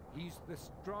 He's the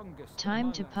strongest Time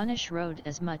among to us. punish Road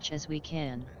as much as we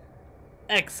can.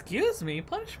 Excuse me?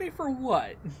 Punish me for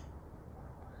what?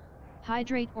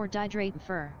 Hydrate or dihydrate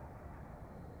fur.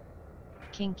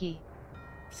 Kinky.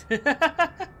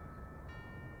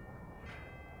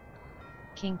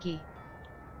 Kinky.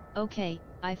 Okay,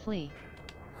 I flee.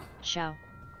 Ciao.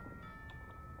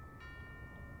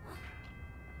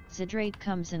 Zydrate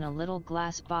comes in a little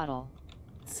glass bottle.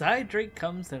 Side Drake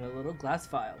comes in a little glass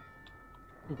vial.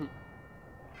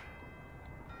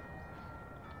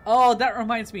 Oh, that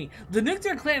reminds me. The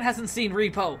Nuclear Clan hasn't seen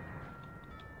Repo.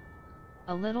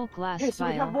 A little glass Okay, so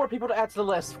we have vial. more people to add to the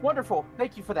list. Wonderful.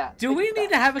 Thank you for that. Do Thank we you for need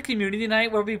that. to have a community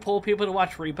night where we pull people to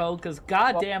watch Repo? Because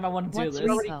goddamn, I want to do What's this.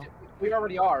 Repo? We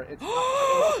already are.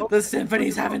 The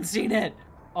symphonies haven't seen it.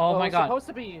 Oh my god.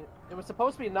 It was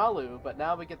supposed to be Nalu, but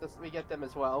now we get them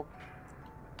as well.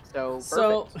 So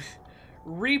So, perfect.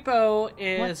 Repo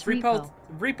is What's Repo?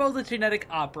 Repo the Genetic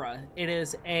Opera. It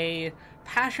is a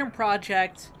passion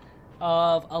project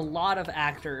of a lot of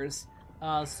actors.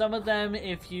 Some of them,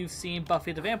 if you've seen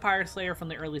Buffy the Vampire Slayer from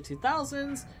the early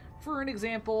 2000s, for an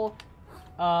example,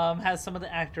 has some of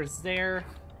the actors there.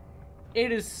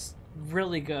 It is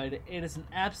really good. It is an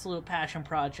absolute passion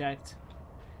project.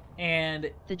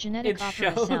 And The genetic it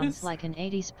opera shows- sounds like an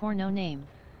 80s porno name.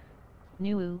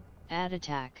 Nuwu, ad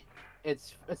attack.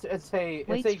 It's a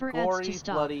Waits for ads to gory,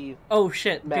 stop. bloody. oh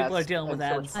shit, Mess people are dealing with of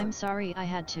sorts. ads. I'm sorry I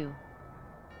had to.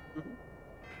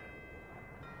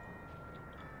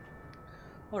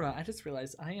 Hold on, I just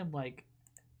realized I am like...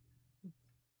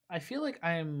 I feel like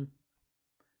I am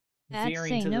Ads veering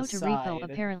say to no the to side. repo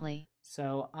apparently.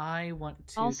 So I want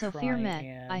to Also try fear met,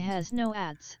 and I has no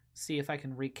ads. see if I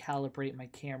can recalibrate my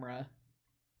camera.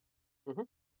 Mhm.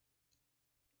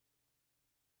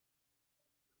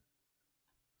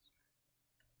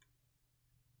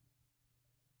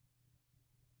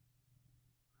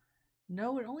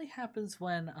 No, it only happens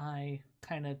when I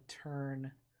kind of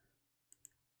turn...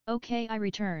 Okay, I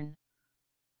return.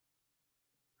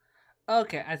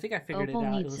 Okay, I think I figured Opal it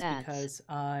out. It needs was ads. because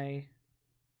I...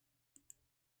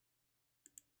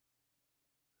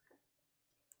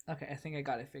 Okay, I think I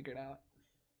got it figured out.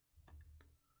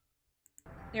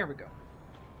 There we go.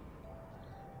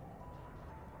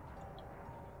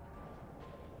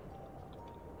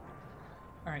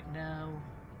 Alright, now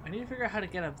I need to figure out how to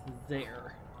get up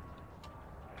there.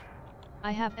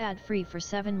 I have ad free for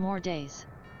 7 more days.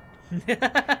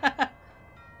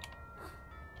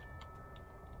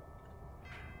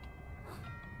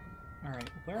 Alright,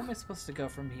 where am I supposed to go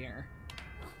from here?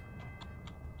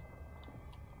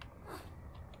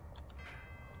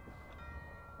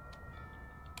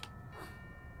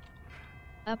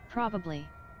 Up probably.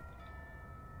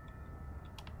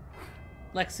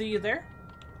 Lexi, you there?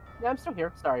 Yeah, I'm still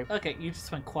here. Sorry. Okay, you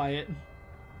just went quiet.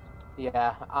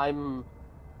 Yeah, I'm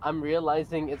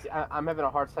realizing I'm having a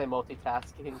hard time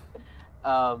multitasking.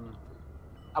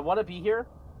 I want to be here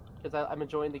because I'm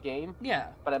enjoying the game. Yeah.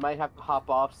 But I might have to hop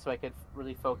off so I could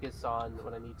really focus on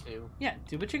what I need to. Yeah,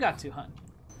 do what you got to, hun.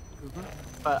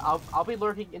 But I'll be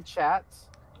lurking in chat.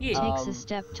 Yeah. Takes a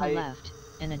step to left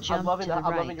and a jump to the right.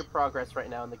 I'm loving your progress right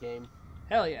now in the game.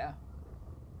 Hell yeah.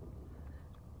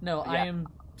 No, I am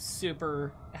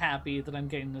super happy that I'm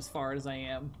getting as far as I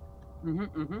am. But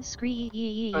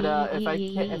if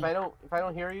I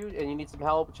don't hear you and you need some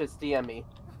help, just DM me.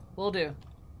 Will do.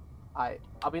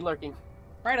 I'll be lurking.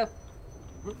 Righto.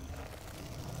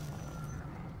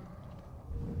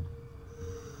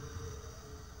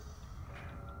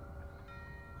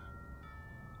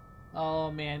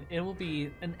 Oh man, it will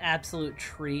be an absolute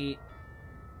treat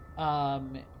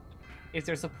if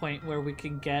there's a point where we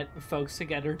can get folks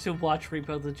together to watch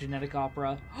Repo the Genetic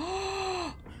Opera.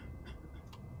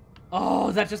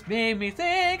 Oh, that just made me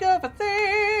think of a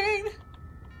thing!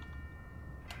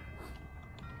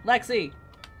 Lexi!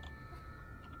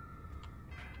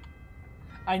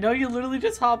 I know you literally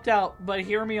just hopped out, but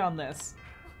hear me on this.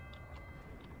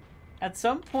 At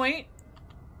some point,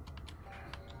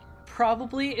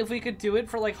 probably if we could do it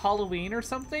for like Halloween or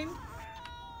something.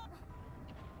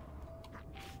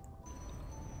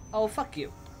 Oh, fuck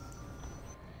you.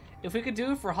 If we could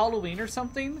do it for Halloween or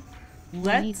something,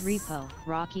 let's... We need Repo,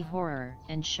 Rocky Horror,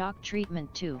 and Shock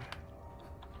Treatment too.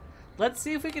 Let's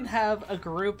see if we can have a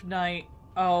group night.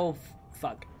 Oh,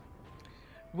 fuck.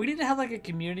 We need to have like a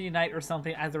community night or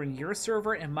something, either in your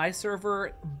server and my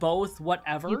server, both,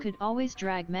 whatever. You could always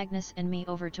drag Magnus and me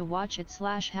over to watch it /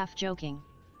 half joking.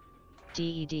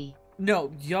 DED.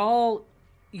 No, y'all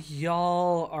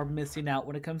are missing out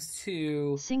when it comes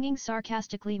to... Singing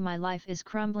sarcastically, my life is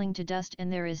crumbling to dust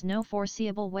and there is no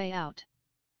foreseeable way out.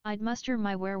 I'd muster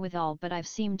my wherewithal, but I've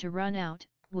seemed to run out.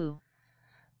 Woo.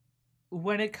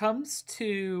 When it comes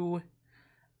to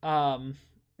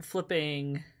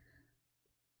flipping...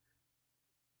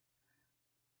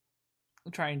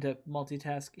 I'm trying to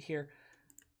multitask here.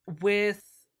 With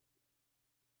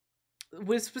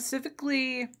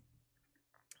specifically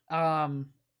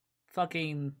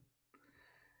fucking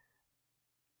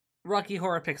Rocky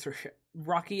Horror Picture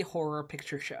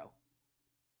Show.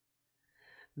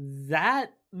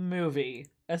 That movie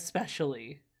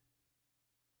especially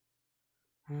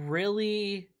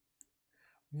really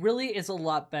is a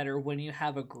lot better when you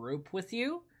have a group with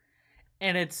you.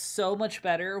 And it's so much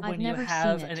better when you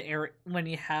have when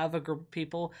you have a group of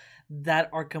people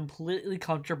that are completely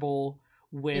comfortable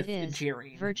with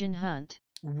jeering. Virgin Hunt.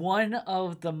 One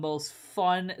of the most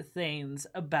fun things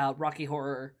about Rocky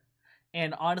Horror,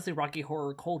 and honestly Rocky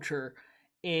Horror culture,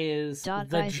 is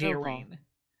the jeering.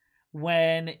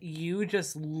 When you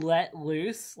just let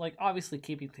loose, like obviously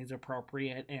keeping things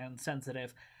appropriate and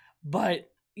sensitive,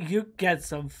 but you get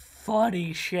some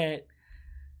funny shit.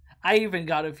 I even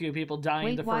got a few people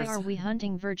dying the first... Wait, why are we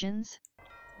hunting virgins?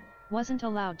 Wasn't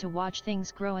allowed to watch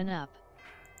things growing up.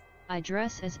 I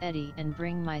dress as Eddie and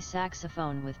bring my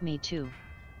saxophone with me too.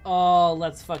 Oh,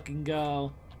 let's fucking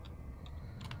go.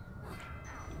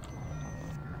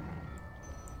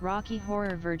 Rocky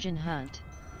Horror Virgin Hunt.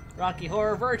 Rocky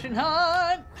Horror Virgin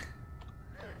Hunt!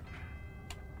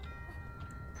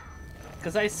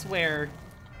 Because I swear,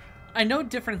 I know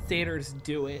different theaters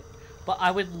do it, but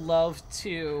I would love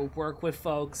to work with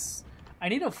folks. I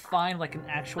need to find like an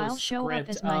actual I'll show script up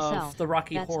as myself. of the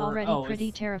Rocky That's Horror. Already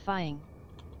pretty terrifying.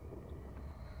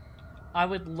 I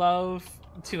would love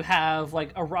to have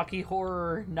like a Rocky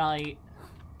Horror night.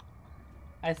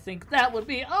 I think that would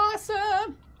be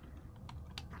awesome.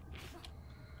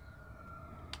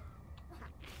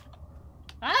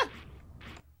 Ah!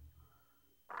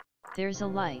 There's a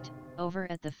light over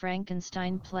at the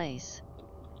Frankenstein place.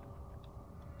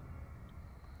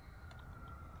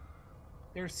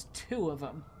 There's 2 of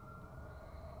them.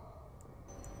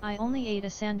 I only ate a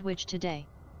sandwich today.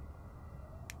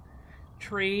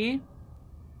 Tree,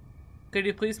 could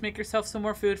you please make yourself some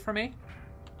more food for me?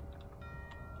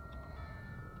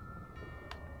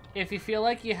 If you feel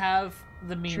like you have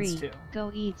the means to.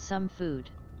 Go eat some food.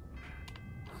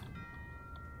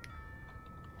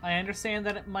 I understand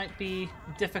that it might be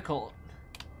difficult.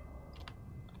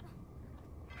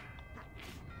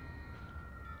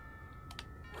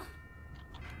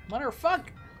 Motherfuck!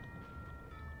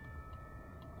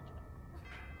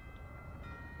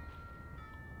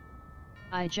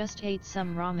 I just ate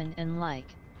some ramen and like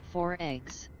 4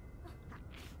 eggs.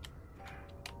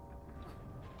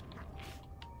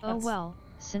 Oh well,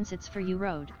 since it's for you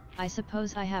road, I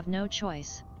suppose I have no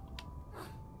choice.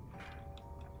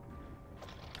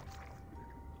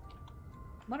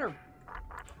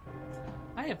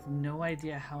 I have no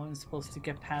idea how I'm supposed to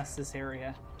get past this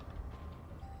area.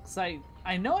 'Cause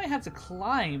I know I have to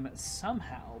climb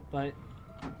somehow, but...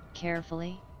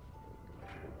 Carefully.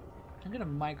 I'm gonna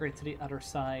migrate to the other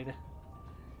side.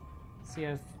 See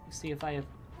if I have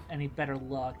any better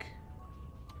luck.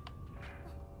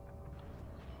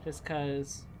 Just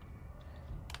 'cause...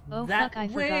 Oh that fuck, I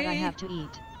forgot I have to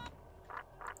eat.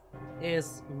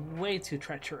 Is way too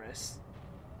treacherous.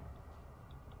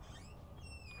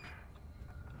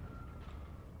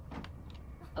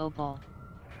 Opal.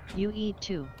 You eat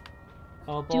too.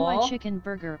 Opal? Do I chicken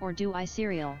burger or do I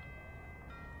cereal?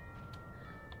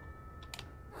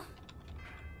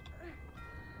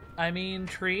 I mean,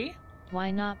 tree?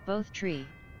 Why not both tree?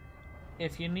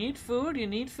 If you need food, you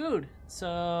need food.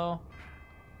 So...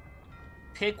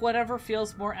 pick whatever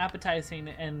feels more appetizing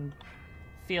and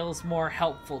feels more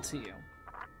helpful to you.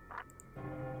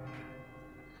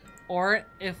 Or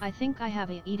if... I think I have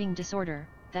a eating disorder.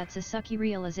 That's a sucky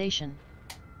realization.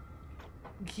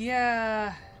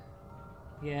 Yeah...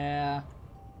 yeah...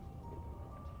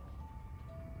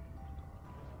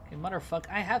 Okay, motherfuck,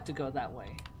 I have to go that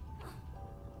way.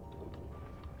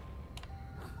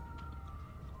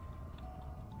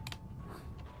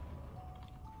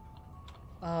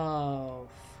 Oh...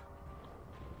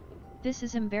 This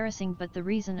is embarrassing, but the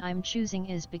reason I'm choosing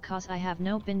is because I have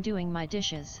no been doing my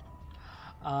dishes.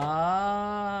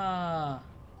 Ah.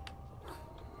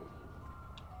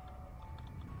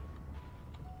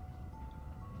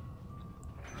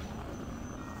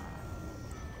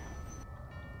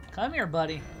 Come here,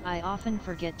 buddy. I often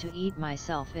forget to eat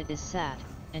myself. It is sad,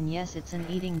 and yes, it's an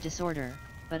eating disorder,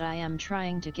 but I am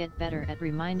trying to get better at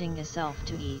reminding myself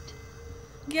to eat.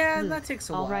 Yeah, Luke, that takes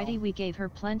a while. Alrighty, we gave her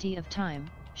plenty of time.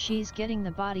 She's getting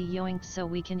the body yoinked so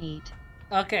we can eat.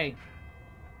 Okay.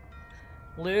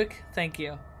 Luke, thank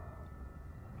you.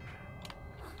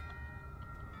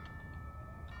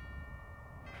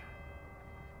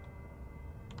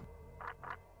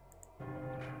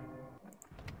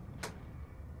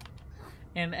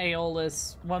 And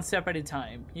Aeolus, one step at a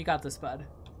time. You got this, bud.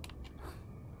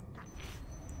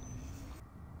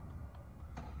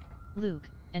 Luke,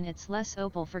 and it's less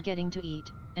Opal forgetting to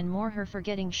eat, and more her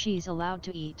forgetting she's allowed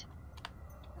to eat.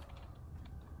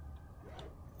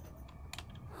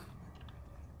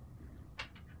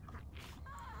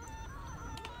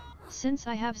 Since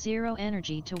I have zero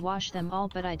energy to wash them all,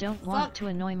 but I don't want to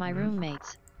annoy my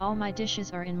roommates, all my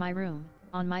dishes are in my room,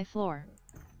 on my floor.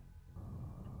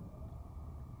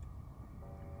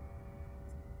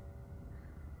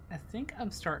 I think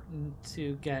I'm starting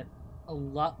to get a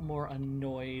lot more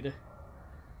annoyed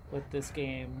with this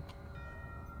game.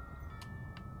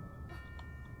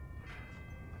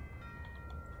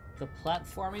 The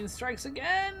platforming strikes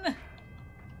again!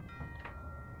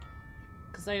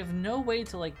 Because I have no way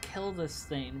to, like, kill this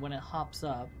thing when it hops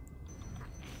up.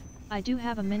 I do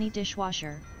have a mini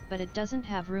dishwasher, but it doesn't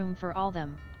have room for all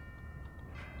them.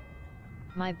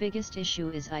 My biggest issue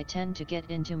is I tend to get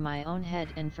into my own head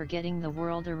and forgetting the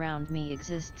world around me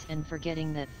exists and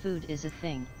forgetting that food is a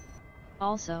thing.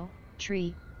 Also,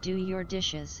 Tree, do your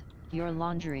dishes, your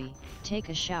laundry, take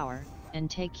a shower, and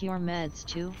take your meds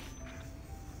too.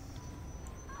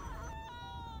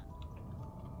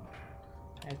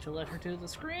 I have to let her do the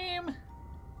scream.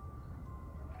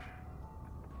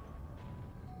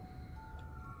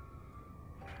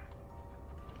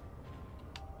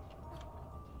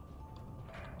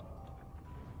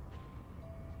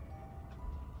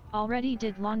 Already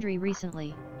did laundry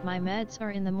recently, my meds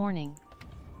are in the morning.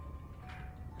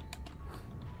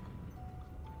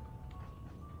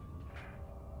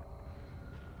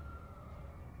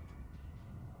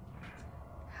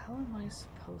 How am I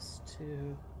supposed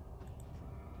to...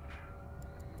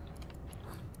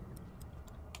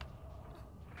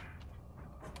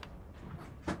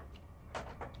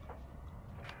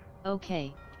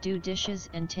 Okay, do dishes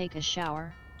and take a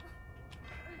shower.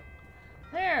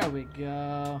 There we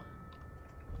go.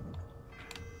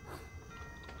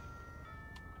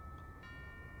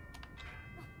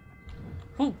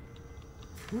 Woo!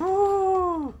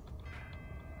 Woo!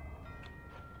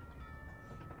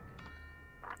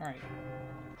 Alright.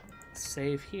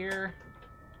 Save here.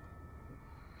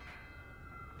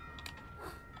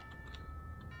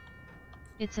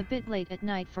 It's a bit late at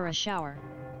night for a shower.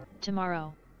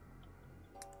 Tomorrow.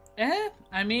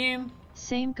 I mean...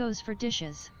 Same goes for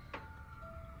dishes.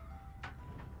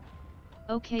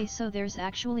 Okay, so there's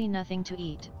actually nothing to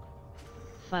eat.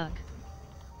 Fuck.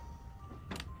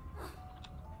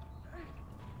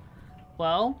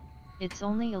 Well? It's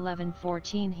only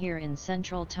 11:14 here in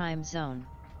Central Time Zone.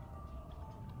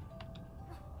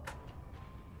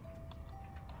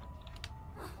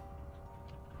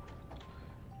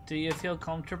 Do you feel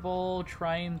comfortable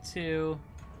trying to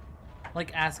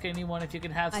Like, ask anyone if you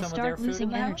can have some I of their start food in losing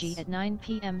the energy house? at 9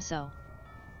 p.m. so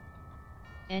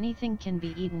anything can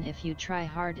be eaten if you try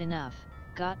hard enough.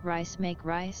 Got rice, make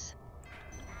rice?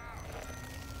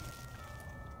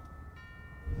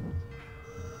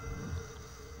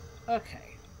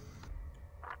 Okay.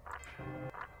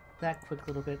 That quick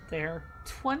little bit there.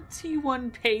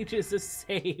 21 pages of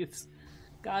saves.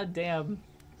 God damn.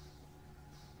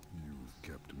 You've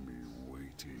kept me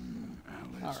waiting,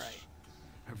 Alice. All right.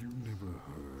 Have you never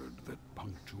heard that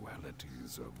punctuality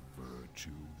is a virtue?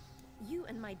 You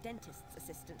and my dentist's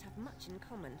assistant have much in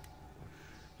common.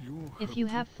 If you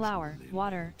have flour,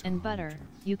 water, and butter,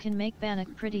 you can make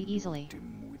bannock pretty easily.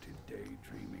 Dim-witted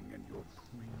daydreaming and your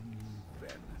preemie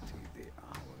vanity, the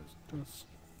hours just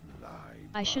fly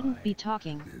I shouldn't be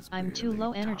talking. I'm too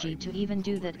low energy to even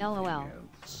do that, lol.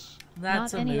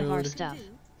 That's Not any of our mood. stuff.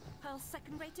 Hurl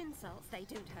second-rate insults, they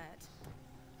don't hurt.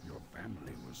 Your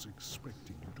family was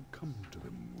expecting you to come to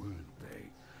them, weren't they?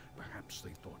 Perhaps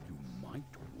they thought you might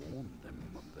warn them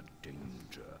of the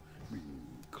danger, being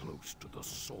close to the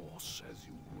source as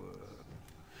you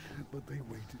were. But they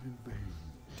waited in vain.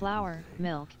 Flour,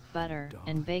 milk, butter,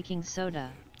 and baking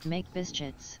soda make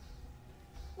biscuits.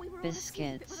 We were all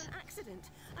asleep. It was Biscuits. an accident.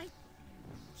 You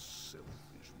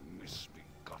selfish,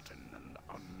 misbegotten, and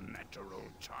unnatural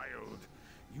child.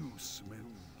 You smelled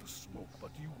the smoke,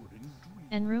 but you were in dream.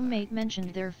 And roommate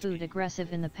mentioned their food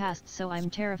aggressive in the past, so I'm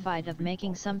terrified of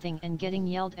making something and getting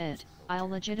yelled at. I'll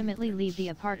legitimately leave the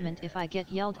apartment if I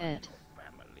get yelled at.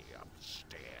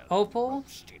 Opal,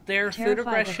 their food Terrified of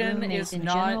aggression roommate is in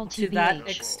general, not to that TBH.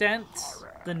 extent.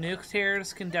 The nuke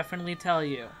tears can definitely tell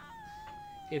you.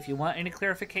 If you want any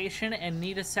clarification and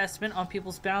need assessment on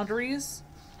people's boundaries,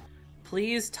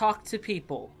 please talk to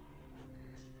people.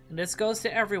 And this goes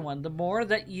to everyone. The more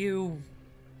that you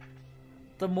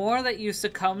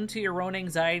succumb to your own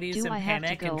anxieties Do and I have to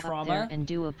panic go and up there trauma, and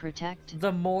do a protect?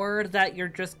 the more that you're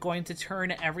just going to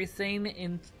turn everything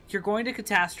in. You're going to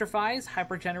catastrophize,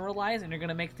 hypergeneralize, and you're going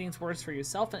to make things worse for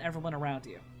yourself and everyone around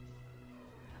you.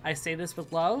 I say this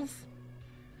with love,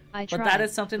 I but tried. that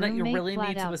is something that you Roommate really flat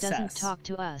need to out doesn't assess. talk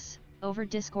to us over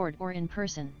Discord or in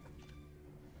person.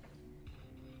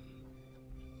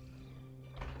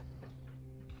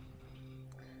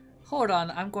 Hold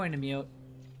on, I'm going to mute.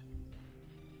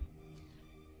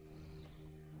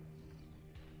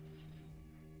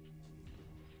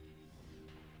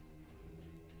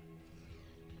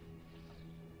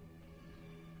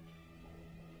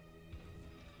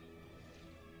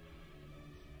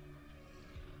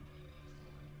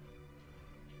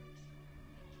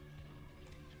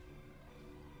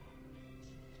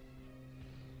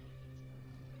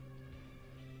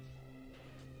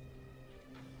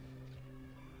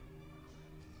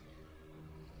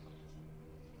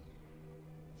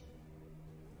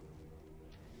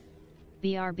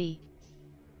 BRB.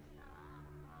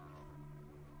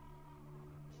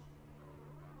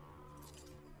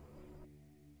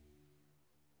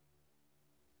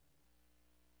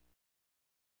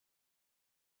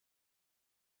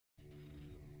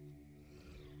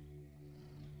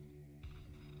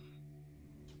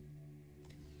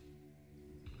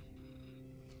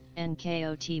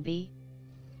 NKOTB.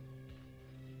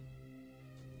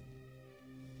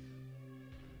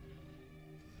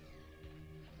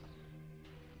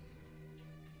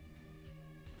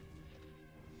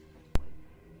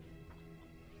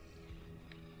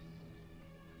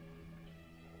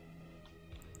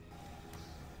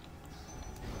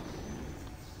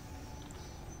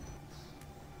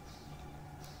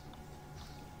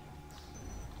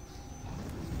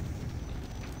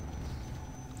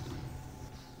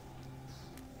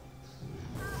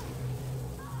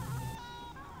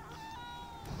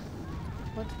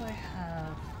 What do I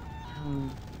have?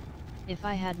 If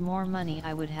I had more money,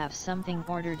 I would have something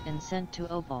ordered and sent to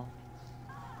Opal.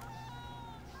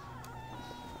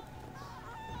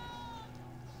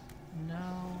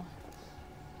 No.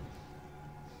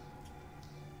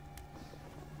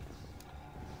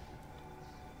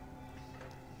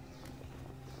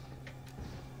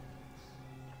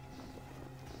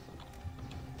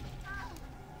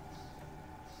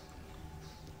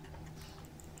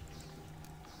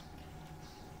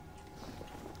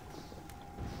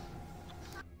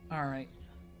 Alright.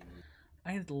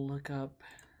 I need to look up.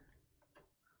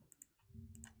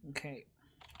 Okay.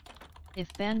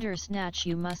 If Bandersnatch,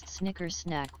 you must snicker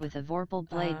snack with a Vorpal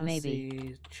blade, maybe.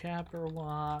 See.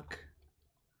 Chapterwalk.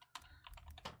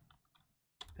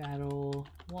 Battle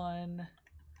 1.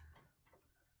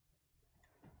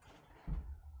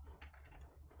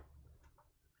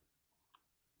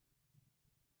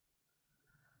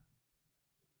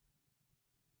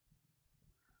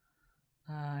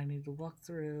 I need to walk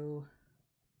through.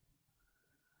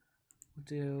 We'll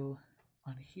do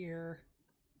on here.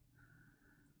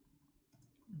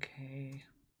 Okay.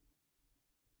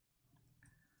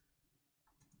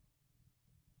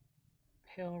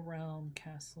 Pale Realm,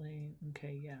 Castling.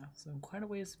 Okay, yeah. So I'm quite a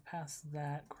ways past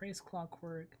that. Craze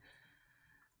Clockwork.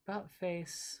 About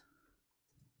Face.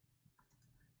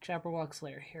 Jabberwock's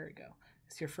Lair. Here we go.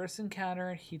 It's your first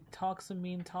encounter. He talks a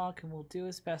mean talk and will do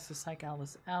his best to psych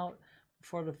Alice out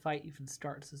before the fight even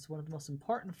starts. It's one of the most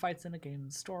important fights in a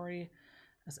game's story,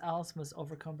 as Alice must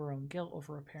overcome her own guilt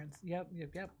over her parents. Yep.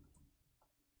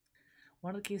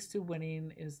 One of the keys to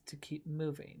winning is to keep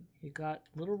moving. You got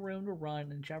little room to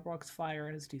run, and Jabberwock's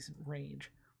fire has decent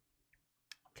range.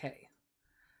 Okay.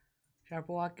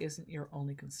 Jabberwock isn't your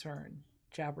only concern.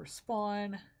 Jabber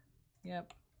spawn.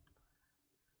 Yep.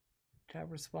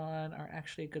 Jabber spawn are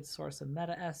actually a good source of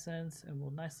meta essence and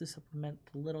will nicely supplement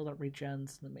the little that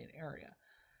regens in the main area.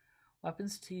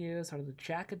 Weapons to use are the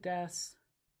Jack of Death.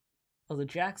 Oh, the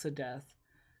Jacks of Death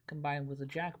combined with the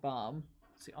Jack Bomb.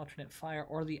 It's the alternate fire,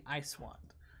 or the Ice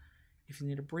Wand. If you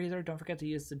need a breather, don't forget to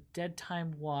use the Dead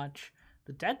Time Watch.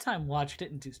 The Dead Time Watch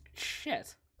didn't do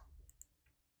shit.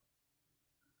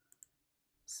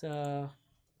 So,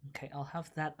 okay, I'll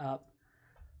have that up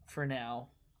for now.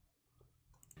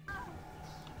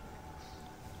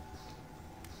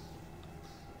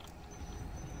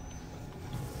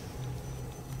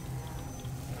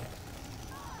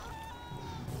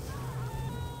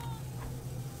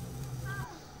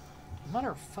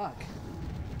 Motherfuck.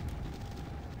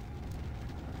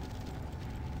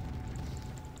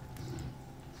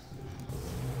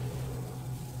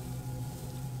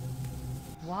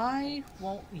 Why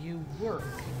won't you work?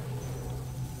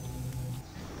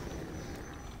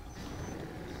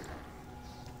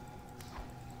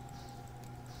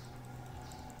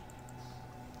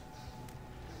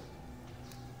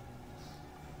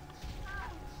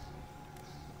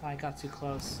 I got too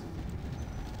close.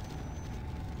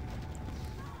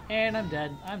 And I'm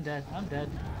dead. I'm dead.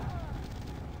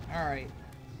 Alright.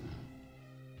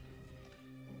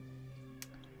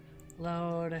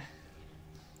 Load.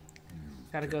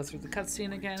 Gotta go through the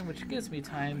cutscene again, which gives me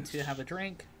time to have a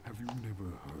drink. Have you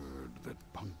never heard that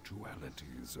punctuality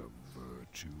is a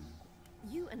virtue?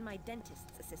 You and my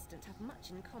dentist's assistant have much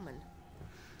in common.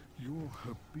 You're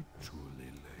habitually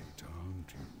late,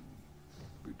 aren't you?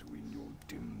 Between your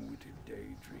dim-witted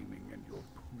daydreaming and your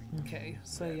okay,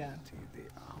 so yeah. The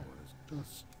hours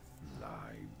just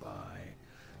fly by.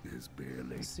 There's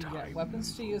barely so time. Yeah,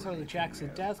 weapons to use are the Jacks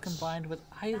of Death combined with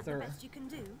either. That's the best you can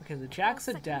do. Okay, the Jacks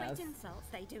of Death insults,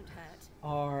 they don't hurt.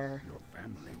 Are. Your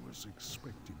family was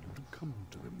expecting you to come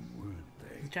to them, weren't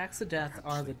they? The Jacks of Death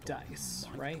Perhaps are the dice,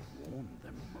 right? Warn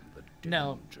them of the danger,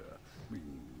 no.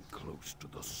 Being close to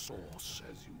the source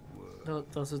as you were.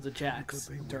 Those are the Jacks.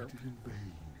 Derp.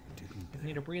 If you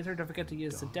need a breather, don't forget to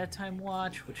use the Dead Time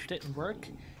Watch, which didn't work.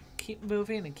 Keep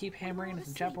moving and keep hammering at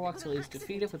the Jabberwock till he's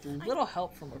defeated with little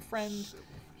help from a friend.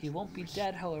 He won't be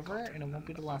dead, however, and it won't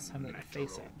be the last time that you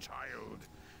face him. Child,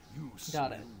 you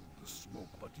got it. The smoke,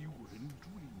 but you were in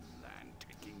dreamland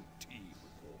taking tea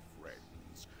with your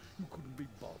friends. You couldn't be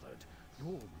bothered.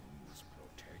 Your room was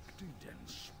protected and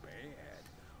spared,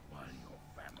 while your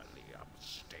family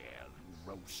upstairs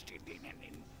roasted in an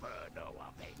inferno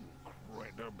of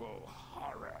incredible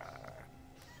horror.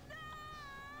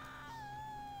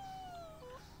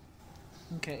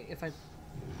 Okay, if I...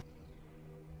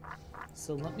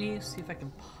 So let me see if I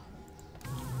can...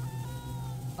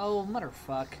 Oh,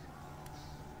 motherfuck.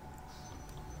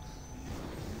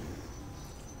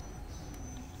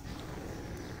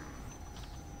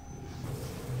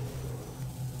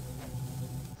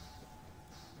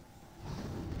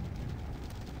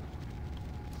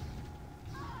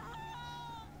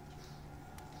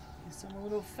 Guess I'm a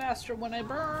little faster when I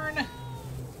burn.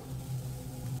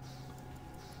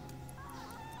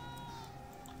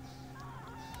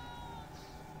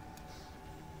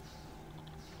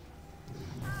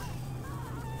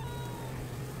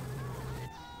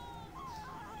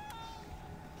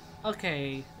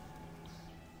 Okay,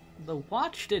 the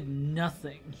watch did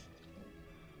nothing.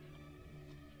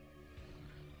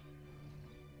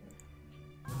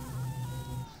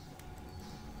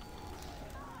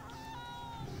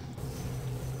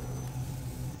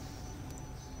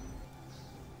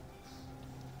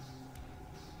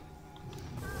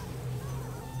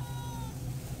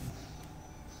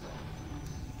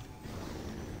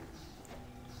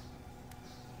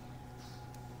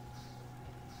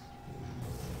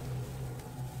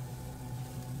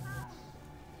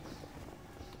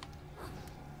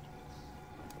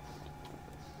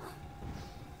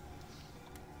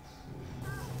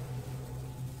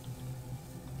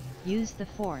 Use the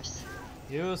force.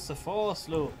 Use the force,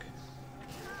 Luke.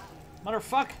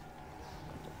 Motherfuck!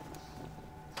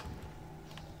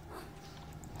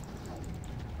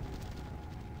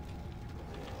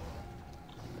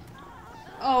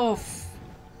 Oh,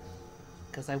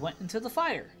 because I went into the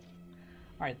fire.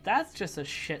 Alright, that's just a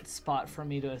shit spot for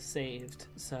me to have saved,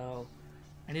 so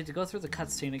I need to go through the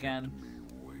cutscene again.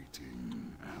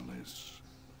 Waiting, Alice.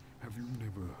 Have you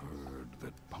never heard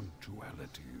that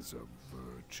punctuality is a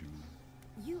virtue?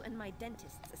 You and my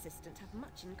dentist's assistant have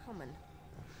much in common.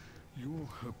 You're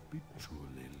habitually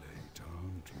late,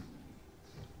 aren't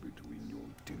you? Between your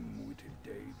dim-witted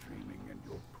daydreaming and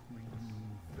your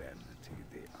preening vanity,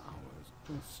 the hours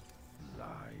just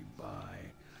fly by.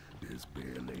 There's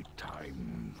barely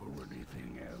time for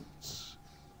anything else.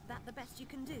 That the best you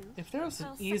can do? If there was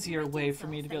an easier way for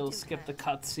me to be able to skip the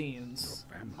cutscenes,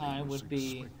 I would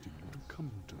be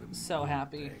so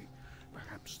happy.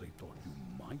 Perhaps they thought you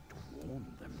might warn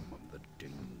them of the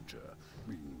danger,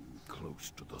 being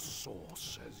close to the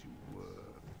source as you were.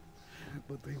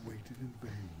 But they waited in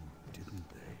vain, didn't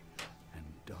they? And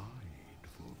died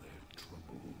for their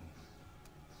trouble.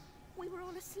 We were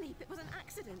all asleep. It was an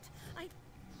accident.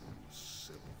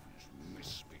 Selfish,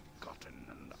 misbegotten,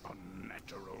 and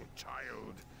unnatural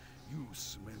child. You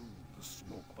smelled the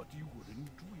smoke, but you were in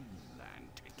dreamland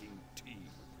taking tea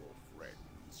with your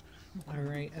friends.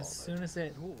 Alright, as soon as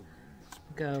it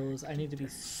goes, I need to be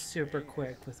super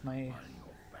quick with my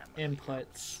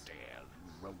inputs.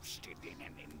 Roasted in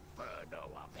an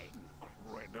inferno of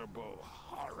incredible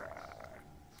horror.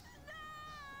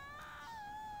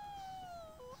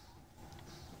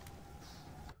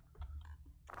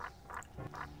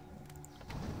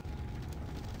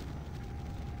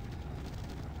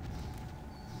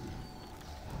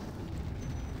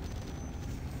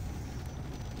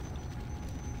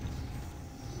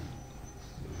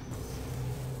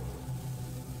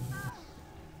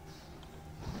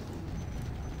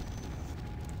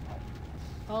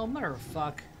 Oh,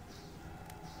 motherfuck.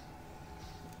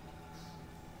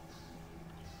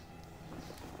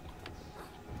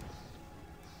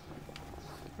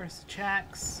 Where's the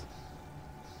checks?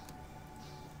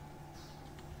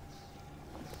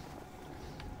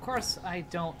 Of course, I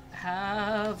don't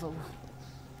have...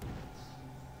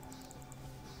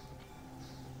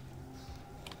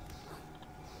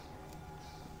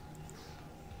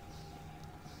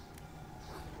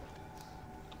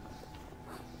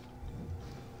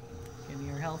 Give me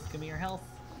your health, give me your health.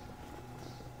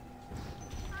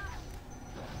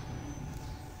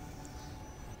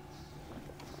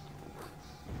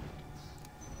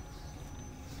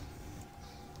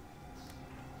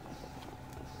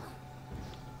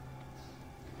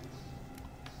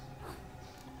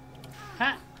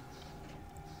 Ha!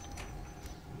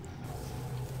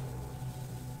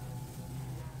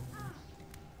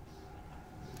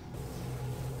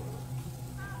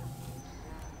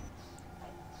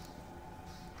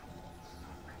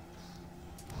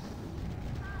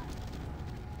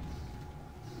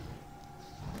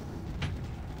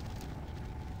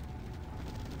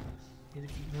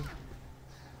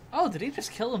 Oh, did he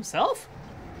just kill himself?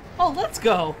 Oh, let's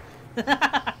go!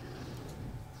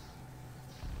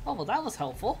 Oh, well, that was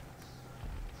helpful.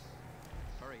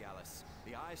 Hurry, Alice.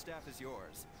 The eye staff is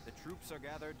yours. The troops are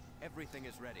gathered. Everything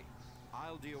is ready.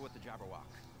 I'll deal with the Jabberwock.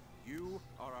 You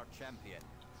are our champion.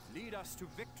 Lead us to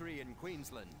victory in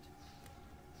Queensland.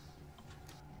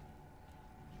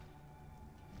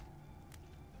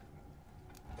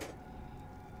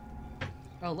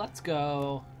 Oh, let's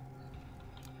go.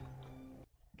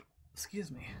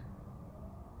 Excuse me.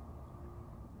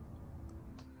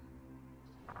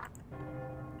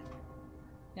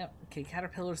 Yep, okay,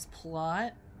 Caterpillar's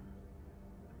plot.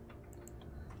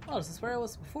 Oh, this is where I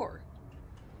was before.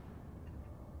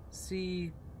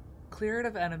 See, clear it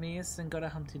of enemies and go to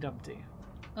Humpty Dumpty.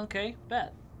 Okay,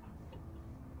 bet.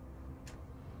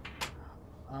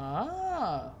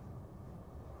 Ah.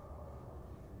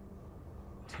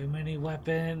 Too many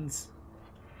weapons.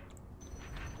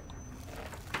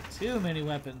 Too many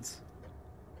weapons.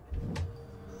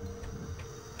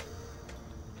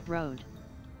 Road.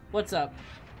 What's up?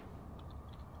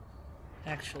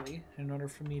 Actually, in order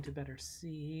for me to better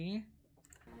see...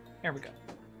 There we go.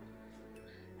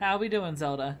 How we doing,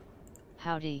 Zelda?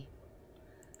 Howdy.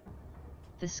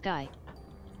 The sky.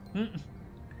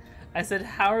 I said,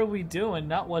 how are we doing,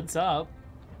 not what's up.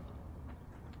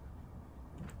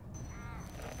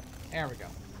 There we go.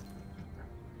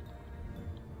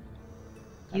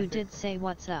 You did say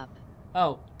what's up.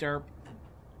 Oh, derp.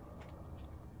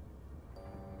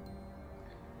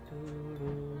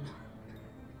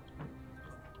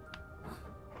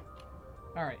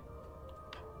 Alright.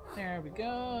 There we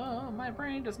go. My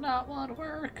brain does not want to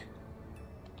work.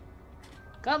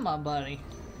 Come on, buddy.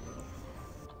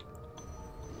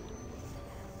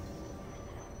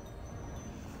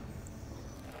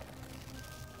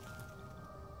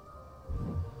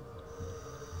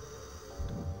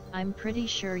 I'm pretty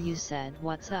sure you said,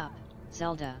 "What's up,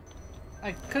 Zelda?"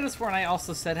 I could have sworn I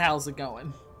also said, "How's it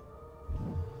going?"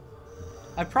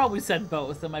 I probably said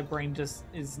both, and my brain just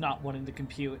is not wanting to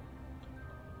compute.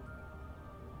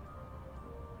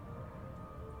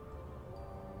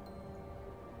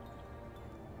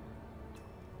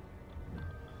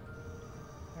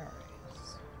 Alright.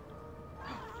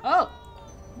 Oh!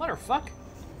 Motherfuck!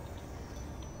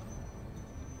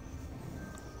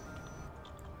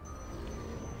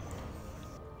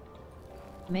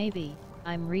 Maybe.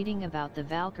 I'm reading about the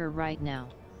Valkyr right now.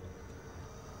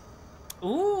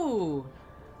 Ooh!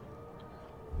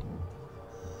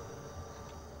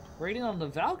 Rating on the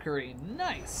Valkyrie.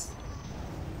 Nice!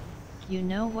 You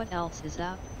know what else is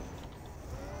up?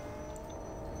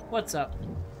 What's up?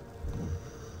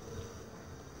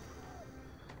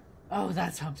 Oh,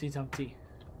 that's Humpty Dumpty.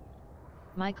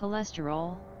 My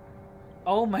cholesterol.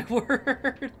 Oh my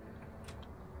word!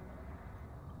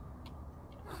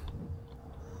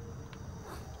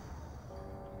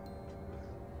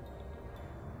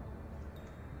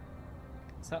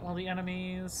 Is that all the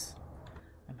enemies?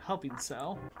 I'm hoping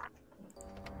so.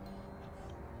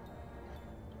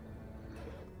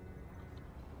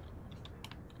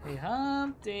 Hey,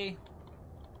 Humpty!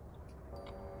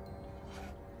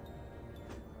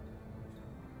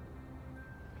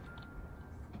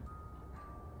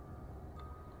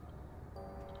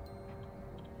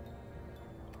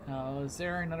 Oh, is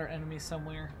there another enemy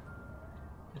somewhere?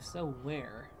 If so,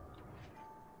 where?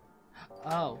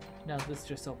 Oh, no, this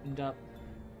just opened up.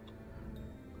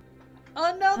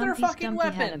 Another Humpty fucking Stumpy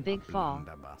weapon! had a big fall.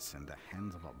 Blunderbuss in the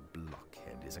hands of a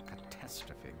blockhead is a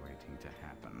catastrophe waiting to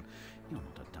happen. You're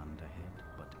not a dunderhead,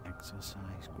 but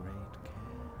exercise great care.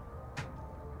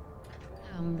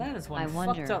 That is one I fucked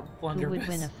wonder up who would blunderbuss.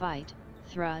 win a fight,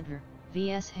 Thrudr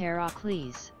vs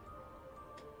Heracles.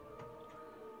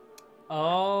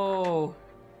 Oh,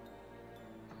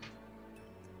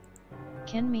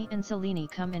 Can me and Selene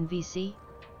come in VC?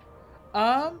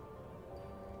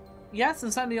 yeah,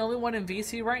 since I'm the only one in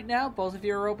VC right now, both of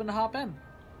you are open to hop in.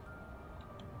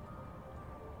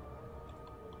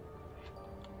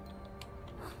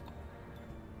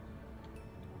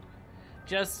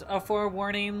 Just a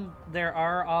forewarning, there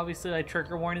are obviously like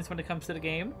trigger warnings when it comes to the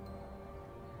game.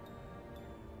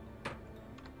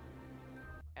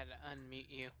 Had to unmute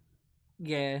you.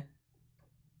 Yeah.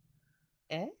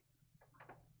 Eh?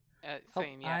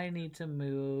 Saying, yeah. I need to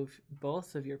move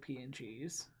both of your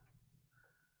PNGs.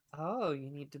 Oh, you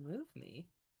need to move me.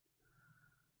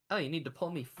 Oh, you need to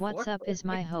pull me forward. What's up is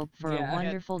my hope for Yeah. a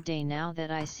wonderful day now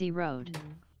that I see road.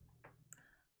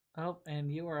 Oh,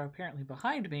 and you are apparently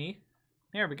behind me.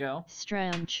 There we go.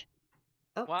 Strange.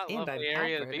 Oh, What and lovely I'm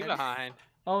area to be adverted. behind.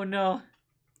 Oh no.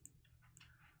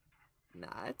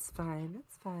 Nah, it's fine.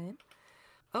 It's fine.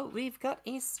 Oh, we've got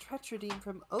a stretch redeem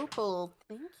from Opal.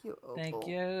 Thank you, Opal. Thank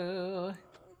you.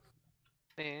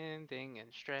 Bending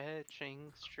and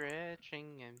stretching,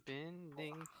 stretching and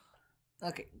bending.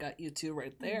 Okay, got you two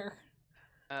right there.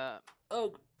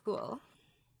 Oh, cool.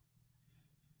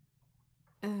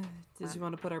 Did you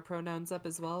want to put our pronouns up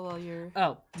as well while you're...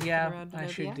 Oh, yeah, around in I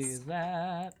should OBS? do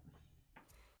that.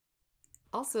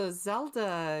 Also,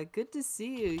 Zelda, good to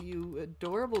see you, you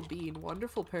adorable being,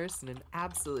 wonderful person, and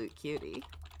absolute cutie.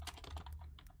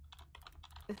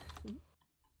 I'm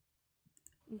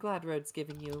glad Road's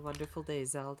giving you a wonderful day,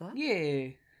 Zelda. Yeah.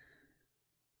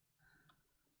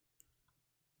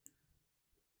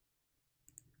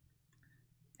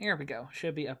 Here we go.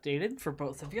 Should be updated for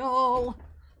both of y'all.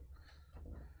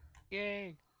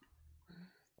 yay.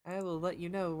 I will let you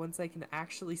know once I can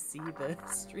actually see the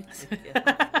stream again,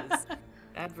 because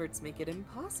adverts make it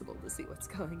impossible to see what's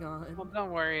going on. Well, don't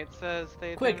worry. It says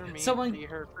they Quick, never mean someone, to be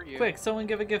heard for you. quick, someone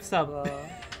give a gift sub.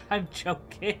 I'm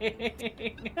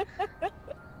joking.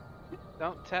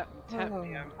 Don't tap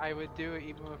me. I would do it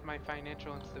even with my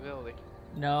financial instability.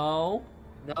 No.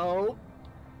 No.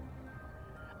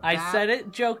 I That- said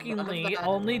it jokingly. none of that.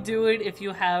 Only do it if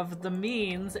you have the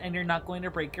means and you're not going to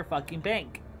break your fucking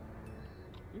bank.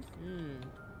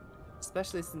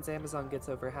 Especially since Amazon gets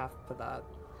over half of that.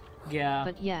 Yeah.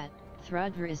 But yet,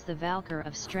 Thrudr is the Valkyr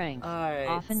of strength, Alright,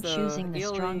 often so choosing the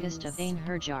strongest of healings-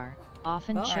 Einherjar,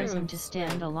 often Valkyr choosing of to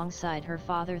stand strength. alongside her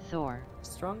father Thor.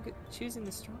 Choosing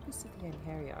the strongest of the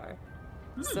Einherjar.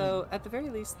 So, at the very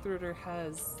least, Thrudr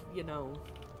has, you know,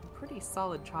 pretty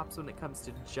solid chops when it comes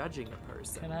to judging a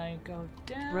person. Can I go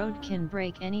down? Road can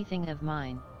break anything of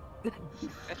mine. You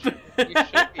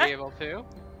should be able to.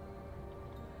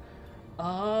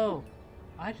 Oh,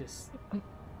 I just...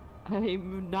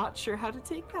 I'm not sure how to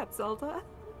take that, Zelda.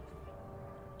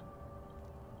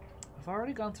 I've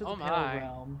already gone through the Pale my.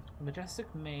 Realm. The Majestic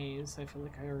Maze, I feel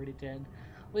like I already did.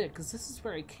 Well, yeah, because this is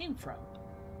where I came from.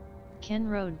 Can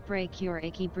Road break your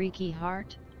achy breaky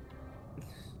heart?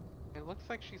 It looks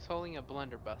like she's holding a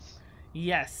blunderbuss.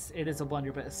 Yes, it is a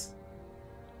blunderbuss.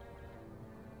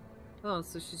 Oh,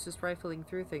 so she's just rifling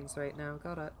through things right now.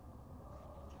 Got it.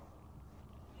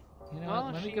 You know Well,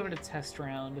 what? Let me give it a test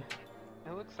round.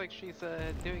 It looks like she's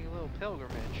doing a little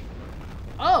pilgrimage.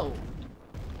 Oh!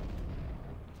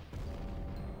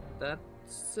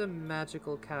 That's a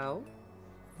magical cow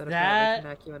that That- apparently can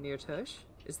knock you on your tush.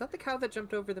 Is that the cow that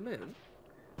jumped over the moon?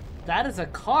 That is a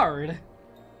card!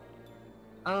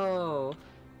 Oh.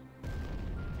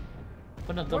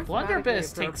 But no, the More thematically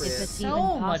blunderbuss takes appropriate. If it's so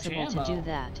even much possible ammo. to do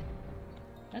that.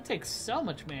 That takes so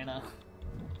much mana.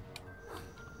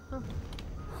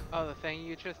 Oh, the thing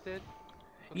you just did?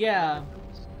 With Yeah.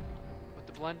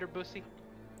 The blunderbussy?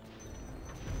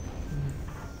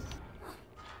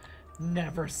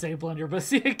 Never say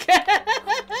blunderbussy again!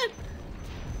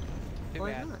 Too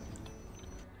Why bad. not?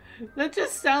 That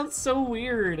just sounds so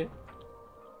weird.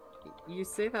 You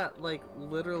say that like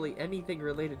literally anything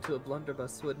related to a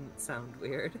blunderbuss wouldn't sound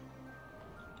weird.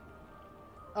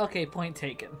 Okay, point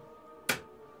taken.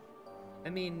 I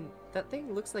mean, that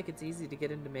thing looks like it's easy to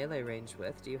get into melee range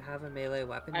with. Do you have a melee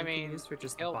weapon you can use for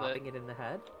just killed bopping it. it in the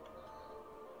head?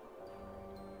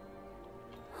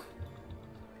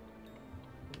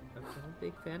 I'm not a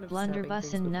big fan of Blunderbuss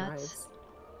stabbing and things with nuts. knives.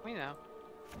 We know.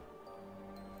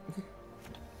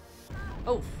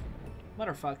 Oh,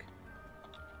 motherfuck.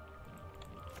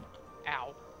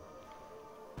 Ow.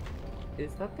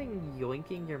 Is that thing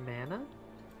yoinking your mana?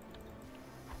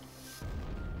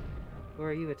 Or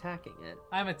are you attacking it?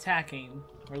 I'm attacking,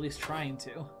 or at least trying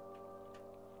to.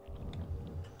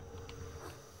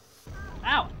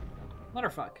 Ow!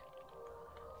 Motherfuck.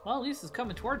 Well, at least it's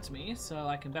coming towards me, so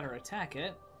I can better attack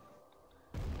it.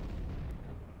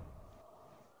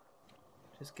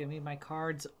 Just give me my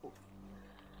cards.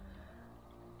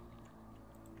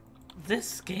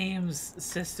 This game's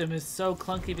system is so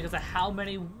clunky because of how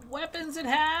many weapons it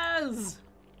has!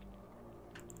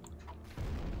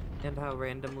 And how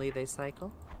randomly they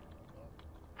cycle?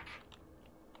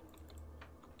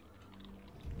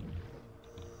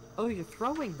 Oh, you're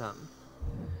throwing them.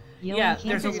 Yeah, Yoinking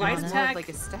there's a his light mana attack. Like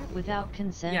a stab. without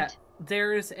consent. Yeah,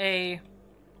 there's a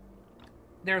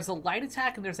light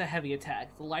attack and there's a heavy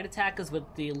attack. The light attack is with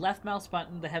the left mouse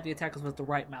button, the heavy attack is with the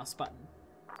right mouse button.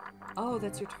 Oh,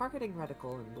 that's your targeting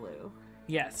reticle in blue.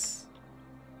 Yes.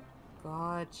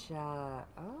 Gotcha.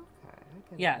 Okay, I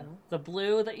get Yeah, it now. the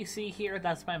blue that you see here,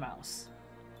 that's my mouse.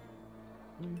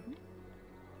 Mm-hmm.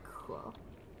 Cool.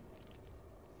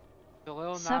 The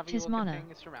little Sucked Navi his looking mana. thing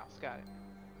is your mouse. Got it.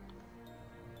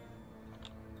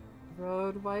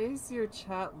 Road, why is your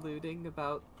chat looting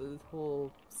about the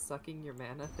whole sucking your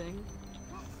mana thing?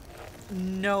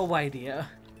 No idea.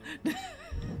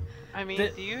 I mean, The-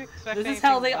 do you expect This is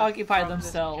how anything they less occupy from this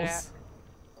themselves. chat?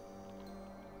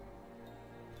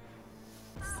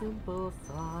 Simple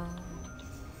thought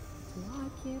to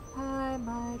occupy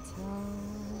my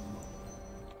time.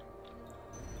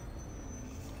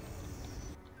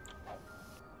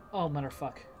 Oh,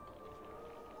 motherfuck.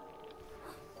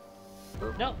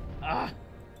 Oh. No. Ah.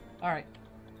 Alright.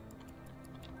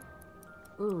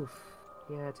 Oof.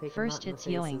 Yeah, taking First that in it's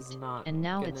the face is yoinked, not and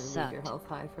now gonna it's leave your sucked. health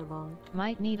high for long.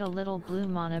 Might need a little blue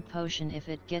mana potion if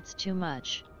it gets too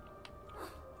much.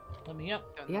 Let me up.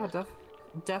 Yeah,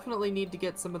 definitely need to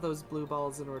get some of those blue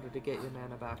balls in order to get your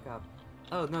mana back up.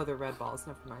 Oh no, they're red balls.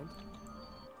 Never mind.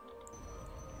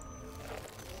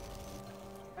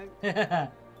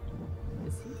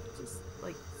 Is he just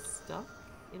like stuck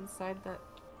inside that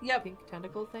Yep. pink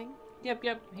tentacle thing? Yep,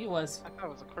 he was. I thought it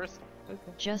was a crystal. Okay.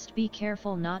 Just be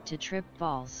careful not to trip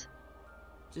balls.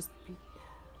 Just be.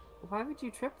 Why would you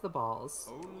trip the balls?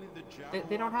 Only the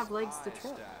They don't have legs to Jabberwock's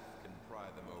trip. eye staff can pry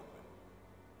them open.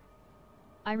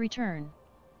 I return.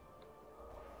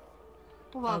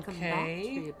 Welcome Okay. back,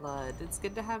 Tree Blood. It's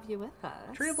good to have you with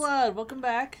us. Tree Blood, welcome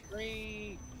back.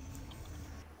 Free.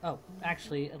 Oh,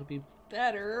 actually, it'll be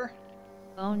better.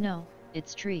 Oh no,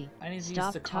 it's Tree. I need to use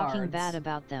Stop the talking cards. bad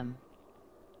about them.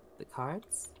 The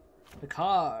cards? The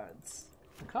cards.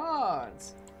 The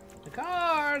cards. The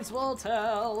cards will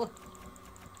tell.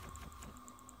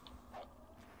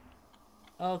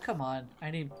 Oh, come on. I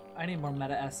need more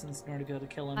meta essence in order to go to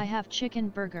kill him. I have chicken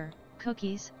burger,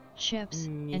 cookies, chips,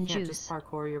 You and can't juice. just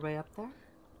parkour your way up there?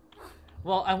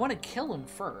 Well, I want to kill him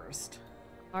first.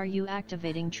 Are you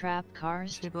activating trap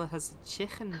cars? Table has a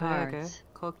chicken Cards. burger,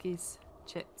 cookies,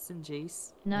 chips, and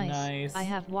juice. Nice. I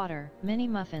have water, mini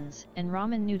muffins, and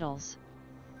ramen noodles.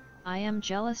 I am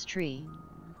jealous tree.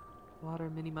 Water,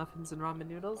 mini muffins, and ramen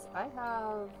noodles. I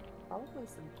have probably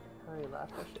some curry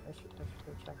left. I should go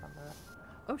check on that.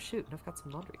 Oh shoot, I've got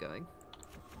some laundry going.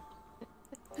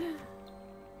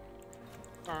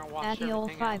 At the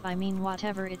old 5, I mean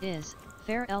whatever it is.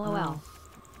 Fair LOL.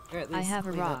 Or at least I have a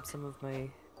clean up rock. some of my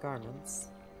garments.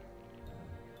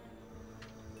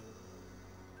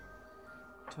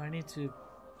 Do I need to...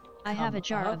 I have a come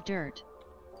jar up? of dirt.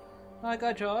 I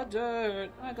got jar of dirt.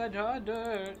 I got jar of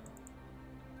dirt.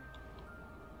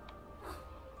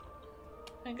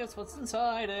 And guess what's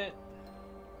inside it?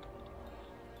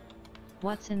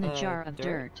 What's in the jar of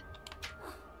dirt? dirt?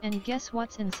 And guess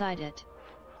what's inside it?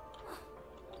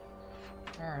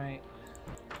 Alright.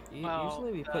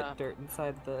 Usually we put dirt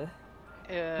inside the...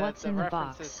 What's the in the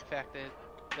references box? The fact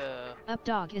that the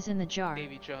Updog is in the jar.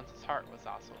 Davy Jones's heart was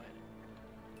also in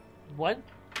it. What?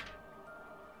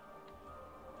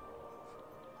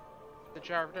 The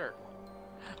jar of dirt.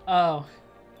 Oh.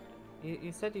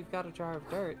 You said you've got a jar of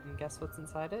dirt, and guess what's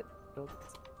inside it? Well,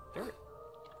 it's dirt.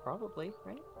 Probably,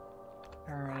 right?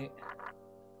 Alright.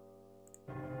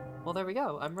 Well, there we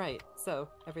go. I'm right. So,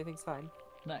 everything's fine.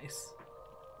 Nice.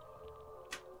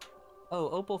 Oh,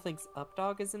 Opal thinks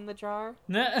Updog is in the jar?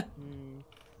 Nah.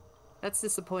 That's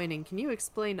disappointing. Can you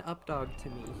explain Updog to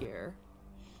me here?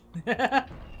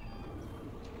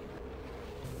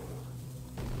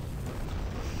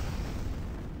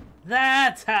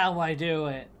 That's how I do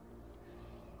it.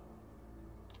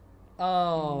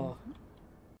 Oh.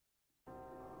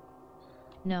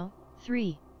 No,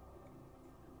 3.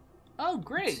 Oh,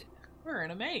 great. We're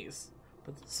in a maze.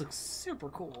 But this looks super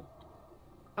cool.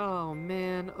 Oh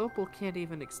man, Opal can't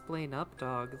even explain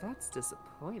Updog. That's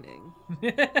disappointing.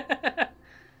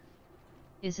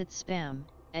 Is it spam?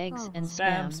 Eggs Oh. and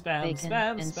Spam, spam, spam, bacon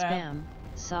spam, and spam. spam,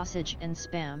 sausage and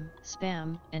spam,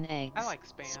 spam and eggs. I like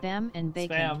spam. Spam and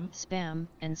bacon, spam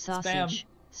and sausage,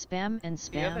 spam and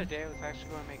The other spam. day I was actually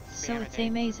going to make spam So and it's eggs,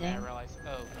 amazing. and I realized,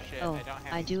 oh shit, Oh, I don't have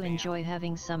I any do spam. enjoy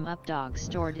having some Updog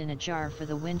stored in a jar for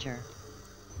the winter.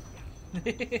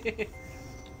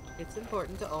 It's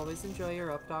important to always enjoy your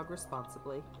Updog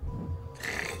responsibly.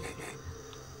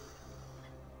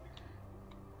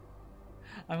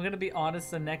 I'm gonna be honest,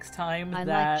 the next time I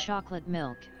that... like chocolate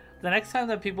milk. The next time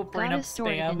that people bring Gotta up store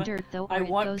it in spam, dirt, though, I or it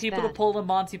want goes people to bad. pull the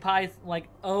Monty Python, like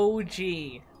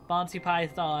OG Monty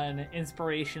Python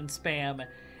inspiration spam,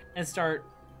 and start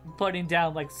putting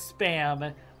down like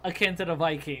spam akin to the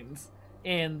Vikings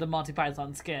in the Monty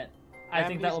Python skit. I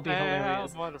think that will be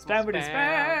hilarious. Spammity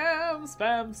spam,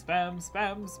 spam, spam,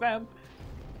 spam, spam.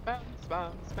 Spam,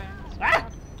 spam, spam, Ah!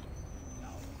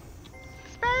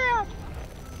 spam!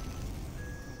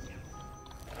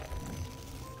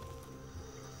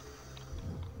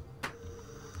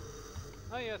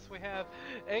 Oh yes, we have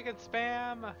egg and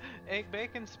spam, egg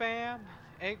bacon spam,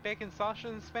 egg bacon sausage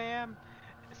and spam,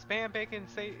 spam bacon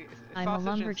I'm a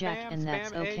lumberjack and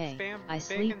that's spam, okay. egg, spam, I bacon,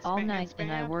 sleep all spam, night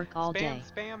and I spam, work all spam, day.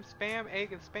 Spam, spam,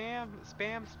 egg and spam,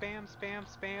 spam, spam, spam,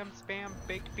 spam, spam,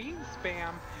 baked beans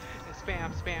spam,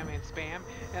 spam, spam, and spam,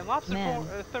 and lobster Man,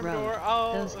 thermidor, bro,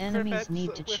 all those enemies crumpets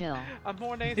need to with chill. a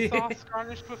mornay sauce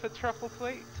garnished with a truffle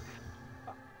plate.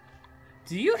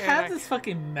 Do you And have I- this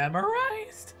fucking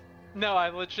memorized? No, I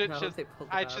legit No, just they pulled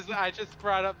it I up. just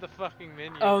brought up the fucking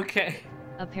menu. Okay.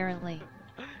 Apparently.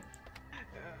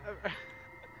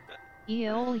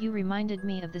 Eol, you reminded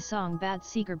me of the song Bad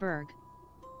Seegerberg.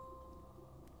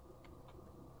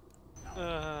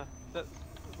 That's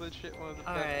legit one of the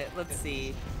Alright, let's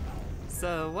see.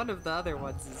 So, one of the other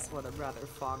ones is what I'm rather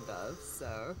fond of,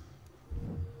 so...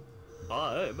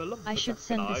 I'm a I should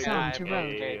send the song to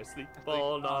Road. Sleep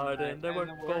all night and I work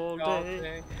all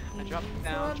day. I drop He's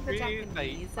down on the trees, Japanese, I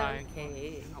eat my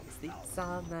okay. Sleeps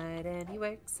all night and he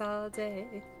works all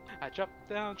day. I chop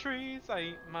down trees, I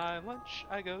eat my lunch,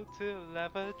 I go to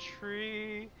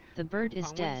lavatory. The bird is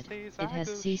On dead. Wednesdays It I has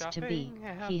go ceased to be. shopping,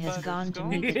 have He has butter gone to scones.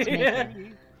 meet its maker.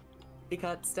 He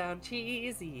cuts down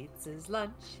cheese, he eats his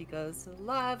lunch, he goes to the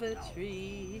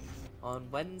lavatory. On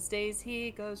Wednesdays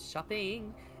he goes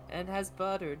shopping and has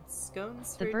buttered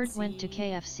scones The for bird went to tea.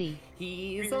 KFC.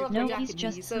 He's a No, lumberjack he's and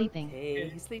just he's sleeping. okay.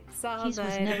 He sleeps all He was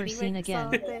night never and he seen wakes again.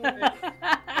 all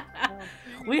day.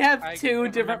 We have I two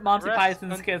can different remember Monty the rest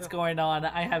Python until- skits going on.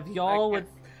 I have y'all I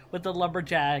with the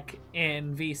lumberjack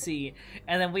in VC,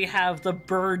 and then we have the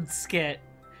bird skit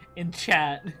in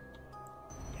chat.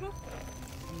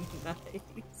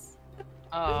 Nice.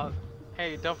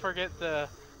 Hey, don't forget the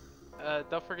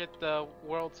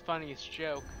world's funniest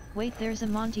joke. Wait, there's a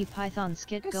Monty Python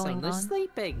skit Your going son is on?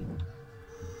 sleeping.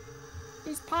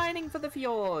 He's pining for the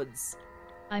fjords.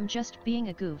 I'm just being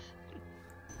a goof.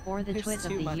 Or the There's twit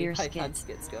of two the Monty year Python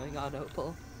skit. skits going on,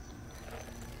 Opal.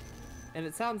 And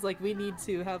it sounds like we need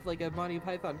to have like a Monty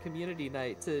Python community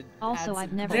night to. Also,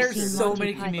 I've never There's seen so Monty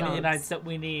many Python. community nights that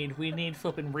we need. We need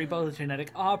flipping Rebo the Genetic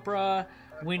Opera.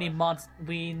 We need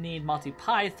Monty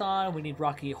Python. We need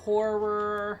Rocky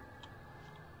Horror.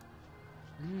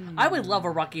 I would love a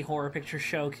Rocky Horror Picture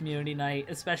Show community night,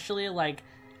 especially like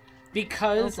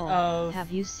because Opal, of.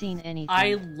 have you seen anything?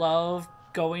 I love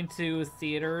going to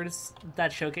theaters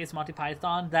that showcase Monty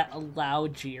Python that allow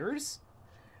jeers,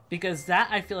 because that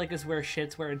I feel like is where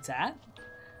it's at.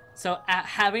 So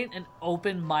having an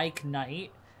open mic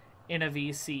night in a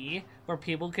VC where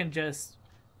people can just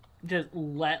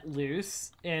let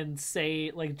loose and say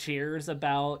like jeers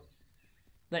about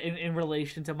that in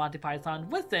relation to Monty Python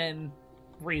within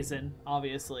reason,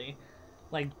 obviously.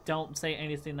 Like, don't say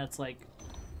anything that's like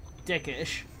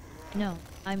dickish. No,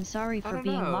 I'm sorry for don't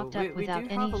being know. locked up We without do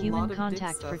have any a human lot of dick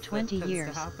contact stuff for that 20 tends to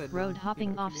years, happen road in, hopping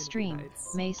off community stream,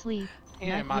 nights. may sleep, And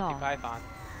night Monty y'all. Python.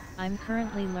 I'm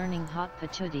currently learning hot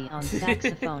patootie on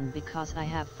saxophone because I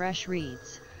have fresh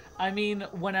reeds. I mean,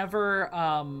 whenever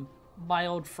my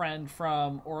old friend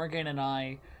from Oregon and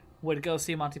I would go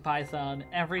see Monty Python,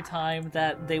 every time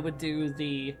that they would do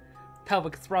the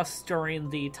pelvic thrust during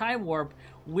the time warp,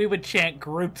 we would chant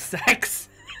group sex.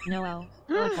 No,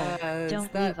 Opal, Is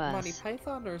don't that leave us. Monty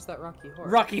Python or is that Rocky Horror?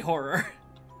 Rocky Horror.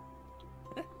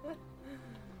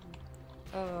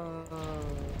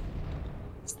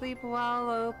 Sleep well,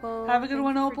 Opal. Have a good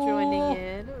one, Thank you Opal. for joining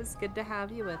in. It was good to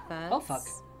have you with us. Oh, fuck.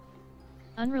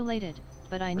 Unrelated,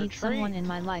 but I need Retreat. someone in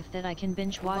my life that I can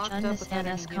binge watch Locked up Unmiss without any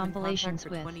Anna's human compilations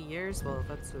contact with. for 20 years? Well,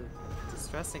 that's a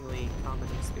distressingly common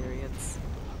experience.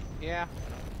 Yeah.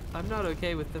 I'm not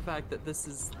okay with the fact that this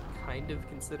is kind of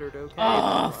considered okay.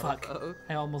 Oh, for fuck. folk.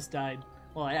 I almost died.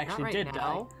 Well, I actually Not right did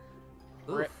now.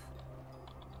 die. Oof.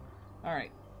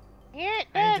 Alright. I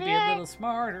need to be a little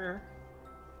smarter.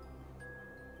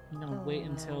 I'm gonna wait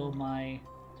until my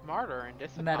Smarter and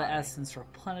disappointing. meta essence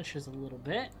replenishes a little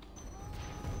bit.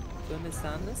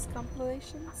 Gumisanus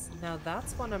compilations? Now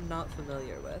that's one I'm not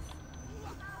familiar with.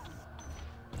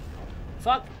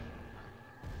 Fuck!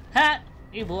 Ha!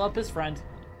 He blew up his friend.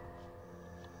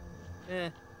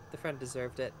 The friend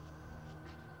deserved it.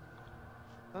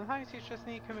 Sometimes you just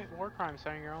need to commit war crimes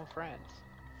on your own friends.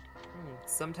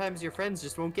 Sometimes your friends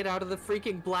just won't get out of the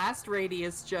freaking blast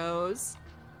radius, Joes.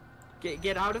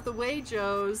 Get out of the way,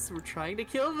 Joes. We're trying to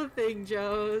kill the thing,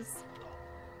 Joes.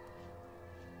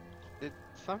 Did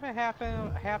something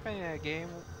happen in a game?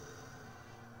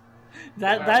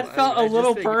 That felt a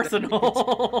little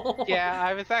personal. Yeah,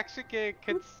 I was actually getting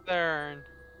concerned.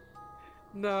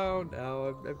 No,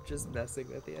 I'm just messing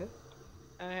with you.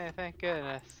 Okay, thank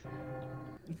goodness.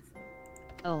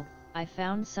 Oh, I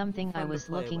found something I Fun to was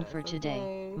play looking with, for today.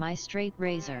 okay. My straight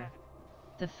razor.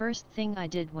 The first thing I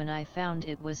did when I found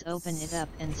it was open it up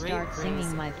and Straight start singing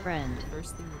razor. my friend.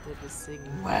 First thing you did was sing.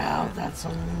 Wow, that's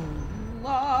a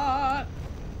lot.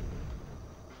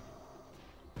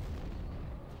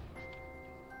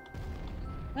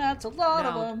 That's a lot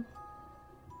of Now- them.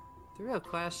 The real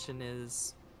question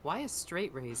is, why a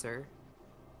straight razor?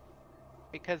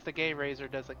 Because the gay razor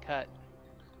doesn't cut.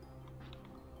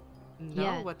 No,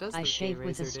 Yeah, what does I the shave gay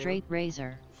with a razor do? straight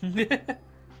razor. I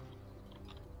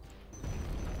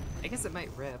guess it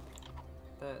might rip.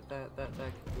 That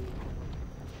could be.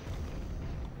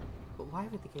 But why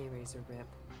would the gay razor rip?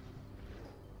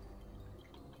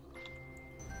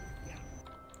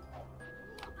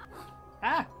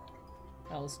 Ah!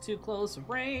 That was too close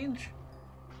range.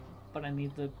 But I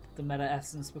need the meta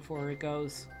essence before it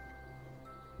goes.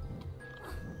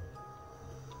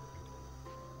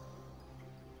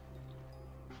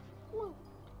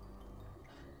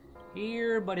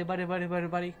 Here, buddy.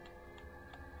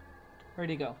 Where'd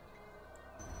he go?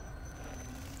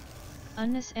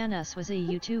 Unmiss Anus was a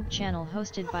YouTube channel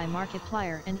hosted by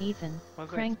Markiplier and Ethan, Wasn't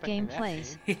Crank expecting that, Gameplays,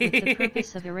 Steve. with the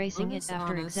purpose of erasing it Unmiss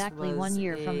after Anus exactly was 1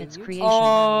 year from a its YouTube creation.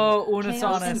 Oh, Chaos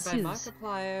Unisonus. ensues. By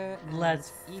Markiplier and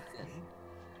Let's- Ethan.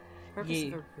 Purpose Yeah.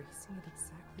 of erasing it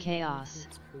exactly Chaos.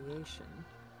 its creation.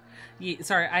 Yeah,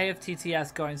 sorry, I have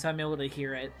TTS going, so I'm able to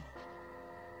hear it.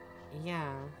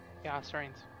 Yeah. Chaos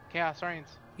reigns. Chaos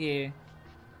reigns. Yeah.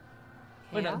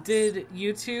 Wait, no, Chaos? did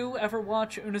you two ever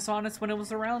watch Unisonus when it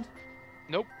was around?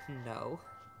 Nope. No.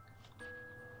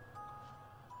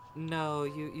 No,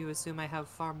 you assume I have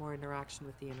far more interaction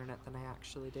with the internet than I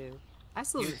actually do. I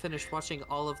still haven't finished watching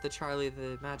all of the Charlie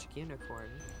the Magic Unicorn.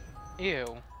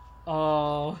 Ew.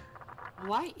 Oh.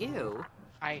 Why ew?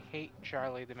 I hate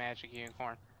Charlie the Magic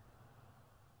Unicorn.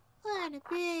 On a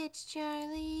bridge,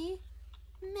 Charlie.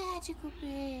 Magical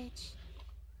bridge.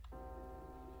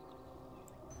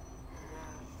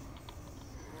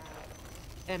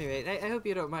 Anyway, I hope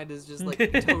you don't mind us just like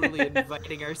totally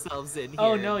inviting ourselves in here.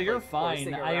 Oh no, and, you're like, fine.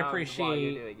 horsing I around while you're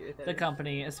appreciate doing your the thing.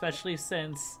 company, especially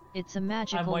since It's a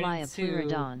magical waiting lie of to-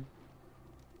 Pleurodon.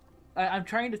 I'm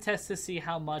trying to test to see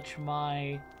how much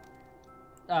my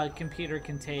computer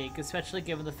can take, especially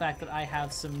given the fact that I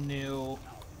have some new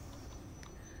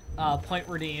point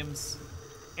redeems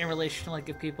in relation to like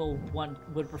if people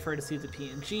would prefer to see the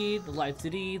PNG, the Live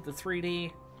 2D, the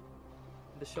 3D.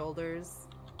 The shoulders.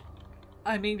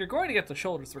 I mean, you're going to get the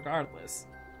shoulders regardless.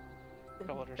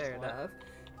 Shoulders Fair select. enough.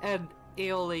 And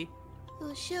Aeoli.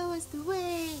 Who'll show us the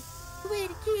way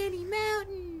to Candy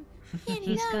Mountain. Candy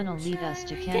He's Mountain, gonna lead us to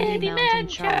Charlie. Candy Mountain,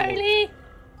 Charlie.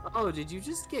 Oh, did you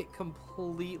just get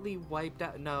completely wiped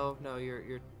out? No,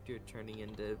 you're turning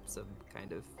into some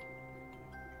kind of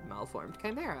malformed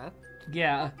chimera.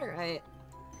 Yeah. Alright.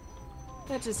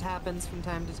 That just happens from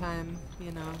time to time,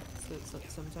 you know. So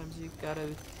sometimes you've gotta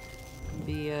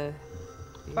be a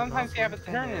Sometimes you have a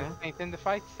malformed turn chimera. instinct in the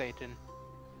fight, Satan.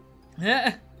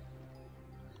 Yeah.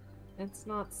 It's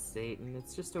not Satan,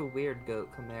 it's just a weird goat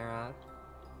chimera.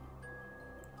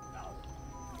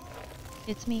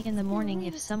 It's me in the morning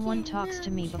if someone talks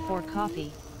to me before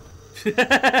coffee. Please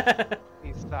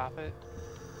stop it.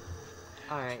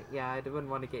 Alright, yeah, I wouldn't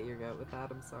want to get your goat with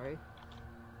that, I'm sorry.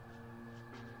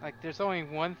 Like, there's only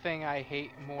one thing I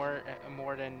hate more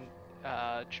than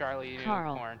Charlie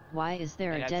Carl, Unicorn. why is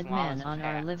there And a that's dead llamas man on with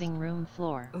our hats. living room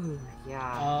floor? Ooh,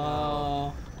 yeah.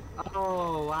 Oh. No.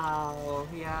 Oh, wow.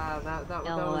 Yeah, that was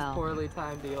LOL. poorly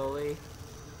timed, Aeoli.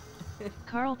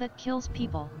 Carl that kills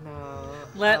people. No.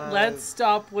 Let's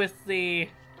stop with the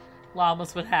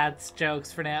llamas with hats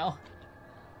jokes for now.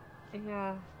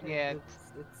 Yeah. Yeah.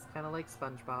 It's kind of like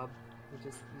SpongeBob.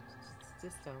 You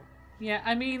just don't. Yeah,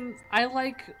 I mean, I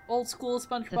like old school The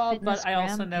SpongeBob, fitness but I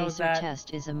also gram know pacer that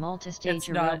test is a multi-stage it's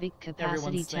not aerobic capacity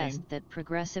everyone's test thing. that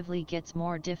progressively gets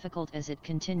more difficult as it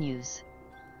continues.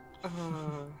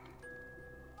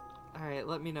 Alright,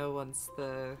 let me know once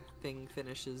the thing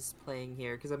finishes playing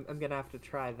here, because I'm gonna have to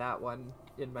try that one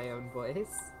in my own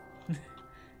voice.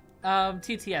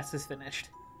 TTS is finished.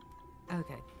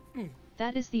 Okay.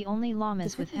 That is the only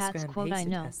llamas with fitness hats gram quote I pacer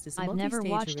know. test is a I've never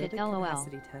multi-stage watched it, aerobic lol.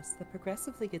 capacity test that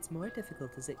progressively gets more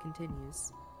difficult as it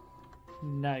continues.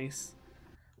 Nice.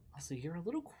 Also, you're a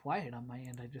little quiet on my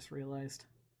end, I just realized.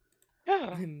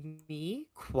 Me?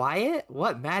 Quiet?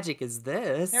 What magic is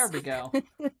this? There we go.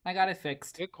 I got it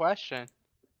fixed. Good question.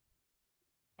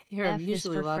 Here, F I'm is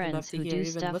usually for loud friends enough to who hear do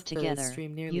even stuff with the together.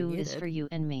 stream nearly U muted. is for you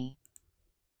and me.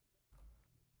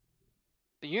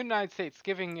 The United States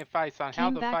giving advice on how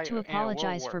Came to back fight to in a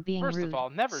apologize war. for being First rude. of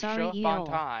all, never Sorry, show up on EOL.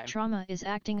 time. Trauma is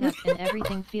acting up and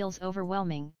everything feels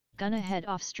overwhelming. Gonna head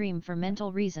off stream for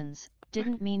mental reasons.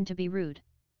 Didn't mean to be rude.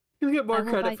 You'll get I more will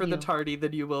credit bite for the you. tardy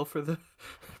than you will for the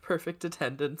perfect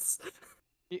attendance.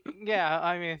 Yeah,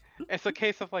 I mean, it's a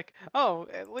case of like, oh,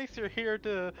 at least you're here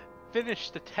to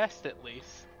finish the test at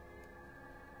least.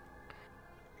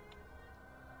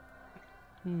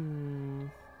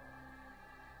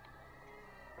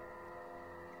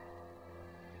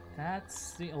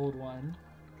 That's the old one.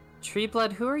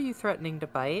 Treeblood, who are you threatening to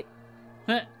bite?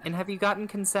 And have you gotten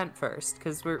consent first?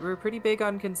 Because we're pretty big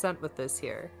on consent with this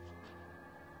here.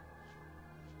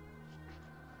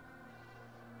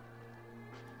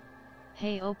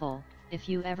 Hey Opal, if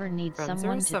you ever need Friends are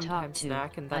someone to talk sometimes to,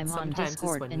 snack, and that I'm on sometimes is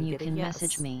Discord when and you you get a can yes.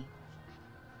 message me.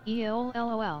 EOL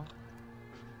LOL.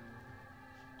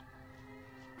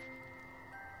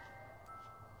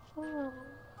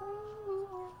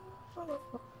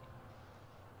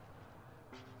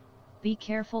 Be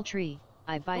careful, tree.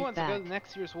 I Who bite wants to go back. to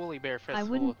next year's Woolly Bear Festival I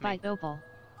wouldn't with me? bite Opal.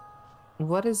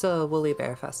 What is a Woolly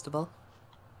Bear Festival?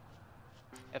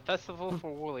 A festival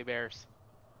for woolly bears.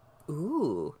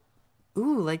 Ooh.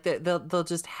 Ooh, like they'll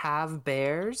just have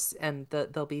bears and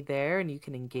they'll be there and you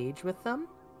can engage with them?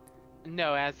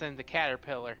 No, as in the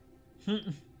caterpillar.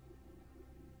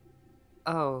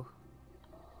 Oh.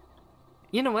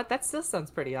 You know what? That still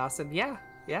sounds pretty awesome. Yeah.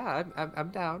 Yeah, I'm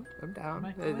down. I'm down. Am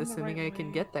I going the Assuming right I can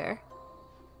way? get there.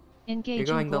 Engage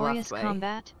going in the left glorious way.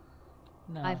 combat.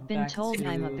 No, I've been back told to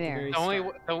I'm a the bear. very The only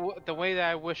start. the way that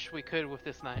I wish we could with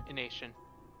this nation.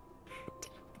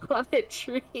 Love it,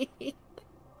 Tree.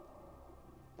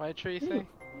 What did Tree say?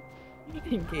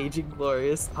 Engaging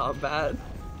glorious combat.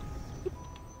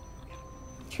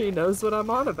 Tree knows what I'm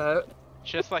on about.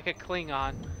 Just like a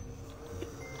Klingon.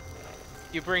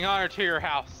 You bring honor to your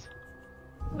house.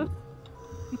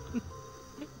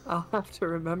 I'll have to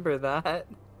remember that.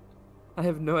 I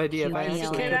have no idea if I Why is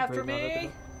actually the kid could after bring that me?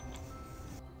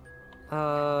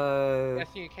 up.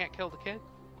 Guessing you can't kill the kid?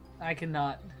 I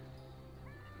cannot.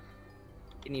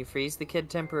 Can you freeze the kid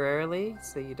temporarily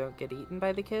so you don't get eaten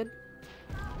by the kid?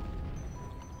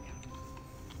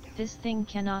 This thing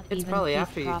cannot It's even probably keep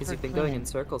after you because proper you've been going in Klingon.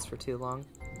 circles for too long.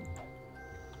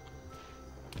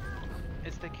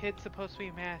 Is the kid supposed to be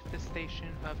a manifestation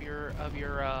of your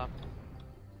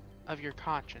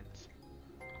conscience?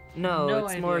 No, No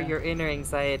it's more idea. your inner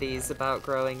anxieties about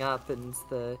growing up and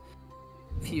the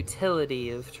futility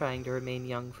of trying to remain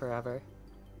young forever.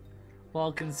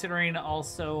 Well, considering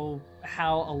also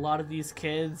how a lot of these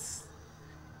kids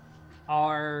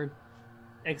are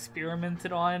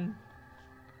experimented on.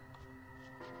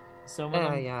 Some of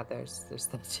them... Yeah, there's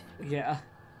that too. Yeah.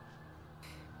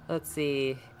 Let's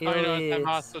see. I know I'm It's-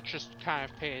 also just kind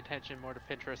of paying attention more to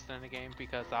Pinterest than the game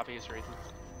because obvious reasons.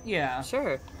 Yeah.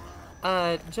 Sure.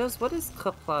 Joes, what does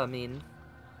Kapla mean?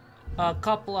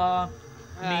 Kapla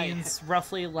means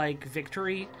roughly like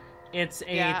victory. It's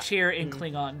a cheer in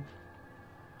Klingon.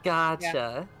 Gotcha.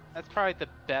 Yeah. That's probably the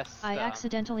best. I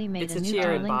accidentally made it's a a new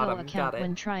cheer and Duolingo bottom, account got it.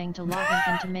 when trying to log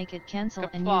in to make it cancel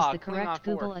and use the correct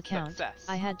Google account.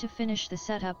 I had to finish the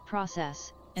setup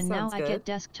process, and Sounds now I good. get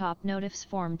desktop notifs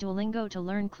from Duolingo to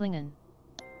learn Klingon.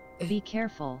 Be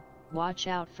careful, watch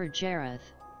out for Jareth.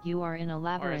 You are in a Or as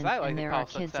labyrinth I like and to there call are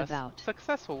kids success, about.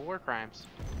 successful war crimes.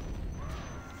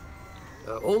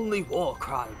 Only war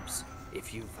crimes.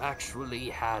 If you've actually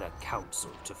had a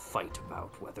council to fight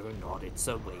about whether or not it's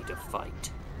a way to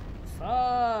fight.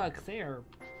 Fuck, there.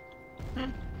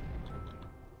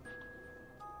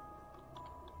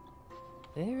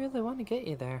 They really want to get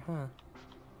you there, huh?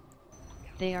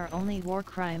 They are only war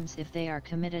crimes if they are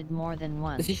committed more than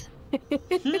once.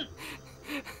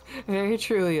 Very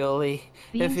true, Ioli.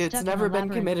 Being If it's stuck in never a been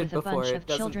labyrinth committed with a bunch before, of it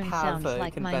doesn't children have sounds a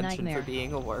like my convention nightmare. for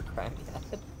being a war crime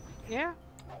yet. Yeah.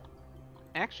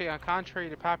 Actually, contrary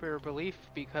to popular belief,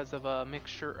 because of a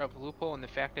mixture of loophole and the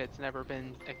fact that it's never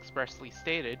been expressly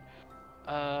stated,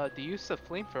 the use of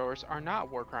flamethrowers are not a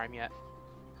war crime yet.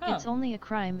 It's only a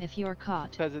crime if you're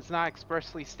caught. Because it's not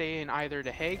expressly stated in either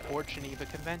the Hague or Geneva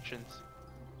Conventions.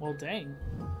 Well, dang.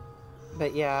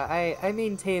 But yeah, I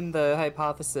maintain the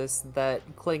hypothesis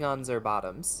that Klingons are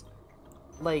bottoms.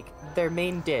 Like, their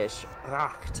main dish,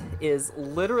 racht, is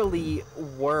literally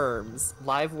worms,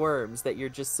 live worms that you're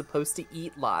just supposed to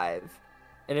eat live.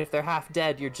 And if they're half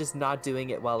dead, you're just not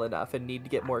doing it well enough and need to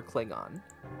get more Klingon.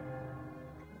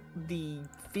 The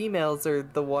females are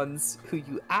the ones who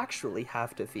you actually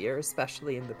have to fear,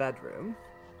 especially in the bedroom.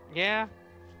 Yeah.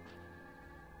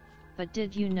 But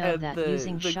did you know that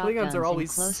using the shotguns Klingons are in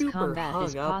always close super combat hung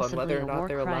is up on possibly whether or a not war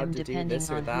they're crime allowed to do depending this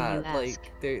or on who that. you ask?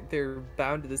 Like they're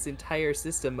bound to this entire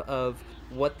system of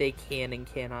what they can and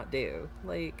cannot do.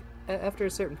 Like after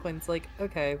a certain point, it's like,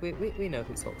 okay, we know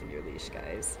who's holding your leash,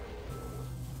 guys.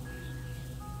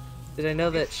 Did I know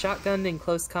that shotgun in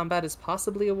close combat is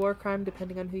possibly a war crime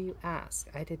depending on who you ask?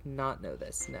 I did not know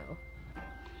this, no.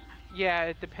 Yeah,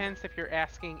 it depends if you're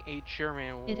asking a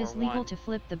German It is legal to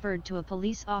flip the bird to a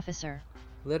police officer.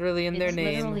 Literally in their It's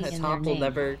name, literally a in top their will name.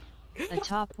 never... A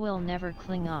top will never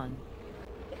cling on.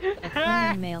 A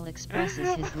Klingon male expresses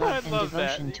his love and love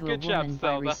that. devotion to Good a job, woman by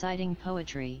Zelda. reciting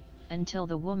poetry, until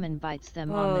the woman bites them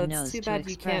Oh, on the it's nose too to bad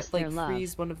you express can't, like, their love.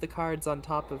 freeze one of the cards on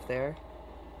top of there.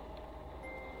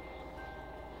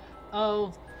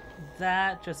 Oh,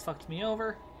 that just fucked me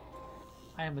over.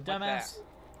 I am a dumbass.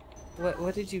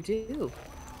 What did you do?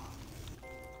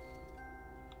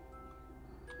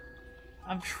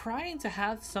 I'm trying to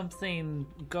have something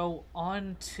go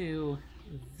on to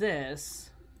this.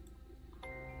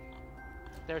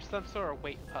 There's some sort of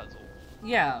weight puzzle.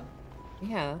 Yeah.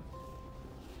 Yeah.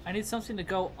 I need something to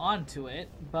go onto it,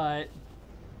 but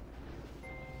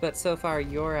But so far,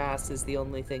 your ass is the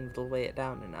only thing that'll weigh it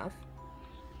down enough.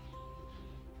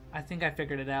 I think I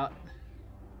figured it out.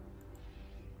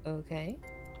 Okay.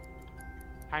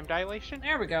 Time dilation?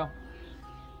 There we go.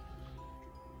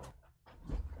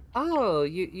 Oh,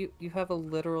 you have a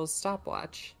literal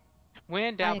stopwatch. When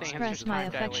in I doubt, the answer express is my time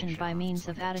affection dilation. by means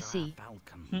of Odyssey.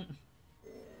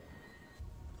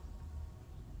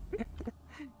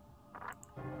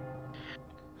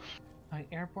 My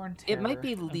airborne terror. It might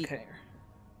be okay.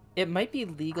 It might be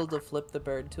legal to flip the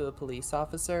bird to a police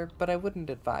officer, but I wouldn't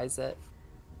advise it.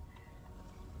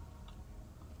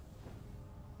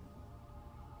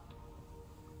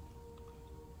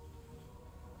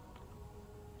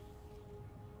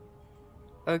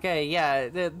 Okay, yeah,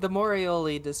 the more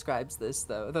Aioli describes this,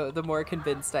 though, the more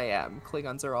convinced I am.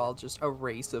 Klingons are all just a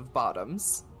race of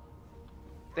bottoms.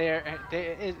 They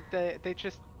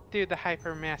just do the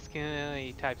hyper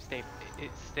masculinity type state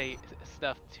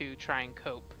stuff to try and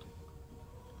cope.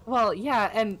 Well, yeah,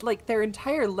 and like their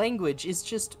entire language is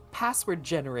just password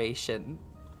generation.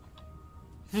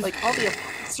 Like all the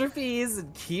apostrophes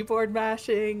and keyboard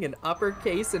mashing and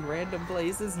uppercase in random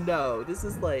places. No, this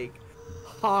is like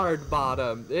hard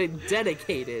bottom,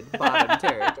 dedicated bottom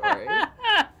territory.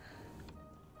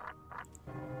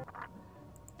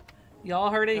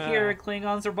 Y'all heard it here,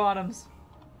 Klingons are bottoms.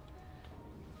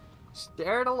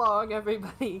 Share it along,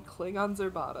 everybody. Klingons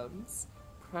are bottoms.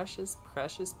 Precious,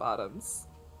 precious bottoms.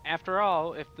 After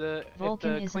all, if the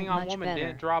Vulcan isn't Klingon much woman better.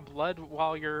 didn't draw blood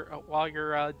while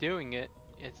you're doing it,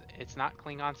 it's not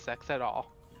Klingon sex at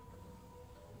all.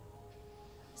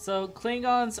 So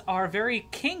Klingons are very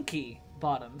kinky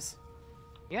bottoms.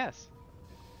 Yes.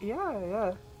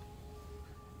 Yeah.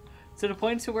 To the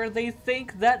point to where they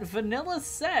think that vanilla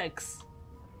sex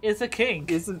is a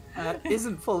kink. Isn't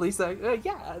fully sex.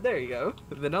 Yeah, there you go.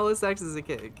 Vanilla sex is a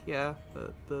kink. Yeah,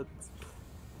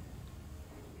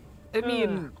 I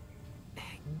mean,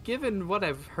 given what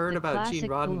I've heard about Gene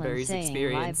Roddenberry's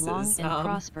experiences, live long and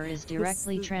prosper is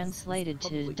directly translated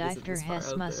to Dieter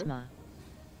Hess Musma.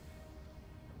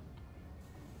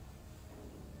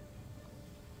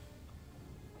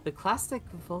 The classic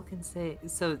Vulcan say.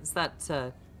 So is that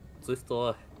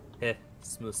Zithor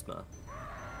Smusma?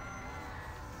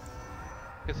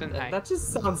 That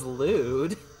just sounds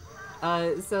lewd.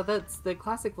 So that's the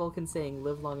classic Vulcan saying,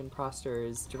 live long and prosper,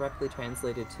 is directly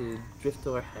translated to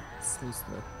Driftor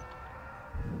Smusma.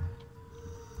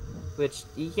 Which,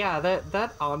 yeah,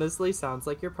 that honestly sounds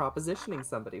like you're propositioning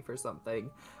somebody for something.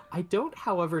 I don't,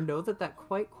 however, know that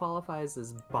quite qualifies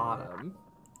as bottom.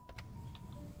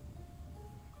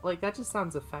 Like, that just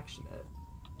sounds affectionate.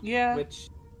 Yeah. Which,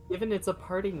 given it's a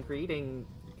parting greeting,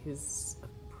 is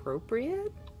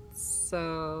appropriate?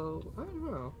 So, I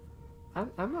don't know.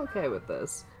 I'm okay with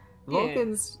this.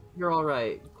 Vulcans, you're all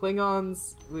right.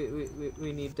 Klingons,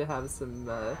 we need to have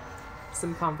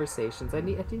some conversations. I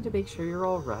need to make sure you're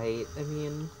all right. I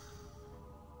mean,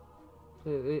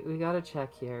 we gotta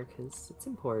check here because it's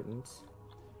important.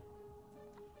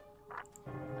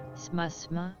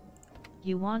 Smusma,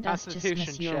 you want us to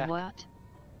smiss your check. what?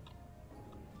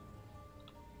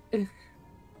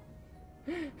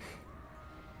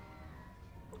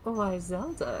 Why,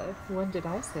 Zelda, when did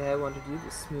I say I wanted you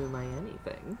to smooth my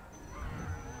anything?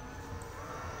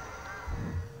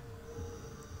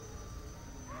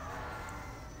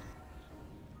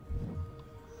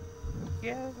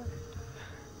 Yeah.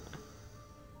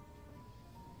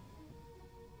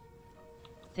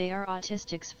 They are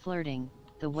autistics flirting.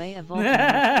 The way a Vulcan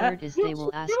will flirt is they will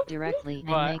ask directly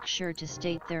and make sure to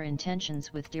state their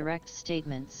intentions with direct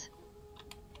statements.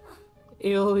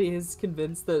 Aoi is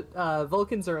convinced that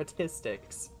Vulcans are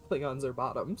autistics, Klingons are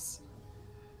bottoms.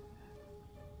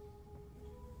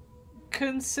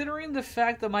 Considering the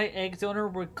fact that my egg donor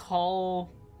would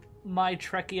call my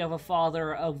Trekkie of a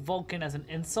father a Vulcan as an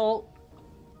insult,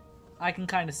 I can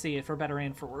kind of see it for better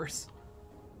and for worse.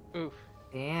 Oof.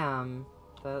 Damn,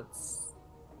 that's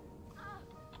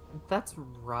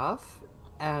rough,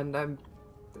 and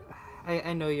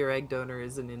I know your egg donor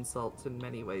is an insult in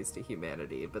many ways to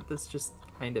humanity, but this just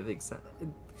kind of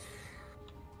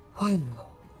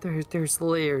there's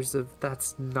layers of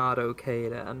that's not okay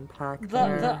to unpack.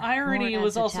 The irony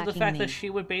was also the fact that she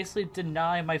would basically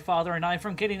deny my father and I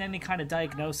from getting any kind of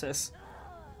diagnosis.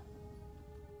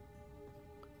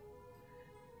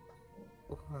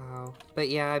 Wow. But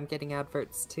yeah, I'm getting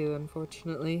adverts too,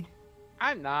 unfortunately.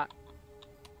 I'm not.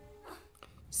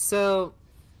 So,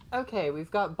 okay, we've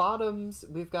got bottoms,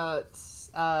 we've got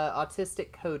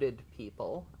autistic coded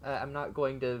people. I'm not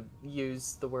going to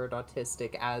use the word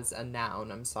autistic as a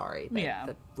noun, I'm sorry.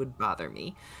 That would bother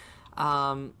me.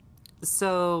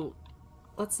 So,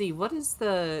 let's see, what is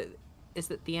it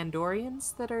the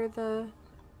Andorians that are the...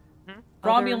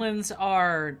 Romulans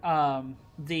are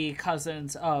the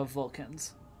cousins of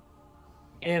Vulcans.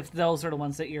 If those are the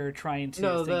ones that you're trying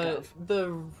to think of.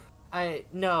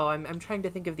 I'm trying to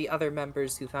think of the other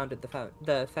members who founded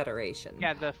the Federation.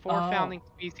 Yeah, the four founding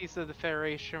species of the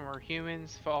Federation were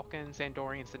humans, Vulcans,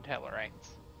 Andorians, and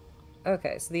Tellarites.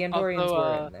 Okay, so the Andorians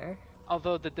were in there.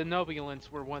 Although the Denobulans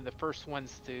were one of the first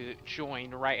ones to join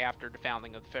right after the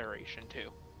founding of the Federation,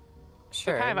 too.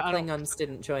 Sure, and the Klingons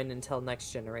didn't join until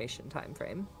Next Generation time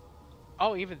frame.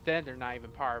 Oh, even then, they're not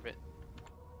even part of it.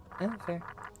 Oh, fair.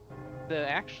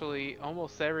 Actually,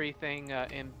 almost everything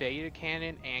in Beta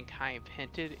Canon and kind of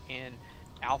hinted in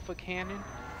Alpha Canon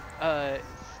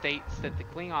states that the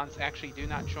Klingons actually do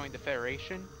not join the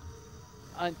Federation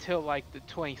until, like, the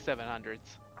 2700s.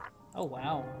 Oh,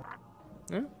 wow.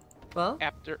 Yeah. Well,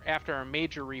 after a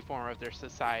major reform of their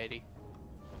society.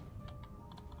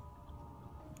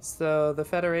 So the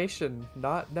Federation,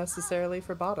 not necessarily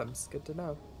for bottoms. Good to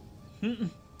know.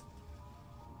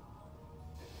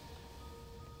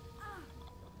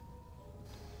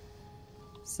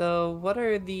 So what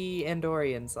are the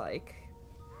Andorians like?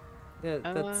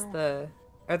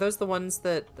 Are those the ones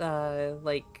that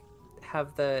like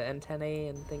have the antennae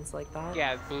and things like that?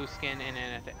 Yeah, blue skin and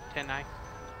antennae.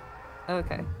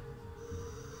 Okay.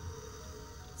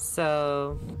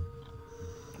 So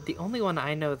the only one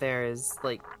I know there is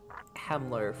like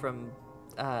Hemler from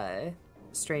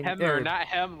Strange. Hemler, not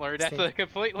Hemler. That's a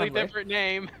completely Hemler. different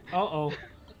name. Uh-oh.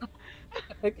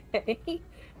 Okay.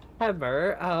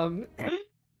 Hemmer.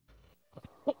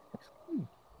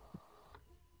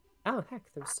 Oh heck,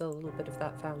 there's still a little bit of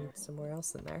that found somewhere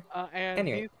else in there.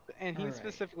 Anyway. He's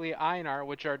specifically Einar,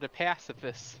 which are the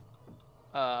pacifists.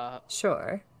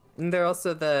 Sure. And they're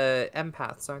also the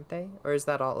empaths, aren't they? Or is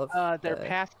that all of they're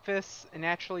pacifists,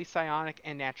 naturally psionic,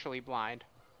 and naturally blind.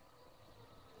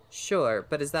 Sure,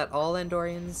 but is that all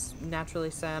Andorians naturally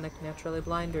psionic, naturally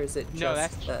blind, or is it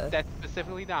just that's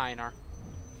specifically the Einar.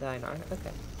 The Einar,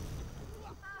 okay.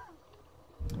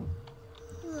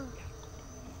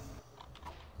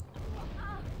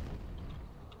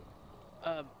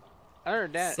 Other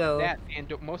than that,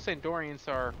 most Andorians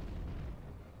are...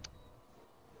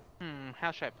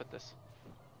 how should I put this?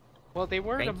 Well, they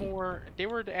were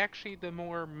actually the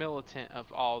more militant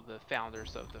of all the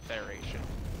founders of the Federation.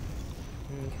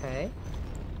 Okay.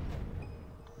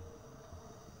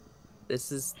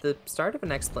 This is the start of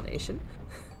an explanation.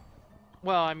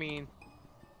 Well, I mean,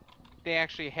 they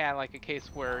actually had like a case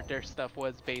where their stuff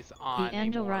was based on the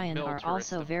Andorian are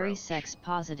also very sex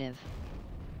positive.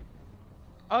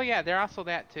 Oh yeah, they're also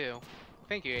that too.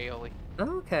 Thank you, Aoli.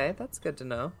 Okay, that's good to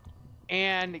know.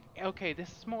 And okay, this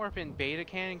is more of in beta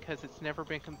canon because it's never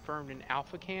been confirmed in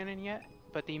alpha canon yet,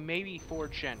 but they may be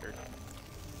gendered.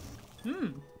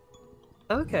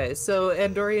 Okay, so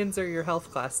Andorians are your health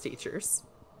class teachers.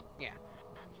 Yeah,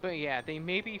 but yeah, they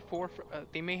may be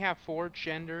they may have 4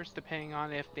 genders depending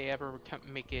on if they ever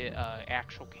make it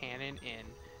actual canon in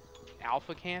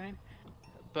alpha canon.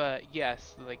 But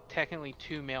yes, like technically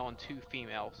 2 male and 2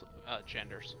 female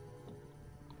genders.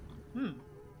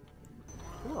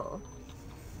 Cool.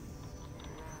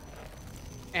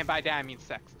 And by that I mean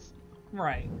sexes.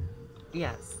 Right.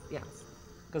 Yes.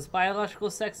 Because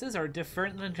biological sexes are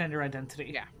different than gender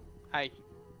identity. Yeah. I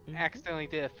accidentally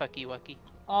did a fucky wucky.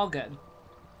 All good.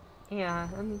 Yeah,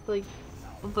 and like,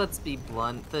 let's be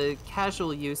blunt, the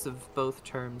casual use of both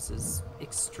terms is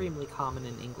extremely common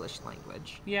in English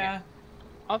language. Yeah.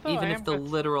 Although even if the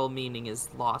literal meaning is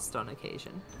lost on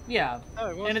occasion. Yeah,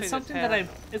 and it's something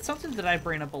that I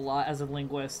bring up a lot as a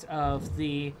linguist, of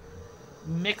the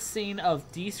mixing of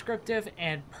descriptive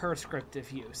and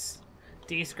prescriptive use.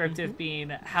 Descriptive being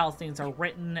how things are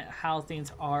written, how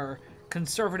things are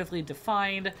conservatively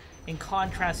defined, in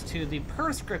contrast to the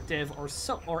prescriptive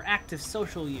or active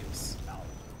social use.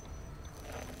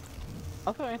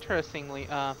 Although interestingly,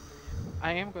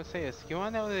 I am going to say this. You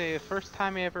want to know the first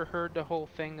time I ever heard the whole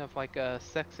thing of like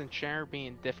sex and gender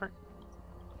being different?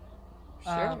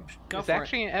 Sure. It was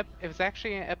actually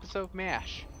an episode of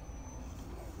MASH.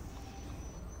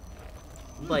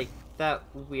 Like that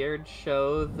weird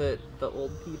show that the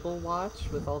old people watch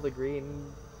with all the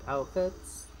green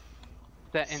outfits?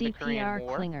 That in the Korean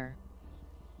War? Klinger.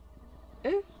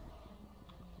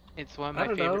 It's one of my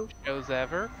favorite shows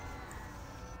ever.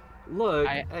 Look,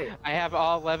 I have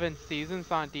all 11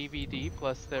 seasons on DVD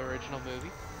plus the original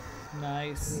movie.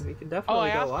 Nice. I mean, we can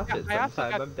definitely go watch it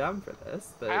sometime. I'm down for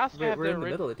this, but we're in the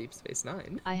middle of Deep Space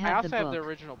Nine. I also have the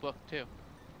original book too.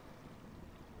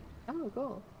 Oh,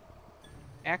 cool.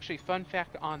 Actually, fun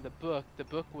fact on the book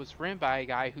was written by a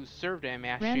guy who served in a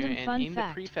MASH Random unit, fun and in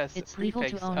fact, the preface it's legal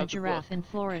to own a giraffe in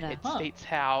Florida. It states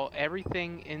how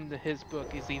everything in his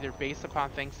book is either based upon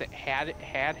things that had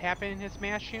happened in his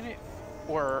MASH unit,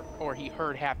 or he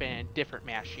heard happen in different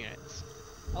MASH units.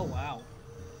 Oh wow.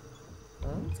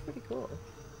 Oh, that's pretty cool.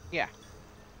 Yeah.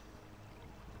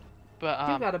 But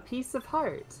you got a piece of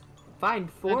heart. Find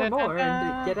 4 more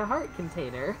and get a heart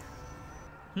container.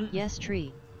 Yes,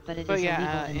 tree. But it is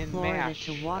illegal in Florida MASH,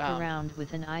 to walk around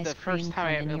with an ice cream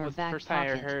cone in your back first time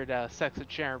I pocket. heard sex and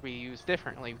gender be used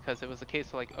differently, because it was a case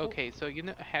of like, okay, so you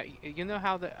know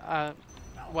how the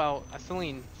well,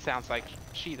 Celine sounds like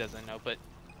she doesn't know, but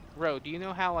Ro, do you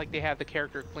know how like they have the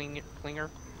character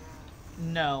Klinger?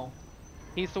 No.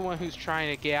 He's the one who's trying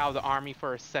to get out of the army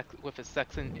for with a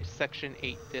Section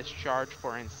 8 discharge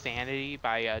for insanity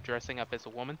by dressing up as a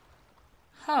woman.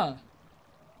 Huh.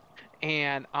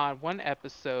 And on one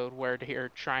episode where they're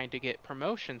trying to get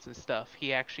promotions and stuff,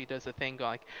 he actually does a thing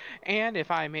like, and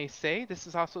if I may say, this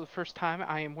is also the first time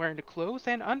I am wearing the clothes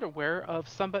and underwear of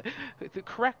somebody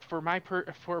correct for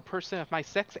for a person of my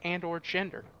sex and or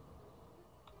gender.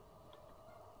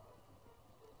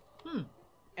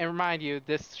 And remind you,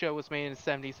 this show was made in the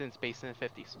 70s and it's based in the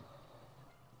 50s.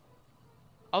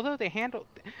 Although they handle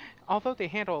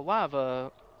a lot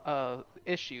of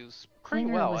issues pretty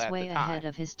Klinger well was at way the time. ahead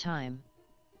of his time.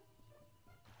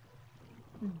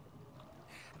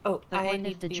 Oh, But I what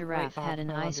need if the to be giraffe right had back. an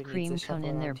My ice laundry cream needs to cone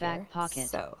shuffle in their around back here. pocket?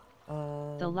 So,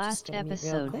 The just last gonna mute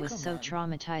real episode quick. was so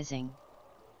traumatizing.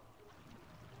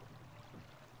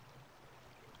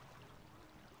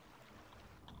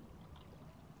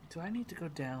 Do I need to go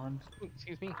down?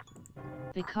 Excuse me.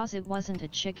 Because it wasn't a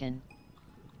chicken.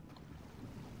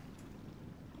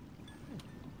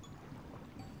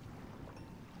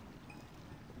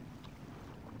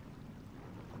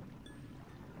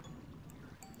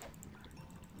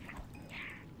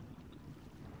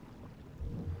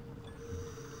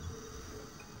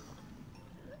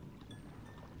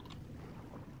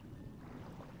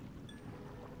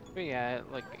 But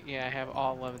yeah, I have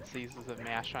all 11 seasons of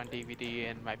MASH on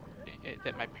DVD, and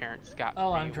that my parents got.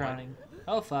 Oh, me I'm drowning.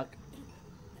 Oh, fuck.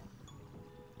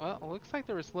 Well, it looks like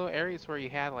there was little areas where you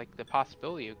had like the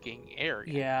possibility of getting air.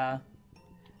 Yeah.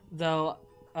 Though,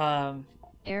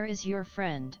 Air is your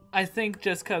friend. I think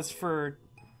just because for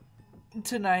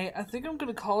tonight, I think I'm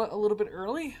going to call it a little bit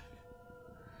early.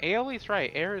 Ailey's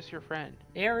right. Air is your friend.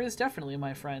 Air is definitely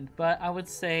my friend, but I would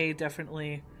say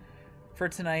definitely for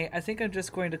tonight, I think I'm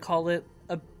just going to call it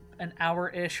an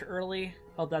hour-ish early.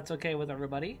 Hope that's okay with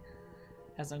everybody.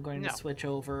 As I'm going to switch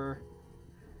over.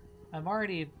 I'm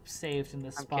already saved in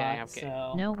this spot,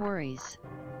 so... No worries.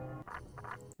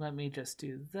 Let me just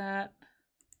do that.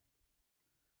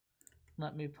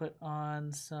 Let me put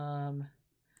on some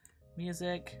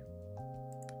music.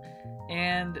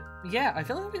 And yeah, I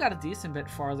feel like we got a decent bit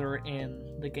farther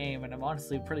in the game, and I'm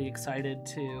honestly pretty excited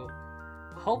to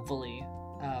hopefully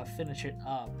finish it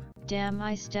up. Damn,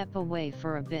 I step away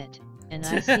for a bit, and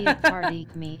I see a party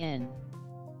me in.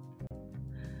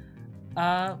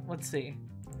 Let's see.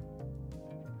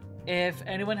 If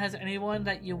anyone has anyone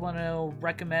that you want to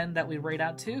recommend that we raid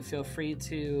out to, feel free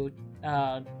to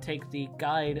take the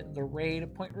guide, the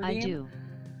raid point redeem. I do.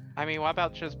 I mean, what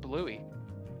about just Bluey?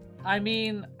 I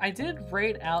mean, I did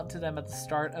raid out to them at the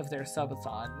start of their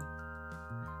subathon.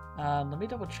 Let me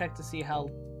double check to see how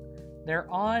they're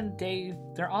on day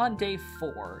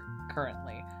 4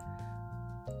 currently.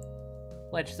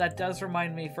 Which that does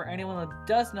remind me, for anyone that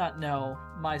does not know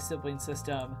my sibling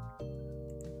system,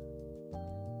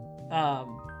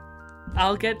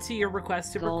 I'll get to your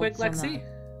request super quick, Lexi.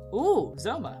 Ooh,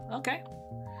 Zoma. Okay.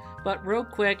 But real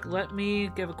quick, let me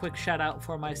give a quick shout out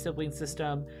for my sibling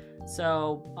system.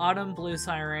 So, Autumn Blue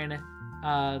Siren,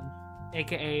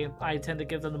 aka I tend to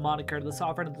give them the moniker the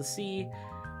Sovereign of the Sea,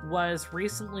 was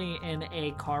recently in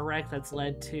a car wreck that's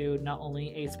led to not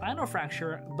only a spinal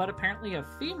fracture, but apparently a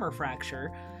femur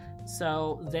fracture.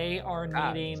 So they are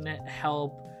needing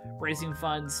help raising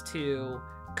funds to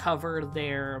cover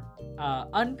their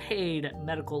unpaid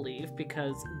medical leave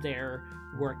because their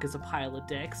work is a pile of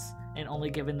dicks and only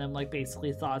giving them like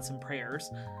basically thoughts and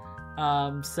prayers.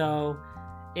 So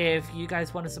if you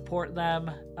guys want to support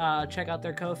them, check out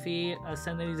their Ko-fi,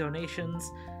 send any donations.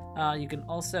 You can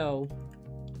also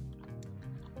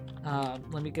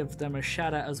let me give them a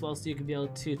shout out as well so you can be able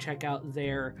to check out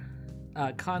their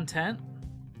content.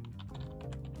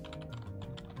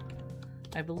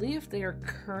 I believe they are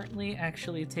currently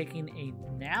actually taking a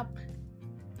nap.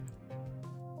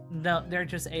 No, they're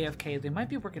just AFK. They might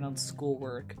be working on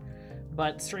schoolwork,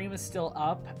 but stream is still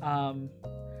up.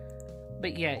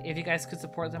 But yeah, if you guys could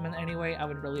support them in any way, I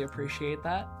would really appreciate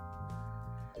that.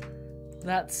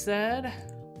 That said,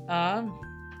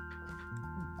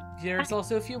 there's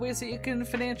also a few ways that you can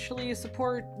financially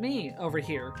support me over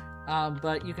here.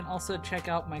 But you can also check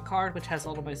out my card, which has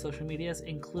all of my social medias,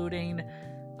 including...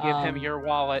 Give him your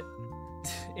wallet.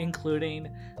 Including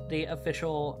the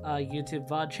official YouTube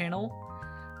VOD channel.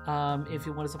 If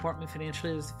you want to support me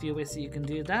financially, there's a few ways that you can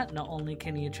do that. Not only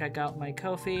can you check out my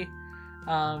Ko-fi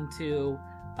to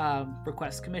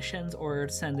request commissions or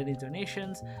send any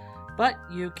donations, but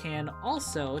you can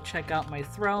also check out my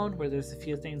Throne, where there's a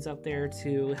few things up there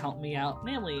to help me out,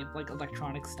 namely like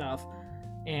electronic stuff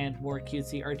and more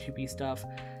cutesy RGB stuff.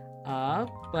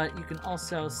 But you can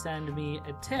also send me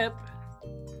a tip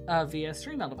via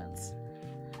Stream Elements.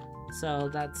 So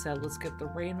that said, let's get the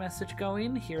raid message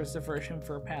going. Here's the version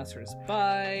for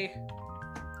passers-by.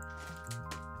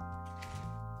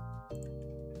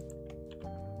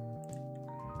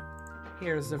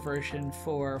 Here's the version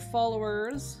for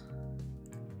followers.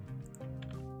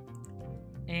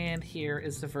 And here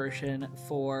is the version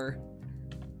for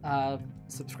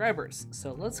subscribers.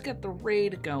 So let's get the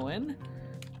raid going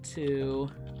to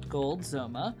Gold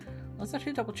Zoma. Let's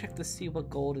actually double check to see what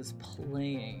gold is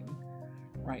playing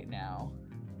right now.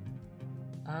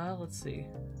 Let's see.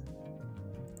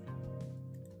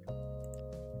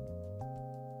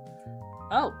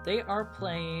 Oh, they are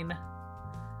playing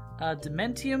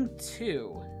Dementium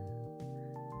 2.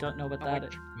 Don't know what that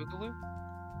is.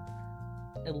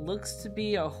 It looks to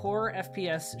be a horror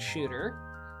FPS shooter.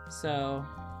 So,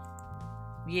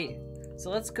 yeah.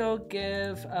 So let's go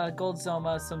give Gold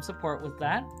Zoma some support with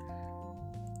that.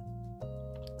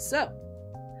 So,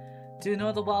 do you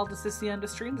know the wildest is the end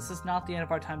of stream? This is not the end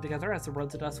of our time together, as the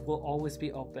road to dusk will always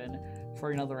be open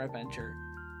for another adventure.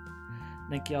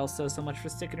 Thank you all so much for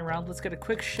sticking around. Let's get a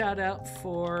quick shout out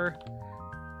for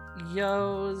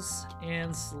Yos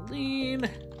and Celine.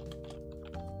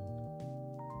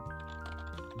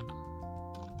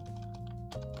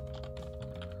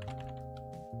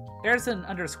 There's an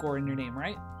underscore in your name,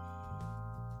 right?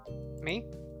 Me?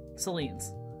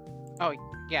 Celine's. Oh,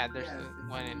 yeah, there's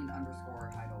one in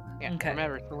underscore Heidelman. Yeah, okay.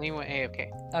 Remember, Celine went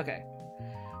AFK. Okay.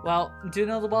 Well, do you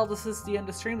know the well, this is the end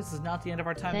of stream. This is not the end of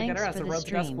our time together, as the road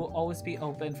to dusk will always be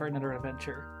open for another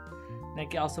adventure.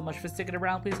 Thank you all so much for sticking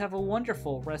around. Please have a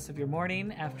wonderful rest of your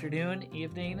morning, afternoon,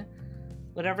 evening,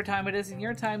 whatever time it is in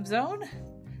your time zone.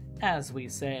 As we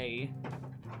say,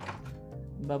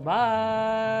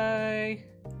 bye-bye.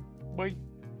 Bye.